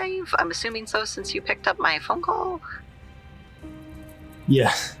alive? I'm assuming so since you picked up my phone call.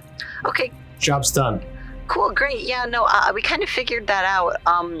 Yeah. Okay. Job's done. Cool, great. Yeah, no, we kind of figured that out.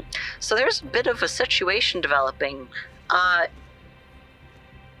 So there's a bit of a situation developing.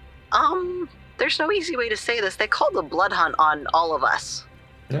 There's no easy way to say this. They called the blood hunt on all of us.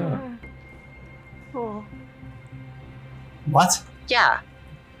 Yeah. Oh. What? Yeah.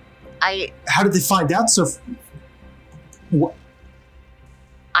 How did they find out so... What?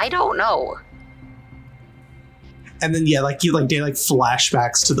 I don't know. And then, yeah, like, you, like, they, like,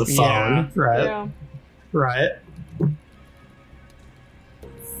 flashbacks to the phone, right? Yeah. Right?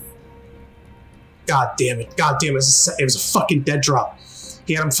 God damn it. It was a fucking dead drop.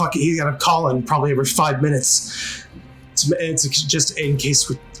 He got him calling probably every 5 minutes. It's just in case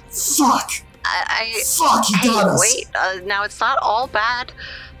we... Fuck! Fuck, he got us! Wait, now it's not all bad.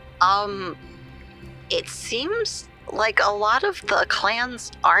 It seems like a lot of the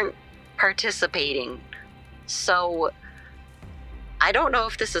clans aren't participating. So, I don't know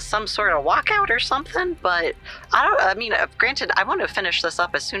if this is some sort of walkout or something, but granted, I want to finish this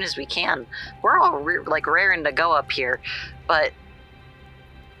up as soon as we can. We're all raring to go up here, but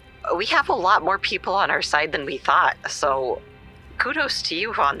we have a lot more people on our side than we thought, so kudos to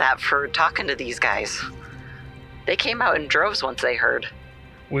you on that for talking to these guys. They came out in droves once they heard.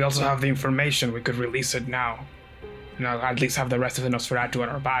 We also have the information. We could release it now. At least have the rest of the Nosferatu on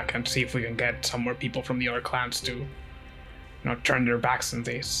our back and see if we can get some more people from the other clans to, turn their backs on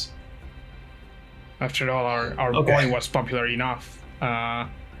this. After all, our boy was popular enough. Our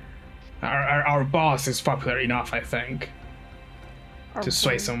boss is popular enough, I think, to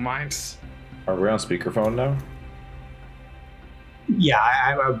sway some minds. Are we on speakerphone now? Yeah,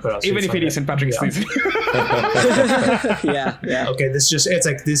 I would put on even if it isn't Patrick's season. Yeah. Okay, this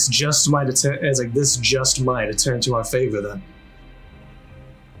just might turn to our favor then.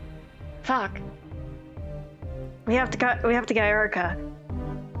 Fuck. We have to get Erica.